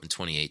 he wrote in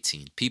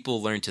 2018.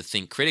 People learn to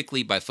think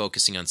critically by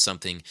focusing on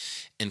something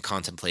and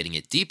contemplating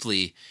it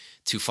deeply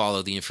to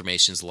follow the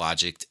information's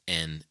logic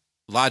and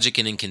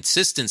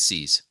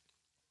inconsistencies.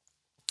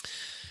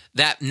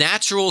 That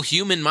natural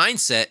human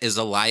mindset is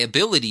a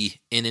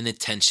liability in an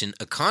attention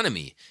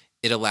economy.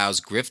 It allows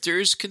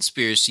grifters,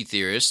 conspiracy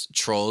theorists,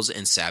 trolls,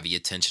 and savvy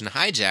attention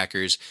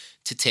hijackers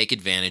to take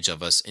advantage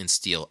of us and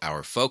steal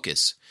our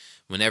focus.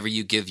 Whenever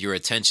you give your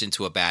attention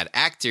to a bad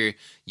actor,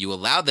 you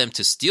allow them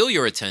to steal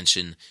your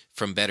attention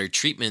from better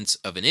treatments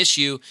of an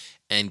issue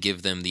and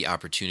give them the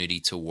opportunity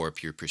to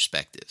warp your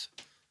perspective.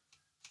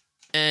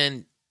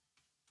 And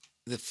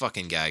the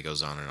fucking guy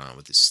goes on and on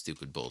with this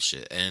stupid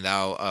bullshit. And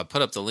I'll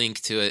put up the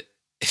link to it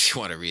if you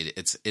want to read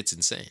it. It's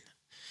insane.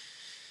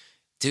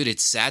 Dude,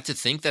 it's sad to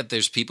think that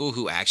there's people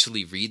who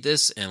actually read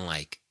this and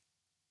like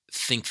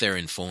think they're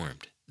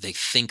informed. They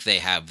think they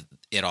have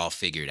it all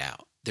figured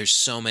out. There's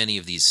so many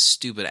of these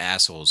stupid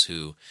assholes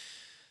who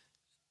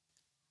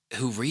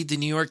read the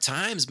New York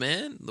Times,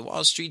 man, the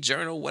Wall Street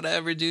Journal,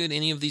 whatever, dude,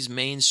 any of these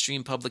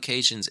mainstream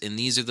publications. And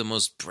these are the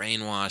most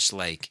brainwashed,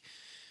 like,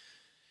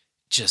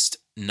 just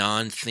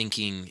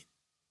non-thinking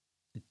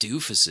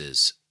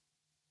doofuses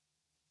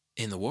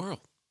in the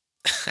world.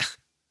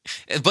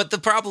 But the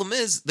problem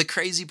is, the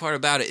crazy part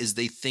about it is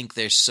they think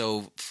they're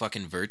so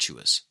fucking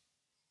virtuous.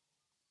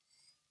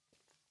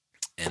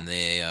 And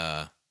they,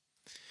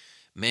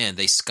 man,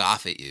 they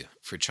scoff at you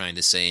for trying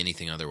to say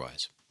anything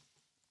otherwise.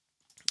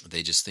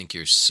 They just think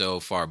you're so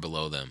far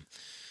below them.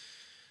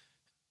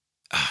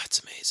 It's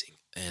amazing.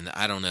 And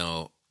I don't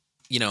know.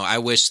 You know, I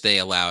wish they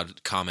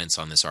allowed comments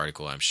on this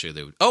article. I'm sure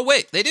they would. Oh,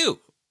 wait, they do.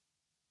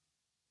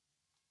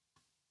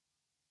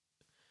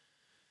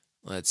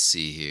 Let's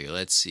see here.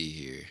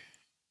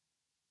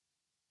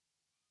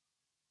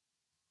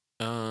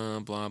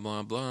 Blah,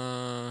 blah,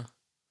 blah.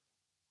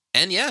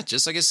 And yeah,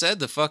 just like I said,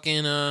 the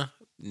fucking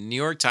New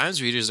York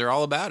Times readers are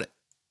all about it.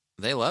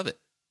 They love it.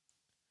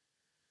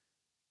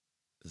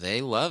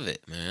 They love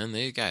it, man.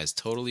 The guy's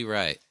totally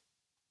right.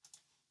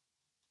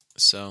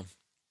 So,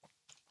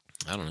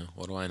 I don't know.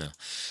 What do I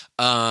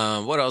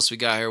know? What else we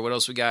got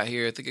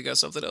here? I think I got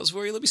something else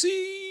for you. Let me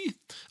see.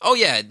 Oh,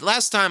 yeah.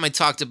 Last time I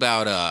talked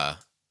about...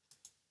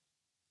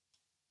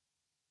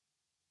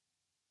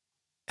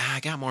 I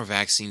got more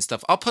vaccine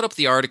stuff. I'll put up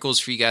the articles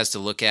for you guys to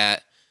look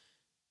at.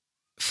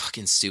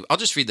 Fucking stupid. I'll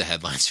just read the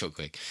headlines real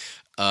quick.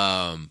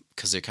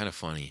 Because they're kind of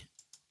funny.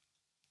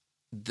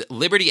 The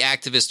Liberty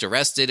activist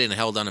arrested and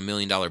held on $1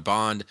 million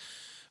bond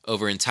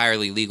over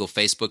entirely legal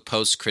Facebook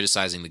posts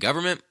criticizing the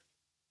government.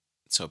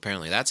 So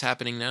apparently that's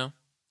happening now.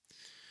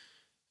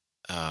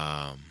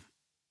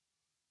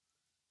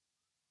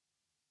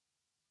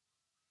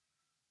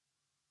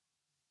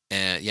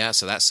 And yeah,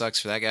 so that sucks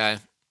for that guy.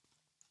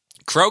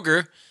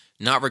 Kroger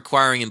not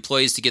requiring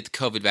employees to get the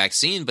COVID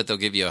vaccine, but they'll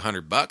give you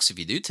 $100 if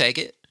you do take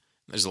it.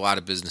 There's a lot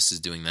of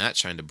businesses doing that,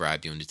 trying to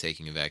bribe you into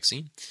taking a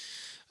vaccine.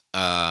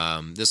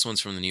 This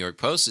one's from the New York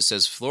Post. It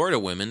says, Florida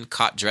women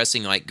caught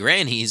dressing like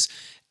grannies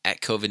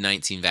at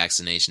COVID-19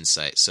 vaccination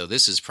site. So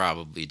this is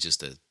probably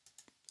just a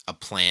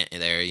plant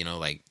there, you know,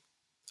 like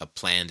a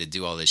plan to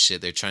do all this shit.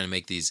 They're trying to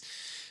make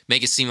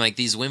it seem like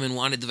these women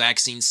wanted the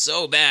vaccine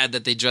so bad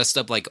that they dressed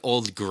up like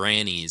old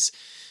grannies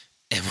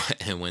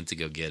and went to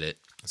go get it.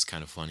 It's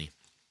kind of funny.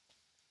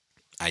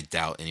 I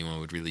doubt anyone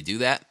would really do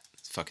that.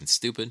 It's fucking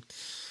stupid.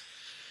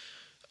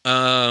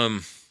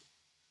 What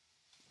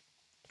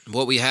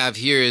we have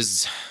here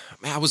is,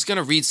 I was going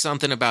to read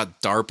something about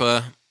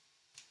DARPA,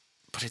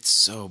 but it's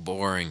so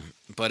boring.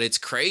 But it's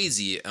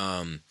crazy.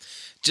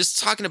 Just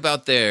talking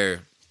about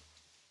the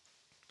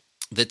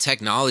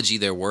technology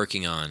they're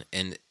working on.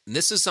 And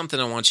this is something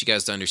I want you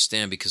guys to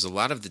understand, because a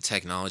lot of the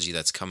technology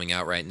that's coming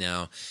out right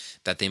now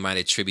that they might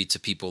attribute to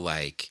people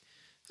like,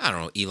 I don't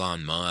know,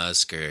 Elon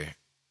Musk or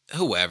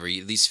whoever,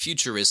 these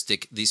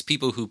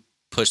people who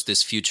push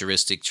this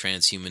futuristic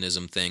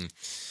transhumanism thing,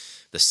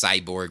 the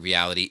cyborg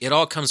reality, it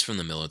all comes from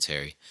the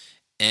military.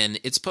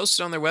 And it's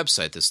posted on their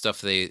website, the stuff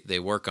they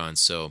work on.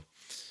 So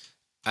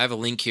I have a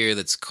link here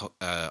that's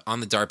on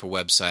the DARPA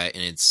website,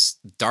 and it's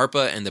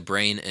DARPA and the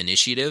Brain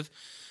Initiative.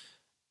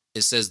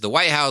 It says, the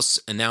White House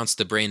announced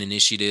the Brain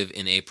Initiative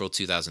in April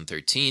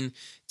 2013.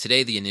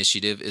 Today, the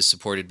initiative is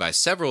supported by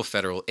several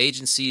federal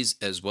agencies,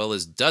 as well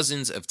as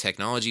dozens of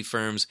technology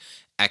firms,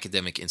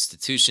 academic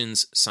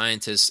institutions,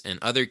 scientists, and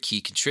other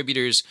key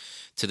contributors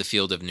to the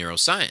field of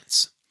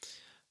neuroscience.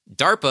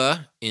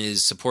 DARPA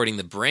is supporting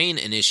the Brain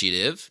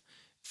Initiative,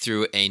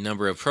 through a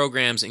number of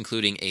programs,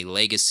 including a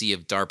legacy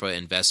of DARPA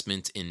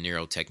investment in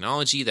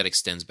neurotechnology that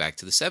extends back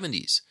to the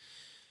 70s.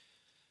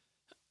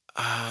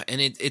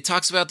 And it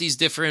talks about these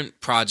different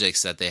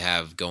projects that they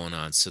have going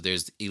on. So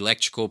there's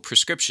electrical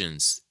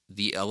prescriptions.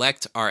 The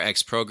Elect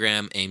RX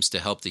program aims to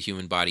help the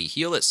human body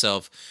heal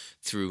itself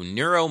through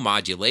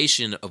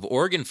neuromodulation of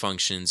organ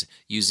functions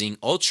using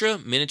ultra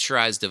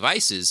miniaturized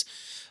devices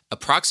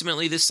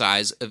approximately the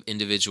size of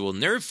individual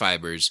nerve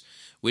fibers,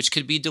 which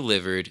could be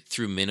delivered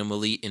through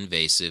minimally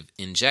invasive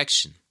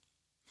injection.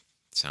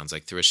 Sounds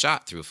like through a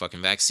shot, through a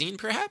fucking vaccine,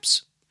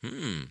 perhaps?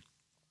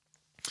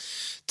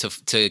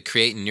 To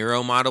create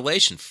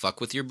neuromodulation, fuck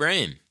with your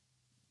brain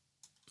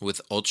with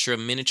ultra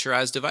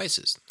miniaturized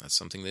devices. That's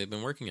something they've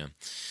been working on.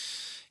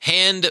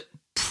 Hand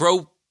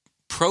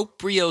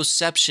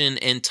proprioception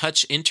and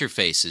touch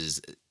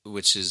interfaces,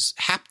 which is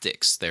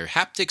haptics. Their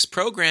haptics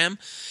program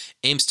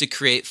aims to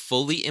create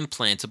fully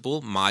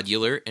implantable,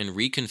 modular, and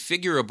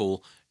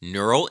reconfigurable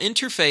neural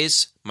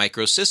interface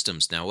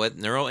microsystems. Now, what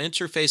neural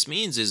interface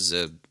means is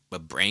a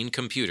brain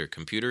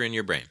computer in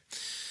your brain.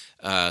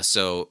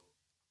 So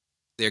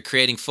they're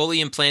creating fully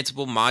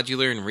implantable,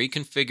 modular, and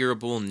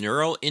reconfigurable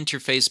neural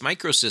interface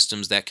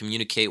microsystems that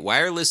communicate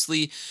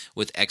wirelessly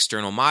with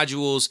external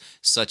modules,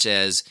 such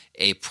as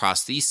a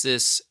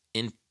prosthesis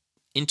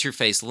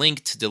interface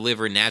link to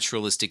deliver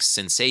naturalistic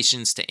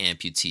sensations to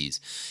amputees.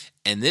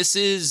 And this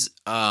is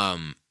a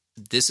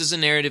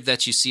narrative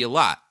that you see a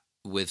lot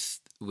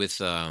with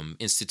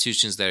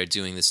institutions that are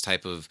doing this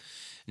type of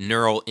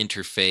neural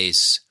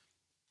interface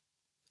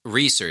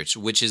research,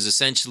 which is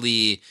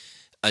essentially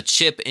a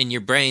chip in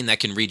your brain that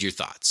can read your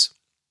thoughts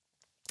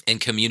and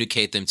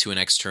communicate them to an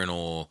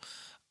external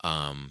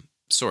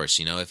source.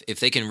 You know, if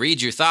they can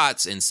read your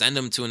thoughts and send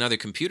them to another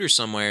computer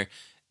somewhere,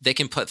 they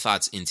can put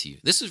thoughts into you.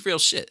 This is real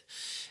shit.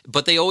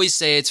 But they always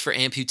say it's for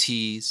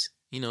amputees.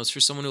 You know, it's for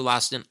someone who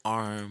lost an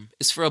arm.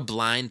 It's for a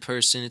blind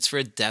person. It's for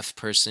a deaf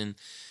person.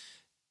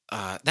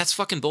 That's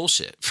fucking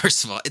bullshit.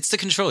 First of all, it's to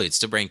control you.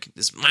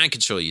 It's mind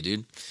control you,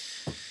 dude.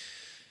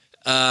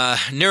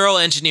 Neural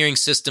engineering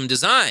system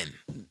design,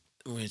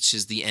 which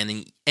is the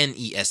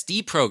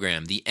NESD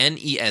program. The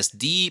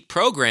NESD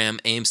program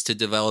aims to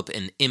develop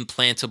an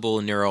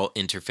implantable neural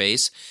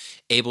interface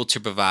able to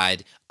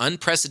provide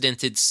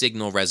unprecedented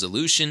signal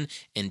resolution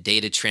and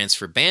data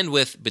transfer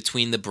bandwidth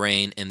between the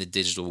brain and the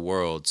digital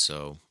world.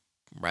 So,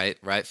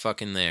 right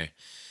fucking there.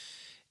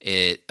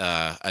 A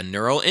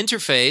neural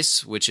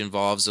interface, which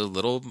involves a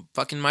little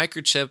fucking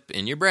microchip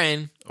in your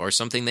brain or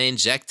something they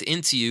inject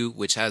into you,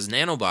 which has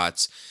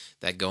nanobots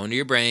that go into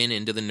your brain,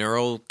 into the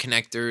neural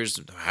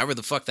connectors, however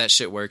the fuck that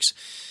shit works,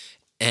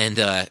 and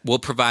will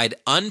provide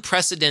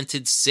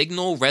unprecedented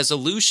signal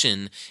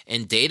resolution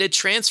and data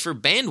transfer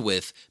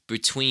bandwidth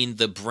between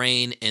the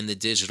brain and the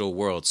digital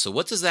world. So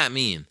what does that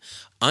mean?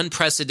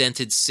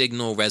 Unprecedented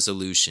signal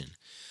resolution.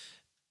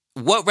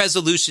 What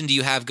resolution do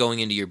you have going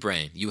into your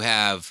brain? You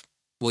have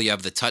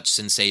the touch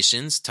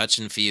sensations, touch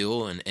and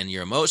feel, and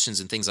your emotions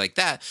and things like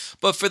that.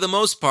 But for the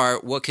most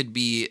part, what could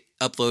be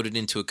uploaded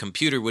into a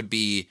computer would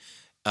be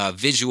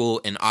visual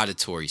and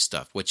auditory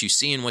stuff, what you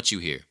see and what you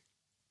hear.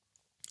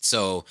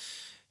 So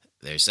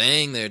they're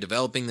saying they're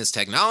developing this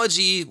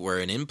technology where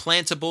an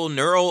implantable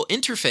neural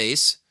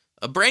interface,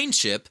 a brain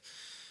chip,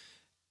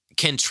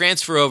 can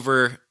transfer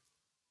over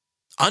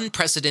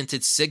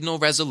unprecedented signal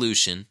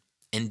resolution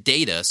and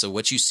data. So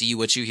what you see,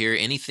 what you hear,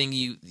 anything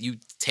you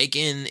take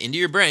into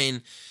your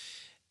brain,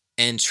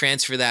 and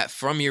transfer that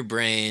from your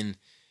brain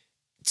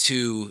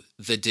to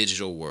the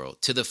digital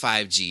world, to the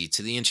 5G,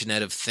 to the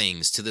Internet of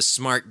Things, to the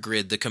smart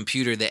grid, the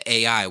computer, the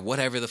AI,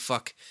 whatever the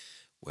fuck,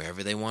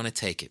 wherever they want to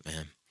take it,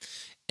 man.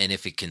 And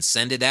if it can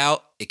send it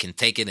out, it can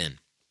take it in.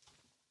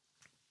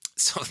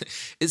 So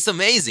it's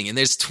amazing. And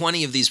there's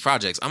 20 of these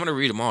projects. I'm going to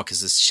read them all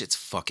because this shit's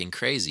fucking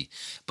crazy.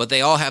 But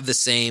they all have the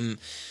same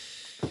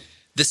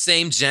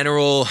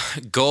general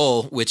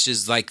goal, which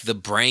is like the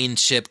brain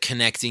chip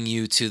connecting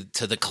you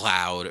to the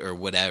cloud or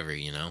whatever,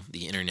 you know,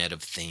 the Internet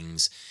of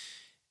Things.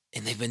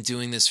 And they've been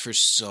doing this for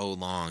so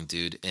long,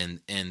 dude.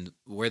 And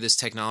where this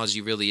technology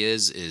really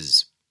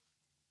is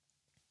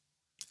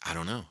I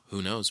don't know.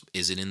 Who knows?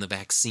 Is it in the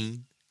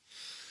vaccine?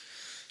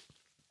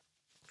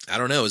 I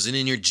don't know. Is it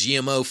in your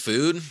GMO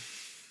food?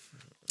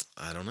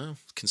 I don't know.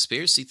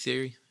 Conspiracy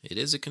theory. It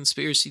is a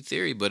conspiracy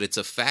theory, but it's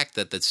a fact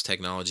that this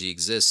technology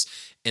exists,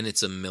 and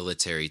it's a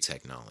military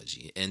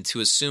technology. And to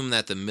assume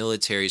that the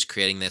military is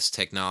creating this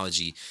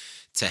technology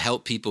to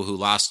help people who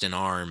lost an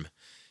arm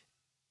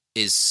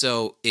is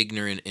so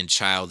ignorant and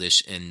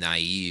childish and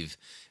naive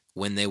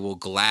when they will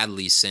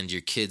gladly send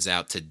your kids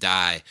out to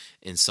die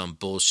in some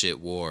bullshit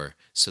war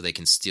so they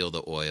can steal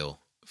the oil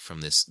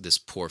from this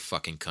poor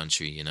fucking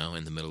country, you know,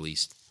 in the Middle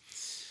East.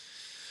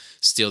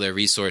 Steal their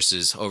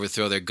resources,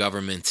 overthrow their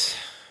government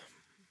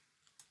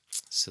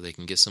so they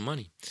can get some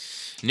money.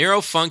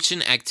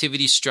 Neurofunction,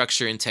 Activity,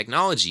 Structure, and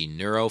Technology,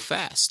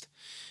 NeuroFast.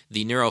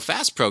 The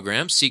NeuroFast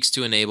program seeks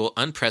to enable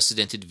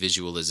unprecedented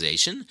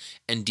visualization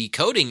and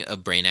decoding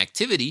of brain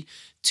activity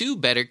to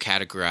better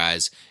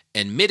categorize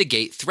and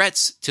mitigate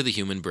threats to the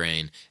human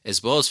brain,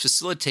 as well as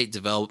facilitate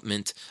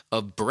development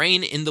of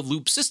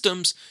brain-in-the-loop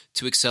systems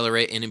to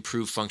accelerate and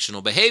improve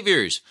functional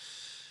behaviors.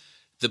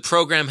 The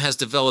program has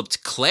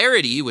developed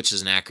Clarity, which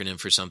is an acronym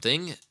for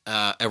something,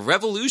 a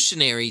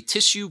revolutionary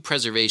tissue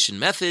preservation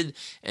method,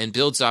 and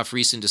builds off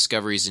recent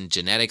discoveries in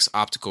genetics,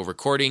 optical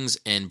recordings,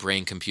 and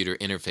brain-computer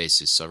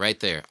interfaces. So right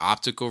there,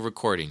 optical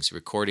recordings,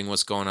 recording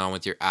what's going on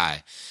with your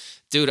eye.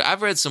 Dude,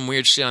 I've read some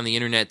weird shit on the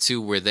internet, too,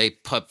 where they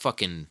put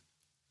fucking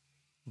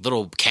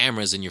little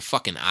cameras in your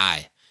fucking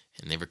eye,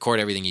 and they record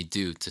everything you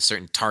do to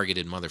certain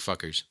targeted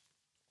motherfuckers.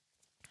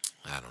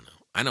 I don't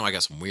know. I know I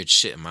got some weird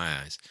shit in my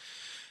eyes.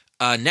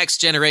 Next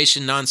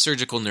generation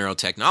non-surgical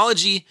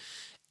neurotechnology,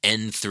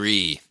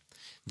 N3.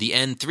 The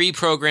N3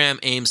 program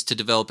aims to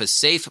develop a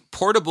safe,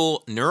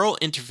 portable neural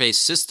interface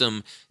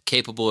system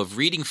capable of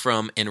reading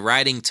from and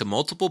writing to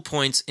multiple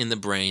points in the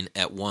brain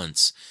at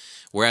once.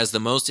 Whereas the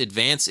most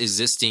advanced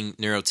existing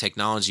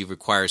neurotechnology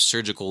requires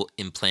surgical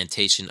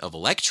implantation of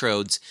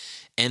electrodes,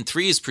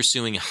 N3 is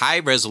pursuing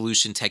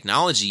high-resolution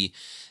technology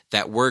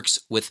that works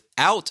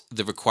without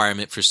the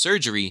requirement for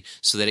surgery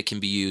so that it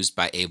can be used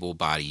by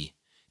able-bodied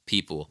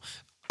people.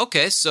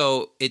 Okay,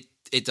 so it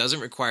doesn't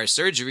require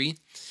surgery.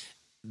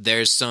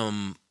 There's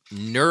some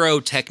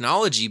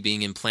neurotechnology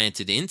being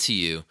implanted into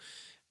you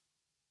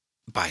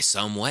by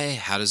some way.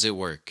 How does it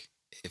work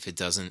if it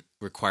doesn't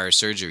require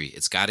surgery?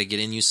 It's got to get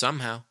in you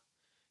somehow.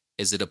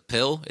 Is it a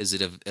pill? Is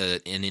it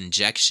an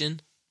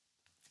injection?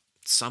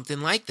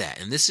 Something like that.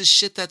 And this is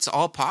shit that's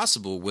all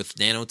possible with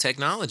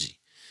nanotechnology.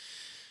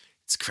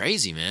 It's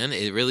crazy, man.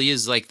 It really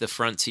is like the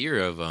frontier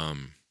of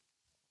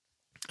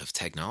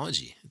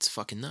technology. It's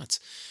fucking nuts.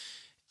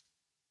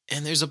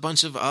 And there's a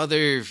bunch of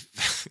other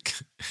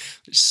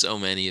there's so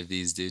many of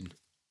these, dude.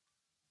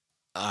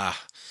 The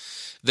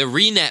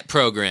ReNet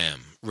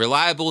program,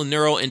 reliable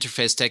neural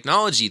interface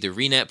technology. The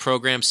ReNet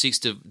program seeks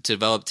to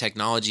develop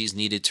technologies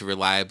needed to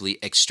reliably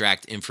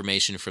extract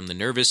information from the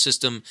nervous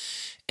system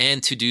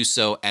and to do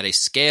so at a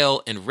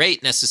scale and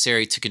rate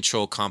necessary to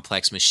control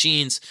complex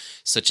machines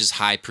such as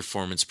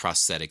high-performance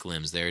prosthetic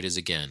limbs. There it is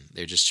again.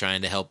 They're just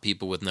trying to help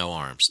people with no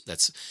arms.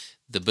 That's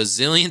the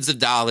bazillions of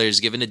dollars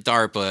given to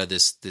DARPA,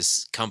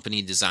 this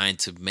company designed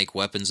to make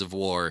weapons of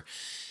war,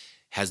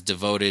 has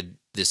devoted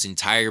this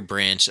entire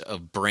branch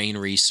of brain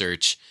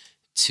research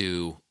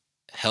to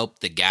help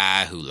the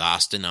guy who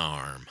lost an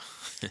arm.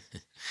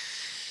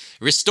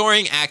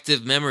 Restoring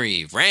active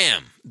memory,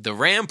 RAM. The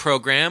RAM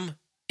program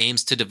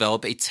aims to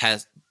develop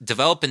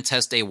and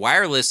test a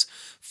wireless,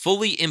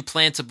 fully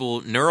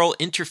implantable neural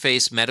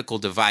interface medical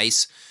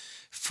device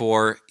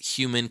for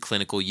human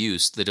clinical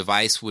use. The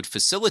device would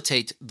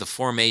facilitate the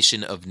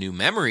formation of new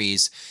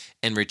memories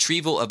and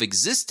retrieval of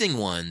existing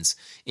ones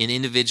in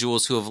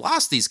individuals who have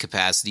lost these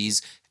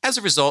capacities as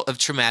a result of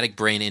traumatic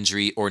brain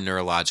injury or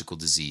neurological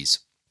disease.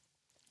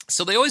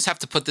 So they always have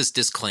to put this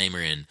disclaimer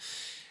in.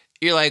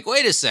 You're like,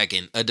 wait a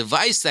second, a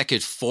device that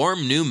could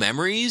form new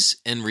memories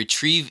and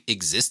retrieve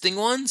existing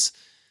ones?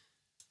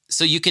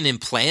 So you can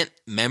implant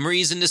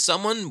memories into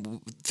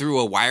someone through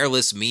a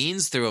wireless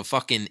means, through a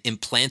fucking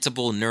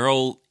implantable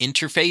neural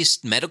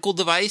interface medical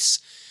device?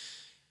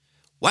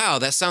 Wow,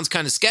 that sounds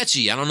kind of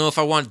sketchy. I don't know if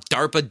I want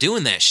DARPA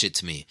doing that shit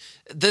to me.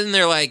 Then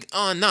they're like,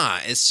 oh, nah,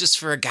 it's just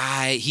for a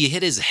guy. He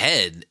hit his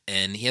head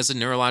and he has a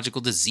neurological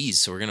disease,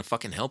 so we're going to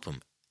fucking help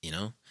him, you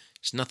know?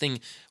 There's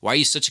nothing. Why are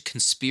you such a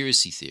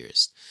conspiracy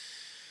theorist?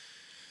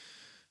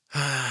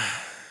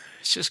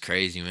 It's just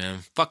crazy, man.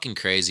 Fucking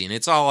crazy. And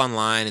it's all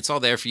online. It's all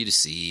there for you to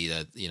see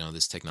that, you know,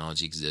 this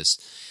technology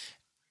exists.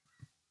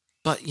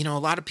 But, you know, a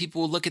lot of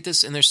people will look at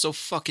this and they're so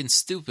fucking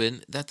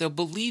stupid that they'll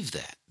believe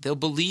that. They'll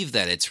believe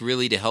that it's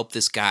really to help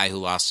this guy who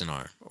lost an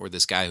arm or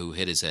this guy who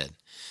hit his head.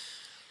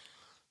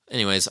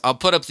 Anyways, I'll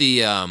put up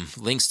the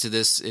links to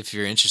this if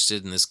you're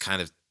interested in this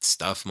kind of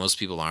stuff. Most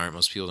people aren't.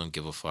 Most people don't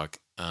give a fuck.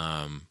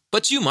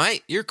 But you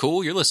might. You're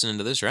cool. You're listening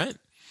to this, right?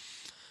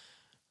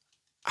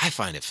 I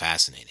find it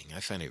fascinating. I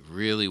find it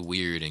really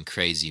weird and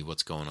crazy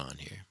what's going on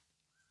here.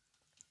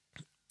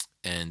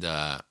 And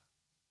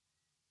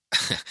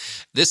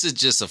this is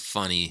just a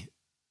funny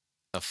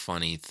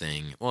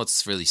thing. Well,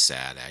 it's really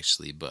sad,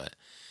 actually, but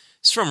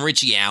it's from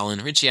Richie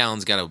Allen. Richie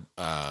Allen's got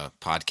a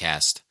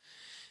podcast.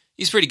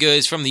 He's pretty good.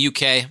 He's from the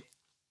UK.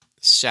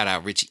 Shout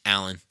out Richie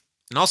Allen.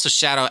 And also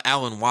shout out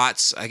Alan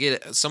Watts. I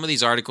get some of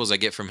these articles I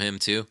get from him,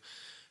 too,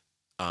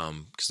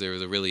 because they're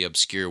the really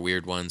obscure,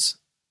 weird ones.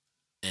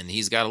 And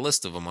he's got a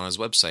list of them on his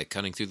website,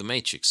 Cutting Through the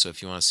Matrix. So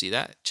if you want to see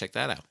that, check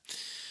that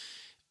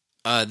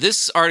out.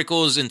 This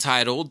article is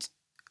entitled,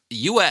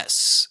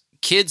 U.S.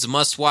 Kids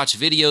Must Watch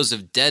Videos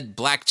of Dead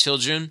Black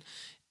Children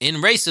in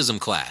Racism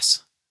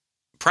Class.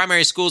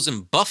 Primary schools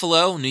in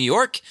Buffalo, New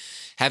York,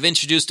 have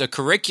introduced a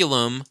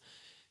curriculum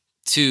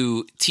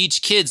to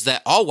teach kids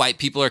that all white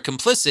people are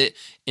complicit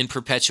in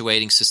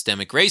perpetuating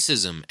systemic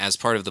racism. As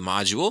part of the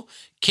module,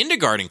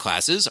 kindergarten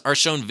classes are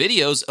shown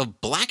videos of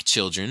black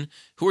children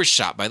who were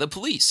shot by the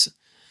police.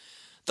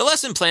 The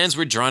lesson plans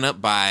were drawn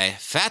up by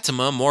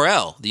Fatima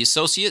Morel, the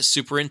Associate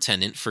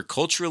Superintendent for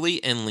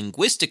Culturally and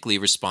Linguistically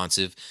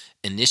Responsive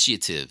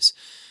Initiatives.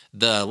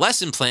 The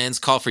lesson plans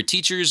call for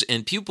teachers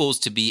and pupils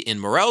to be, in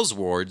Morell's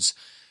words,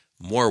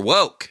 more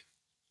woke.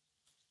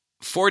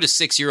 4 to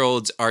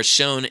 6-year-olds are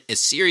shown a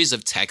series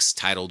of texts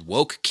titled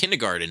Woke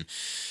Kindergarten,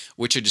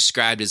 which are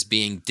described as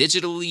being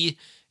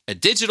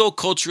digital,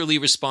 culturally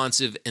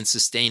responsive, and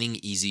sustaining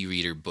easy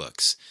reader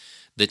books.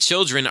 The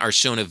children are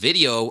shown a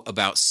video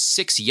about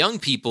 6 young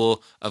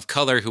people of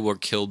color who were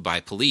killed by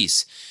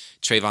police.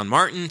 Trayvon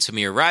Martin,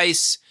 Tamir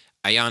Rice,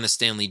 Aiyana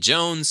Stanley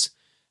Jones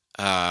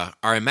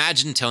are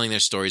imagined telling their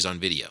stories on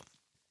video.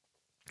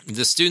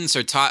 The students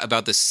are taught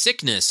about the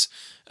sickness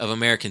of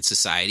American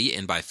society,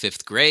 and by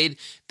 5th grade,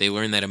 they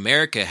learn that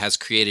America has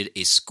created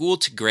a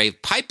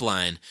school-to-grave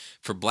pipeline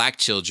for black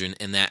children,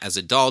 and that as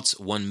adults,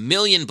 1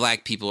 million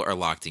black people are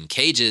locked in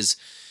cages.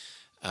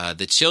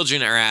 The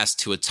children are asked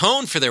to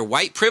atone for their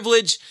white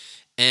privilege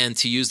and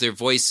to use their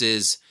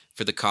voices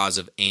for the cause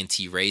of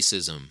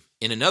anti-racism.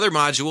 In another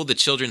module, the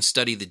children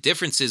study the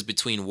differences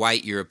between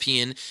white,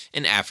 European,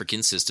 and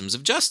African systems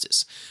of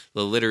justice.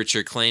 The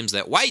literature claims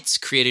that whites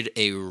created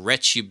a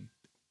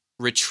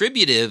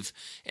retributive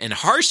and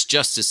harsh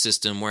justice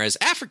system, whereas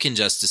African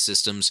justice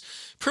systems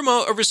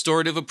promote a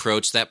restorative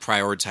approach that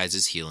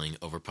prioritizes healing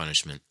over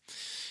punishment.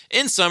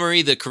 In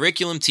summary, the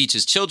curriculum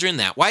teaches children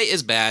that white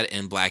is bad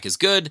and black is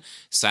good.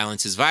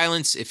 Silence is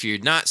violence. If you're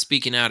not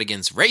speaking out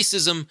against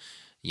racism,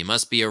 you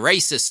must be a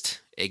racist.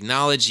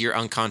 Acknowledge your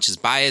unconscious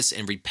bias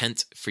and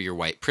repent for your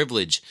white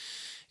privilege.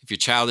 If your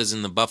child is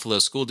in the Buffalo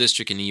School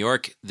District in New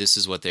York, this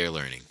is what they're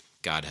learning.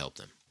 God help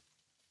them.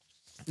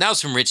 That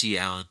was from Richie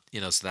Allen,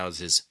 so that was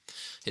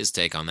his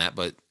take on that,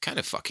 but kind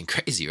of fucking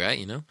crazy,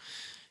 right?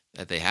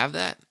 That they have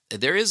that.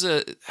 There is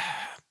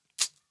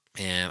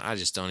man, I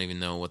just don't even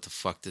know what the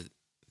fuck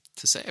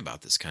to say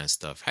about this kind of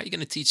stuff. How are you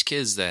going to teach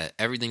kids that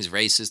everything's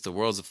racist, the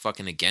world's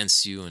fucking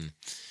against you, and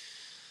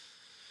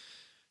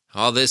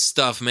all this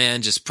stuff,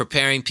 man? Just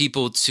preparing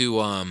people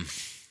to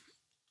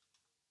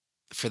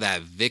for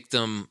that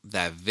victim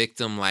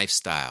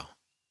lifestyle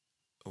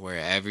where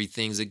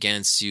everything's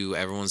against you,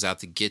 everyone's out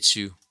to get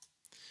you.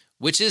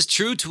 Which is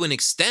true to an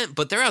extent,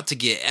 but they're out to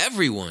get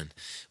everyone.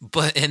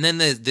 And then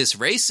this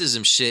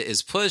racism shit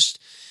is pushed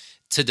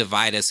to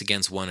divide us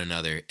against one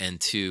another and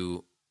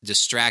to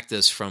distract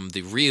us from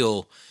the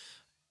real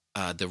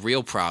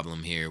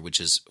problem here,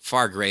 which is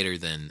far greater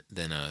than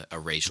a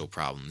racial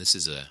problem.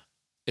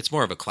 It's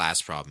more of a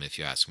class problem, if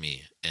you ask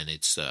me, and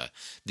it's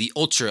the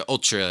ultra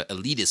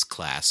elitist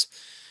class,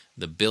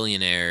 the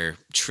billionaire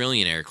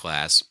trillionaire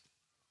class,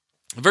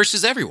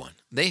 versus everyone.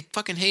 They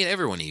fucking hate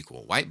everyone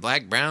equal. White,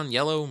 black, brown,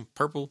 yellow,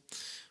 purple,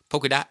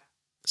 polka dot,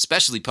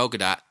 especially polka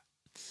dot.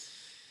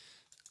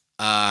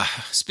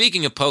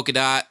 Speaking of polka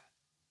dot,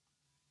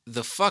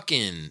 the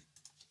fucking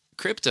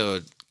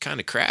crypto kind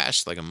of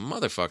crashed like a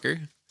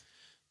motherfucker,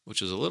 which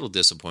was a little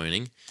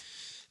disappointing.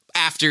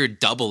 After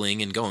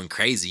doubling and going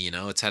crazy,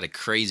 it's had a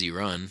crazy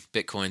run.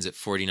 Bitcoin's at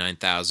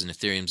 49,000,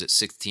 Ethereum's at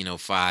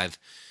 1605.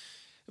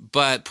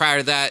 But prior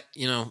to that,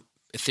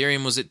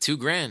 Ethereum was at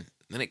 $2,000.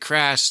 Then it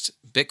crashed.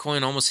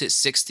 Bitcoin almost hit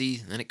 60,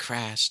 then it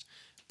crashed.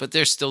 But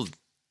they're still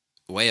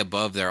way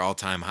above their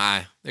all-time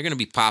high. They're going to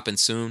be popping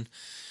soon.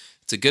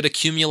 It's a good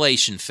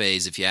accumulation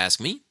phase, if you ask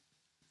me.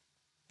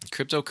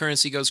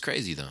 Cryptocurrency goes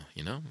crazy, though,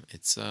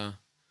 It's,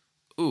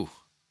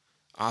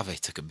 Aave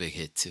took a big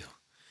hit, too.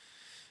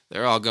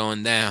 They're all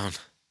going down.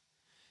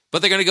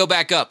 But they're going to go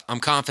back up. I'm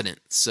confident.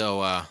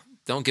 So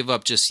don't give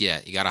up just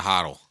yet. You got to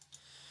hodl.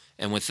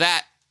 And with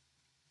that,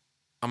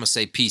 I'm going to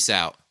say peace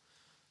out.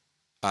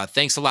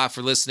 Thanks a lot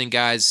for listening,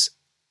 guys.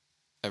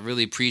 I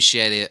really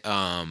appreciate it.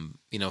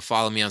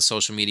 Follow me on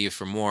social media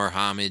for more.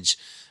 Homage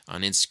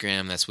on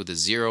Instagram. That's with a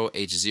 0,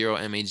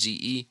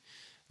 H0MAGE.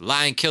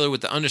 Lion Killer with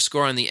the _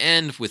 on the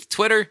end with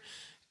Twitter.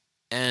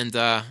 And,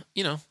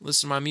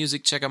 listen to my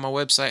music. Check out my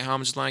website,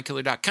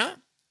 homagelionkiller.com.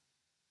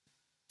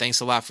 Thanks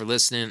a lot for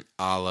listening.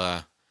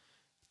 I'll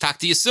talk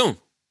to you soon.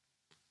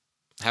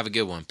 Have a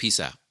good one.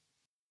 Peace out.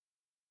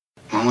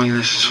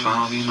 Loneliness has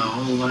followed me my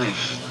whole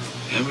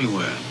life.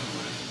 Everywhere.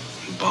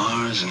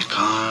 Bars and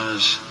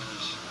cars,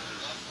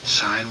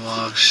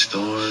 sidewalks,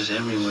 stores,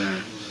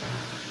 everywhere.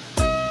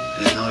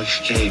 There's no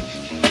escape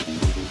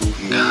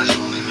from God's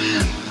only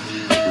man.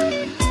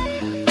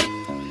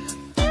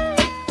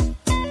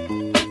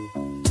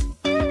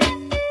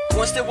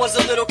 Once there was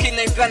a little kid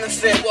named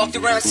Benefit, walked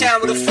around town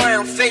with a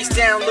frown, face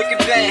down, looking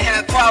bent,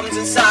 had problems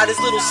inside, his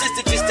little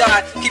sister just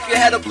died. Keep your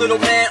head up, little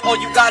man, all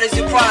you got is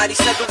your pride. He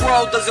said the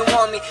world doesn't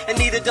want me, and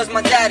neither does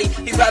my daddy.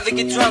 He'd rather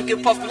get drunk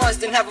and puff blunts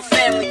than have a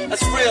family.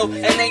 That's real,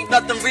 and ain't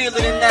nothing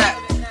realer than that.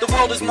 The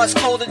world is much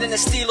colder than the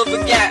steel of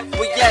a gap.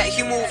 But yet,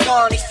 he moved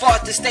on, he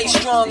fought to stay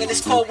strong. In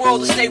this cold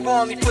world to stay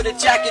warm, he put a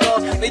jacket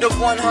on, made of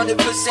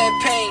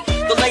 100% pain.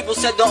 The label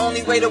said the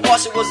only way to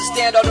wash it was to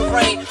stand out the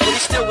rain, but he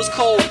still was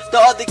cold. The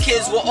other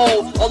kids were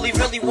old. All he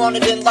really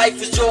wanted in life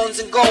was Jordans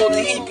and gold,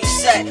 and he'd be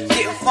set,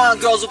 getting fine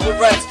girls with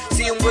barrettes.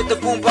 See him with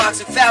the boombox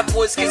and Fat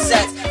Boys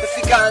cassettes. If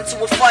he got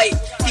into a fight,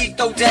 he'd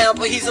throw down,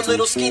 but he's a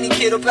little skinny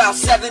kid about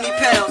 70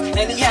 pounds,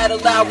 and he had a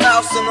loud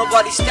mouth, so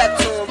nobody stepped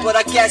to him. But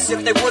I guess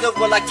if they would've,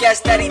 well, I guess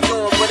that he do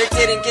him. But it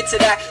didn't get to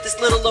that. This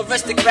little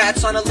aristocrat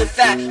trying to live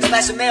fat,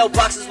 smashing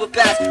mailboxes with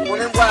bats,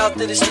 running wild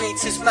through the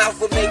streets. His mouth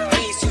would make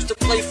beats. Used to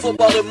play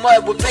football in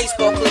mud with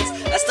baseball cleats.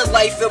 That's the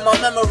life in my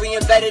memory,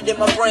 embedded in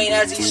my brain.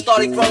 As he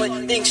started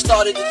growing, things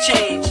started to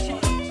change.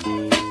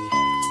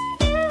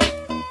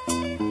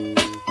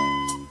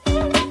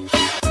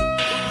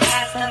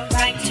 Has the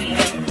right to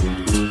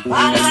know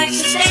why life's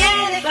a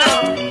steady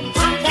flow.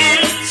 Who can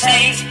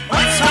say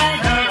what's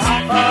right or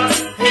wrong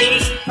for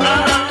people?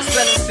 This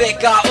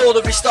benefit got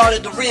older, he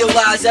started to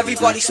realize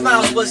everybody's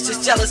smiles was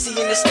just jealousy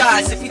in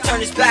disguise. If he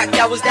turned his back,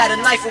 that was that a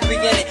knife would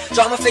begin it.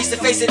 Drama face to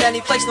face at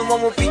any place, no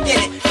one would begin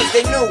it. Cause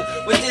they knew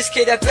what this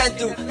kid had been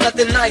through,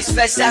 nothing nice.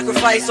 Fed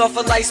sacrifice off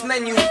a life's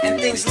menu, and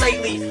things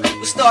lately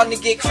were starting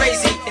to get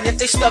crazy. And if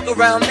they stuck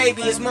around,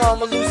 maybe his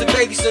mom would lose a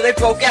baby. So they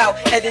broke out,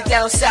 headed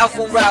down south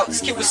on route.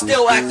 This kid was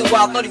still acting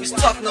wild, thought he was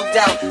tough, no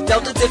doubt.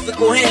 Dealt a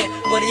difficult hand,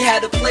 but he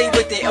had to play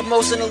with it.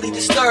 Emotionally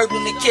disturbed,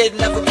 and the kid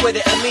never quit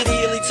it.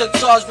 Immediately took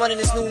charge, running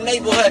his new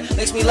neighborhood.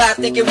 Makes me laugh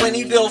thinking when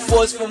he built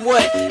forts from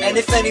wood. And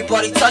if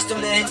anybody touched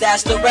him, then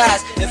that's the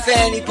rise. If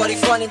anybody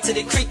front into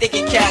the creek, they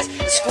get cast.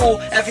 At school,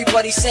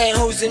 everybody saying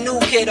who's the new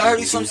kid. I heard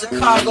he's from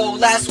Chicago.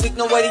 Last week,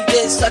 nobody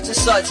did such and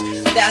such.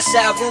 That's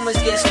how rumors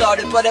get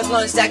started. But at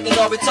lunch, acting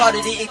all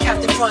retarded, eating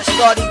Captain Crunch.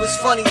 Thought he was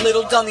funny,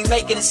 little dummy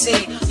making a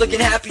scene. Looking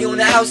happy on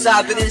the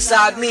outside, but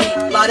inside me,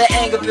 a lot of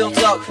anger built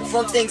up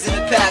from things in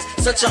the past.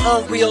 Such an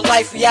unreal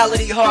life,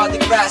 reality hard to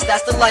grasp.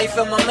 That's the life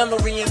in my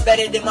memory,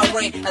 embedded in my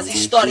brain. As he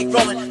started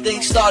growing,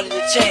 things started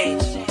to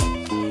change.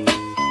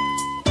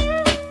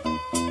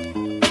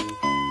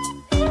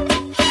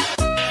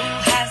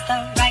 Has the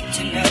right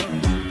to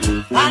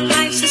know why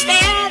life's a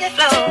steady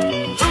flow.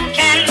 Who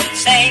can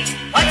say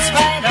what's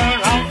right or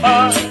wrong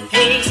for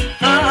people?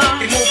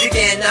 He moved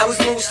again, now his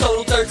moves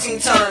total 13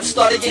 times.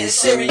 Started getting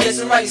serious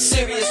and writing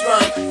serious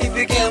rhymes. He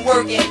began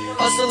working,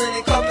 hustling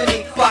in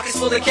company, pockets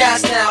full of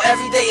cash now.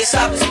 Every day is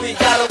shopping spree,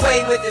 got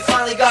away with it.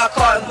 Finally got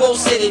caught and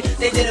bullshitted.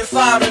 They didn't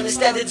fire him,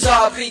 instead the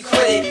job he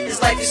quit it.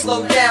 His life is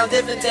slowed down,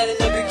 different than in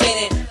the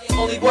beginning.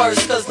 Only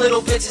worse, cause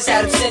little bitches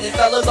had him sinning.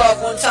 Fell in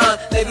love one time,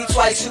 maybe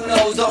twice, who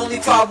knows. The only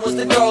problem was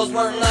the girls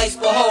weren't nice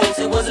but hoes.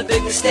 It was a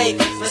big mistake,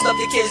 messed up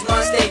the kid's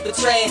mind state.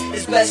 Betraying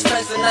his best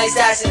friends for nice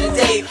ass in a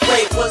day.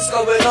 Wait, what's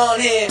going on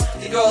here?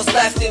 The girls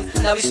left him,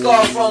 now he's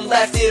scarred from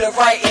left ear to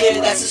right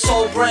ear. That's his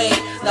whole brain,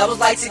 now his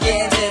lights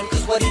again him.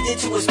 Cause what he did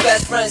to his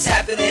best friends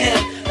happened to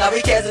him. Now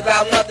he cares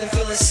about nothing,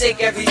 feeling sick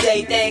every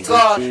day. Thank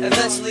God,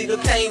 eventually the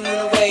pain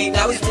went away.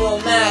 Now he's more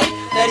mad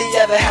than he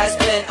ever has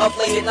been. Up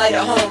late at night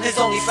at home, his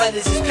only friend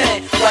is his pen.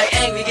 Right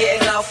angry,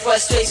 getting out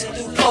frustration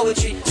through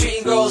poetry.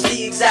 Treating girls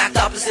the exact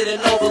opposite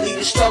and nobly.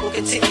 The struggle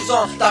continues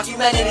on,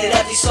 documented in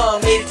every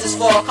song. Made it this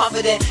far,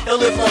 confident he'll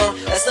live on.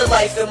 That's the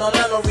life in my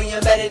memory,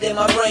 embedded in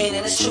my brain.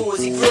 And it's true,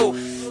 as he grew,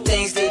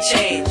 things did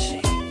change.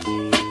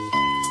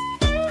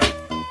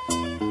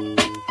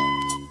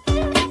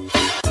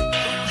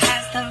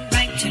 Has the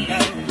right to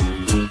know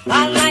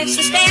why life's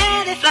a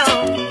steady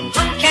flow.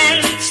 Who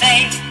can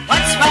say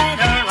what's right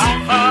or wrong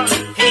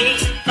for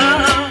people? Who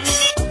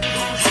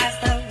has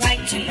the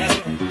right to know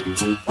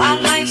why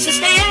life's a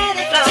steady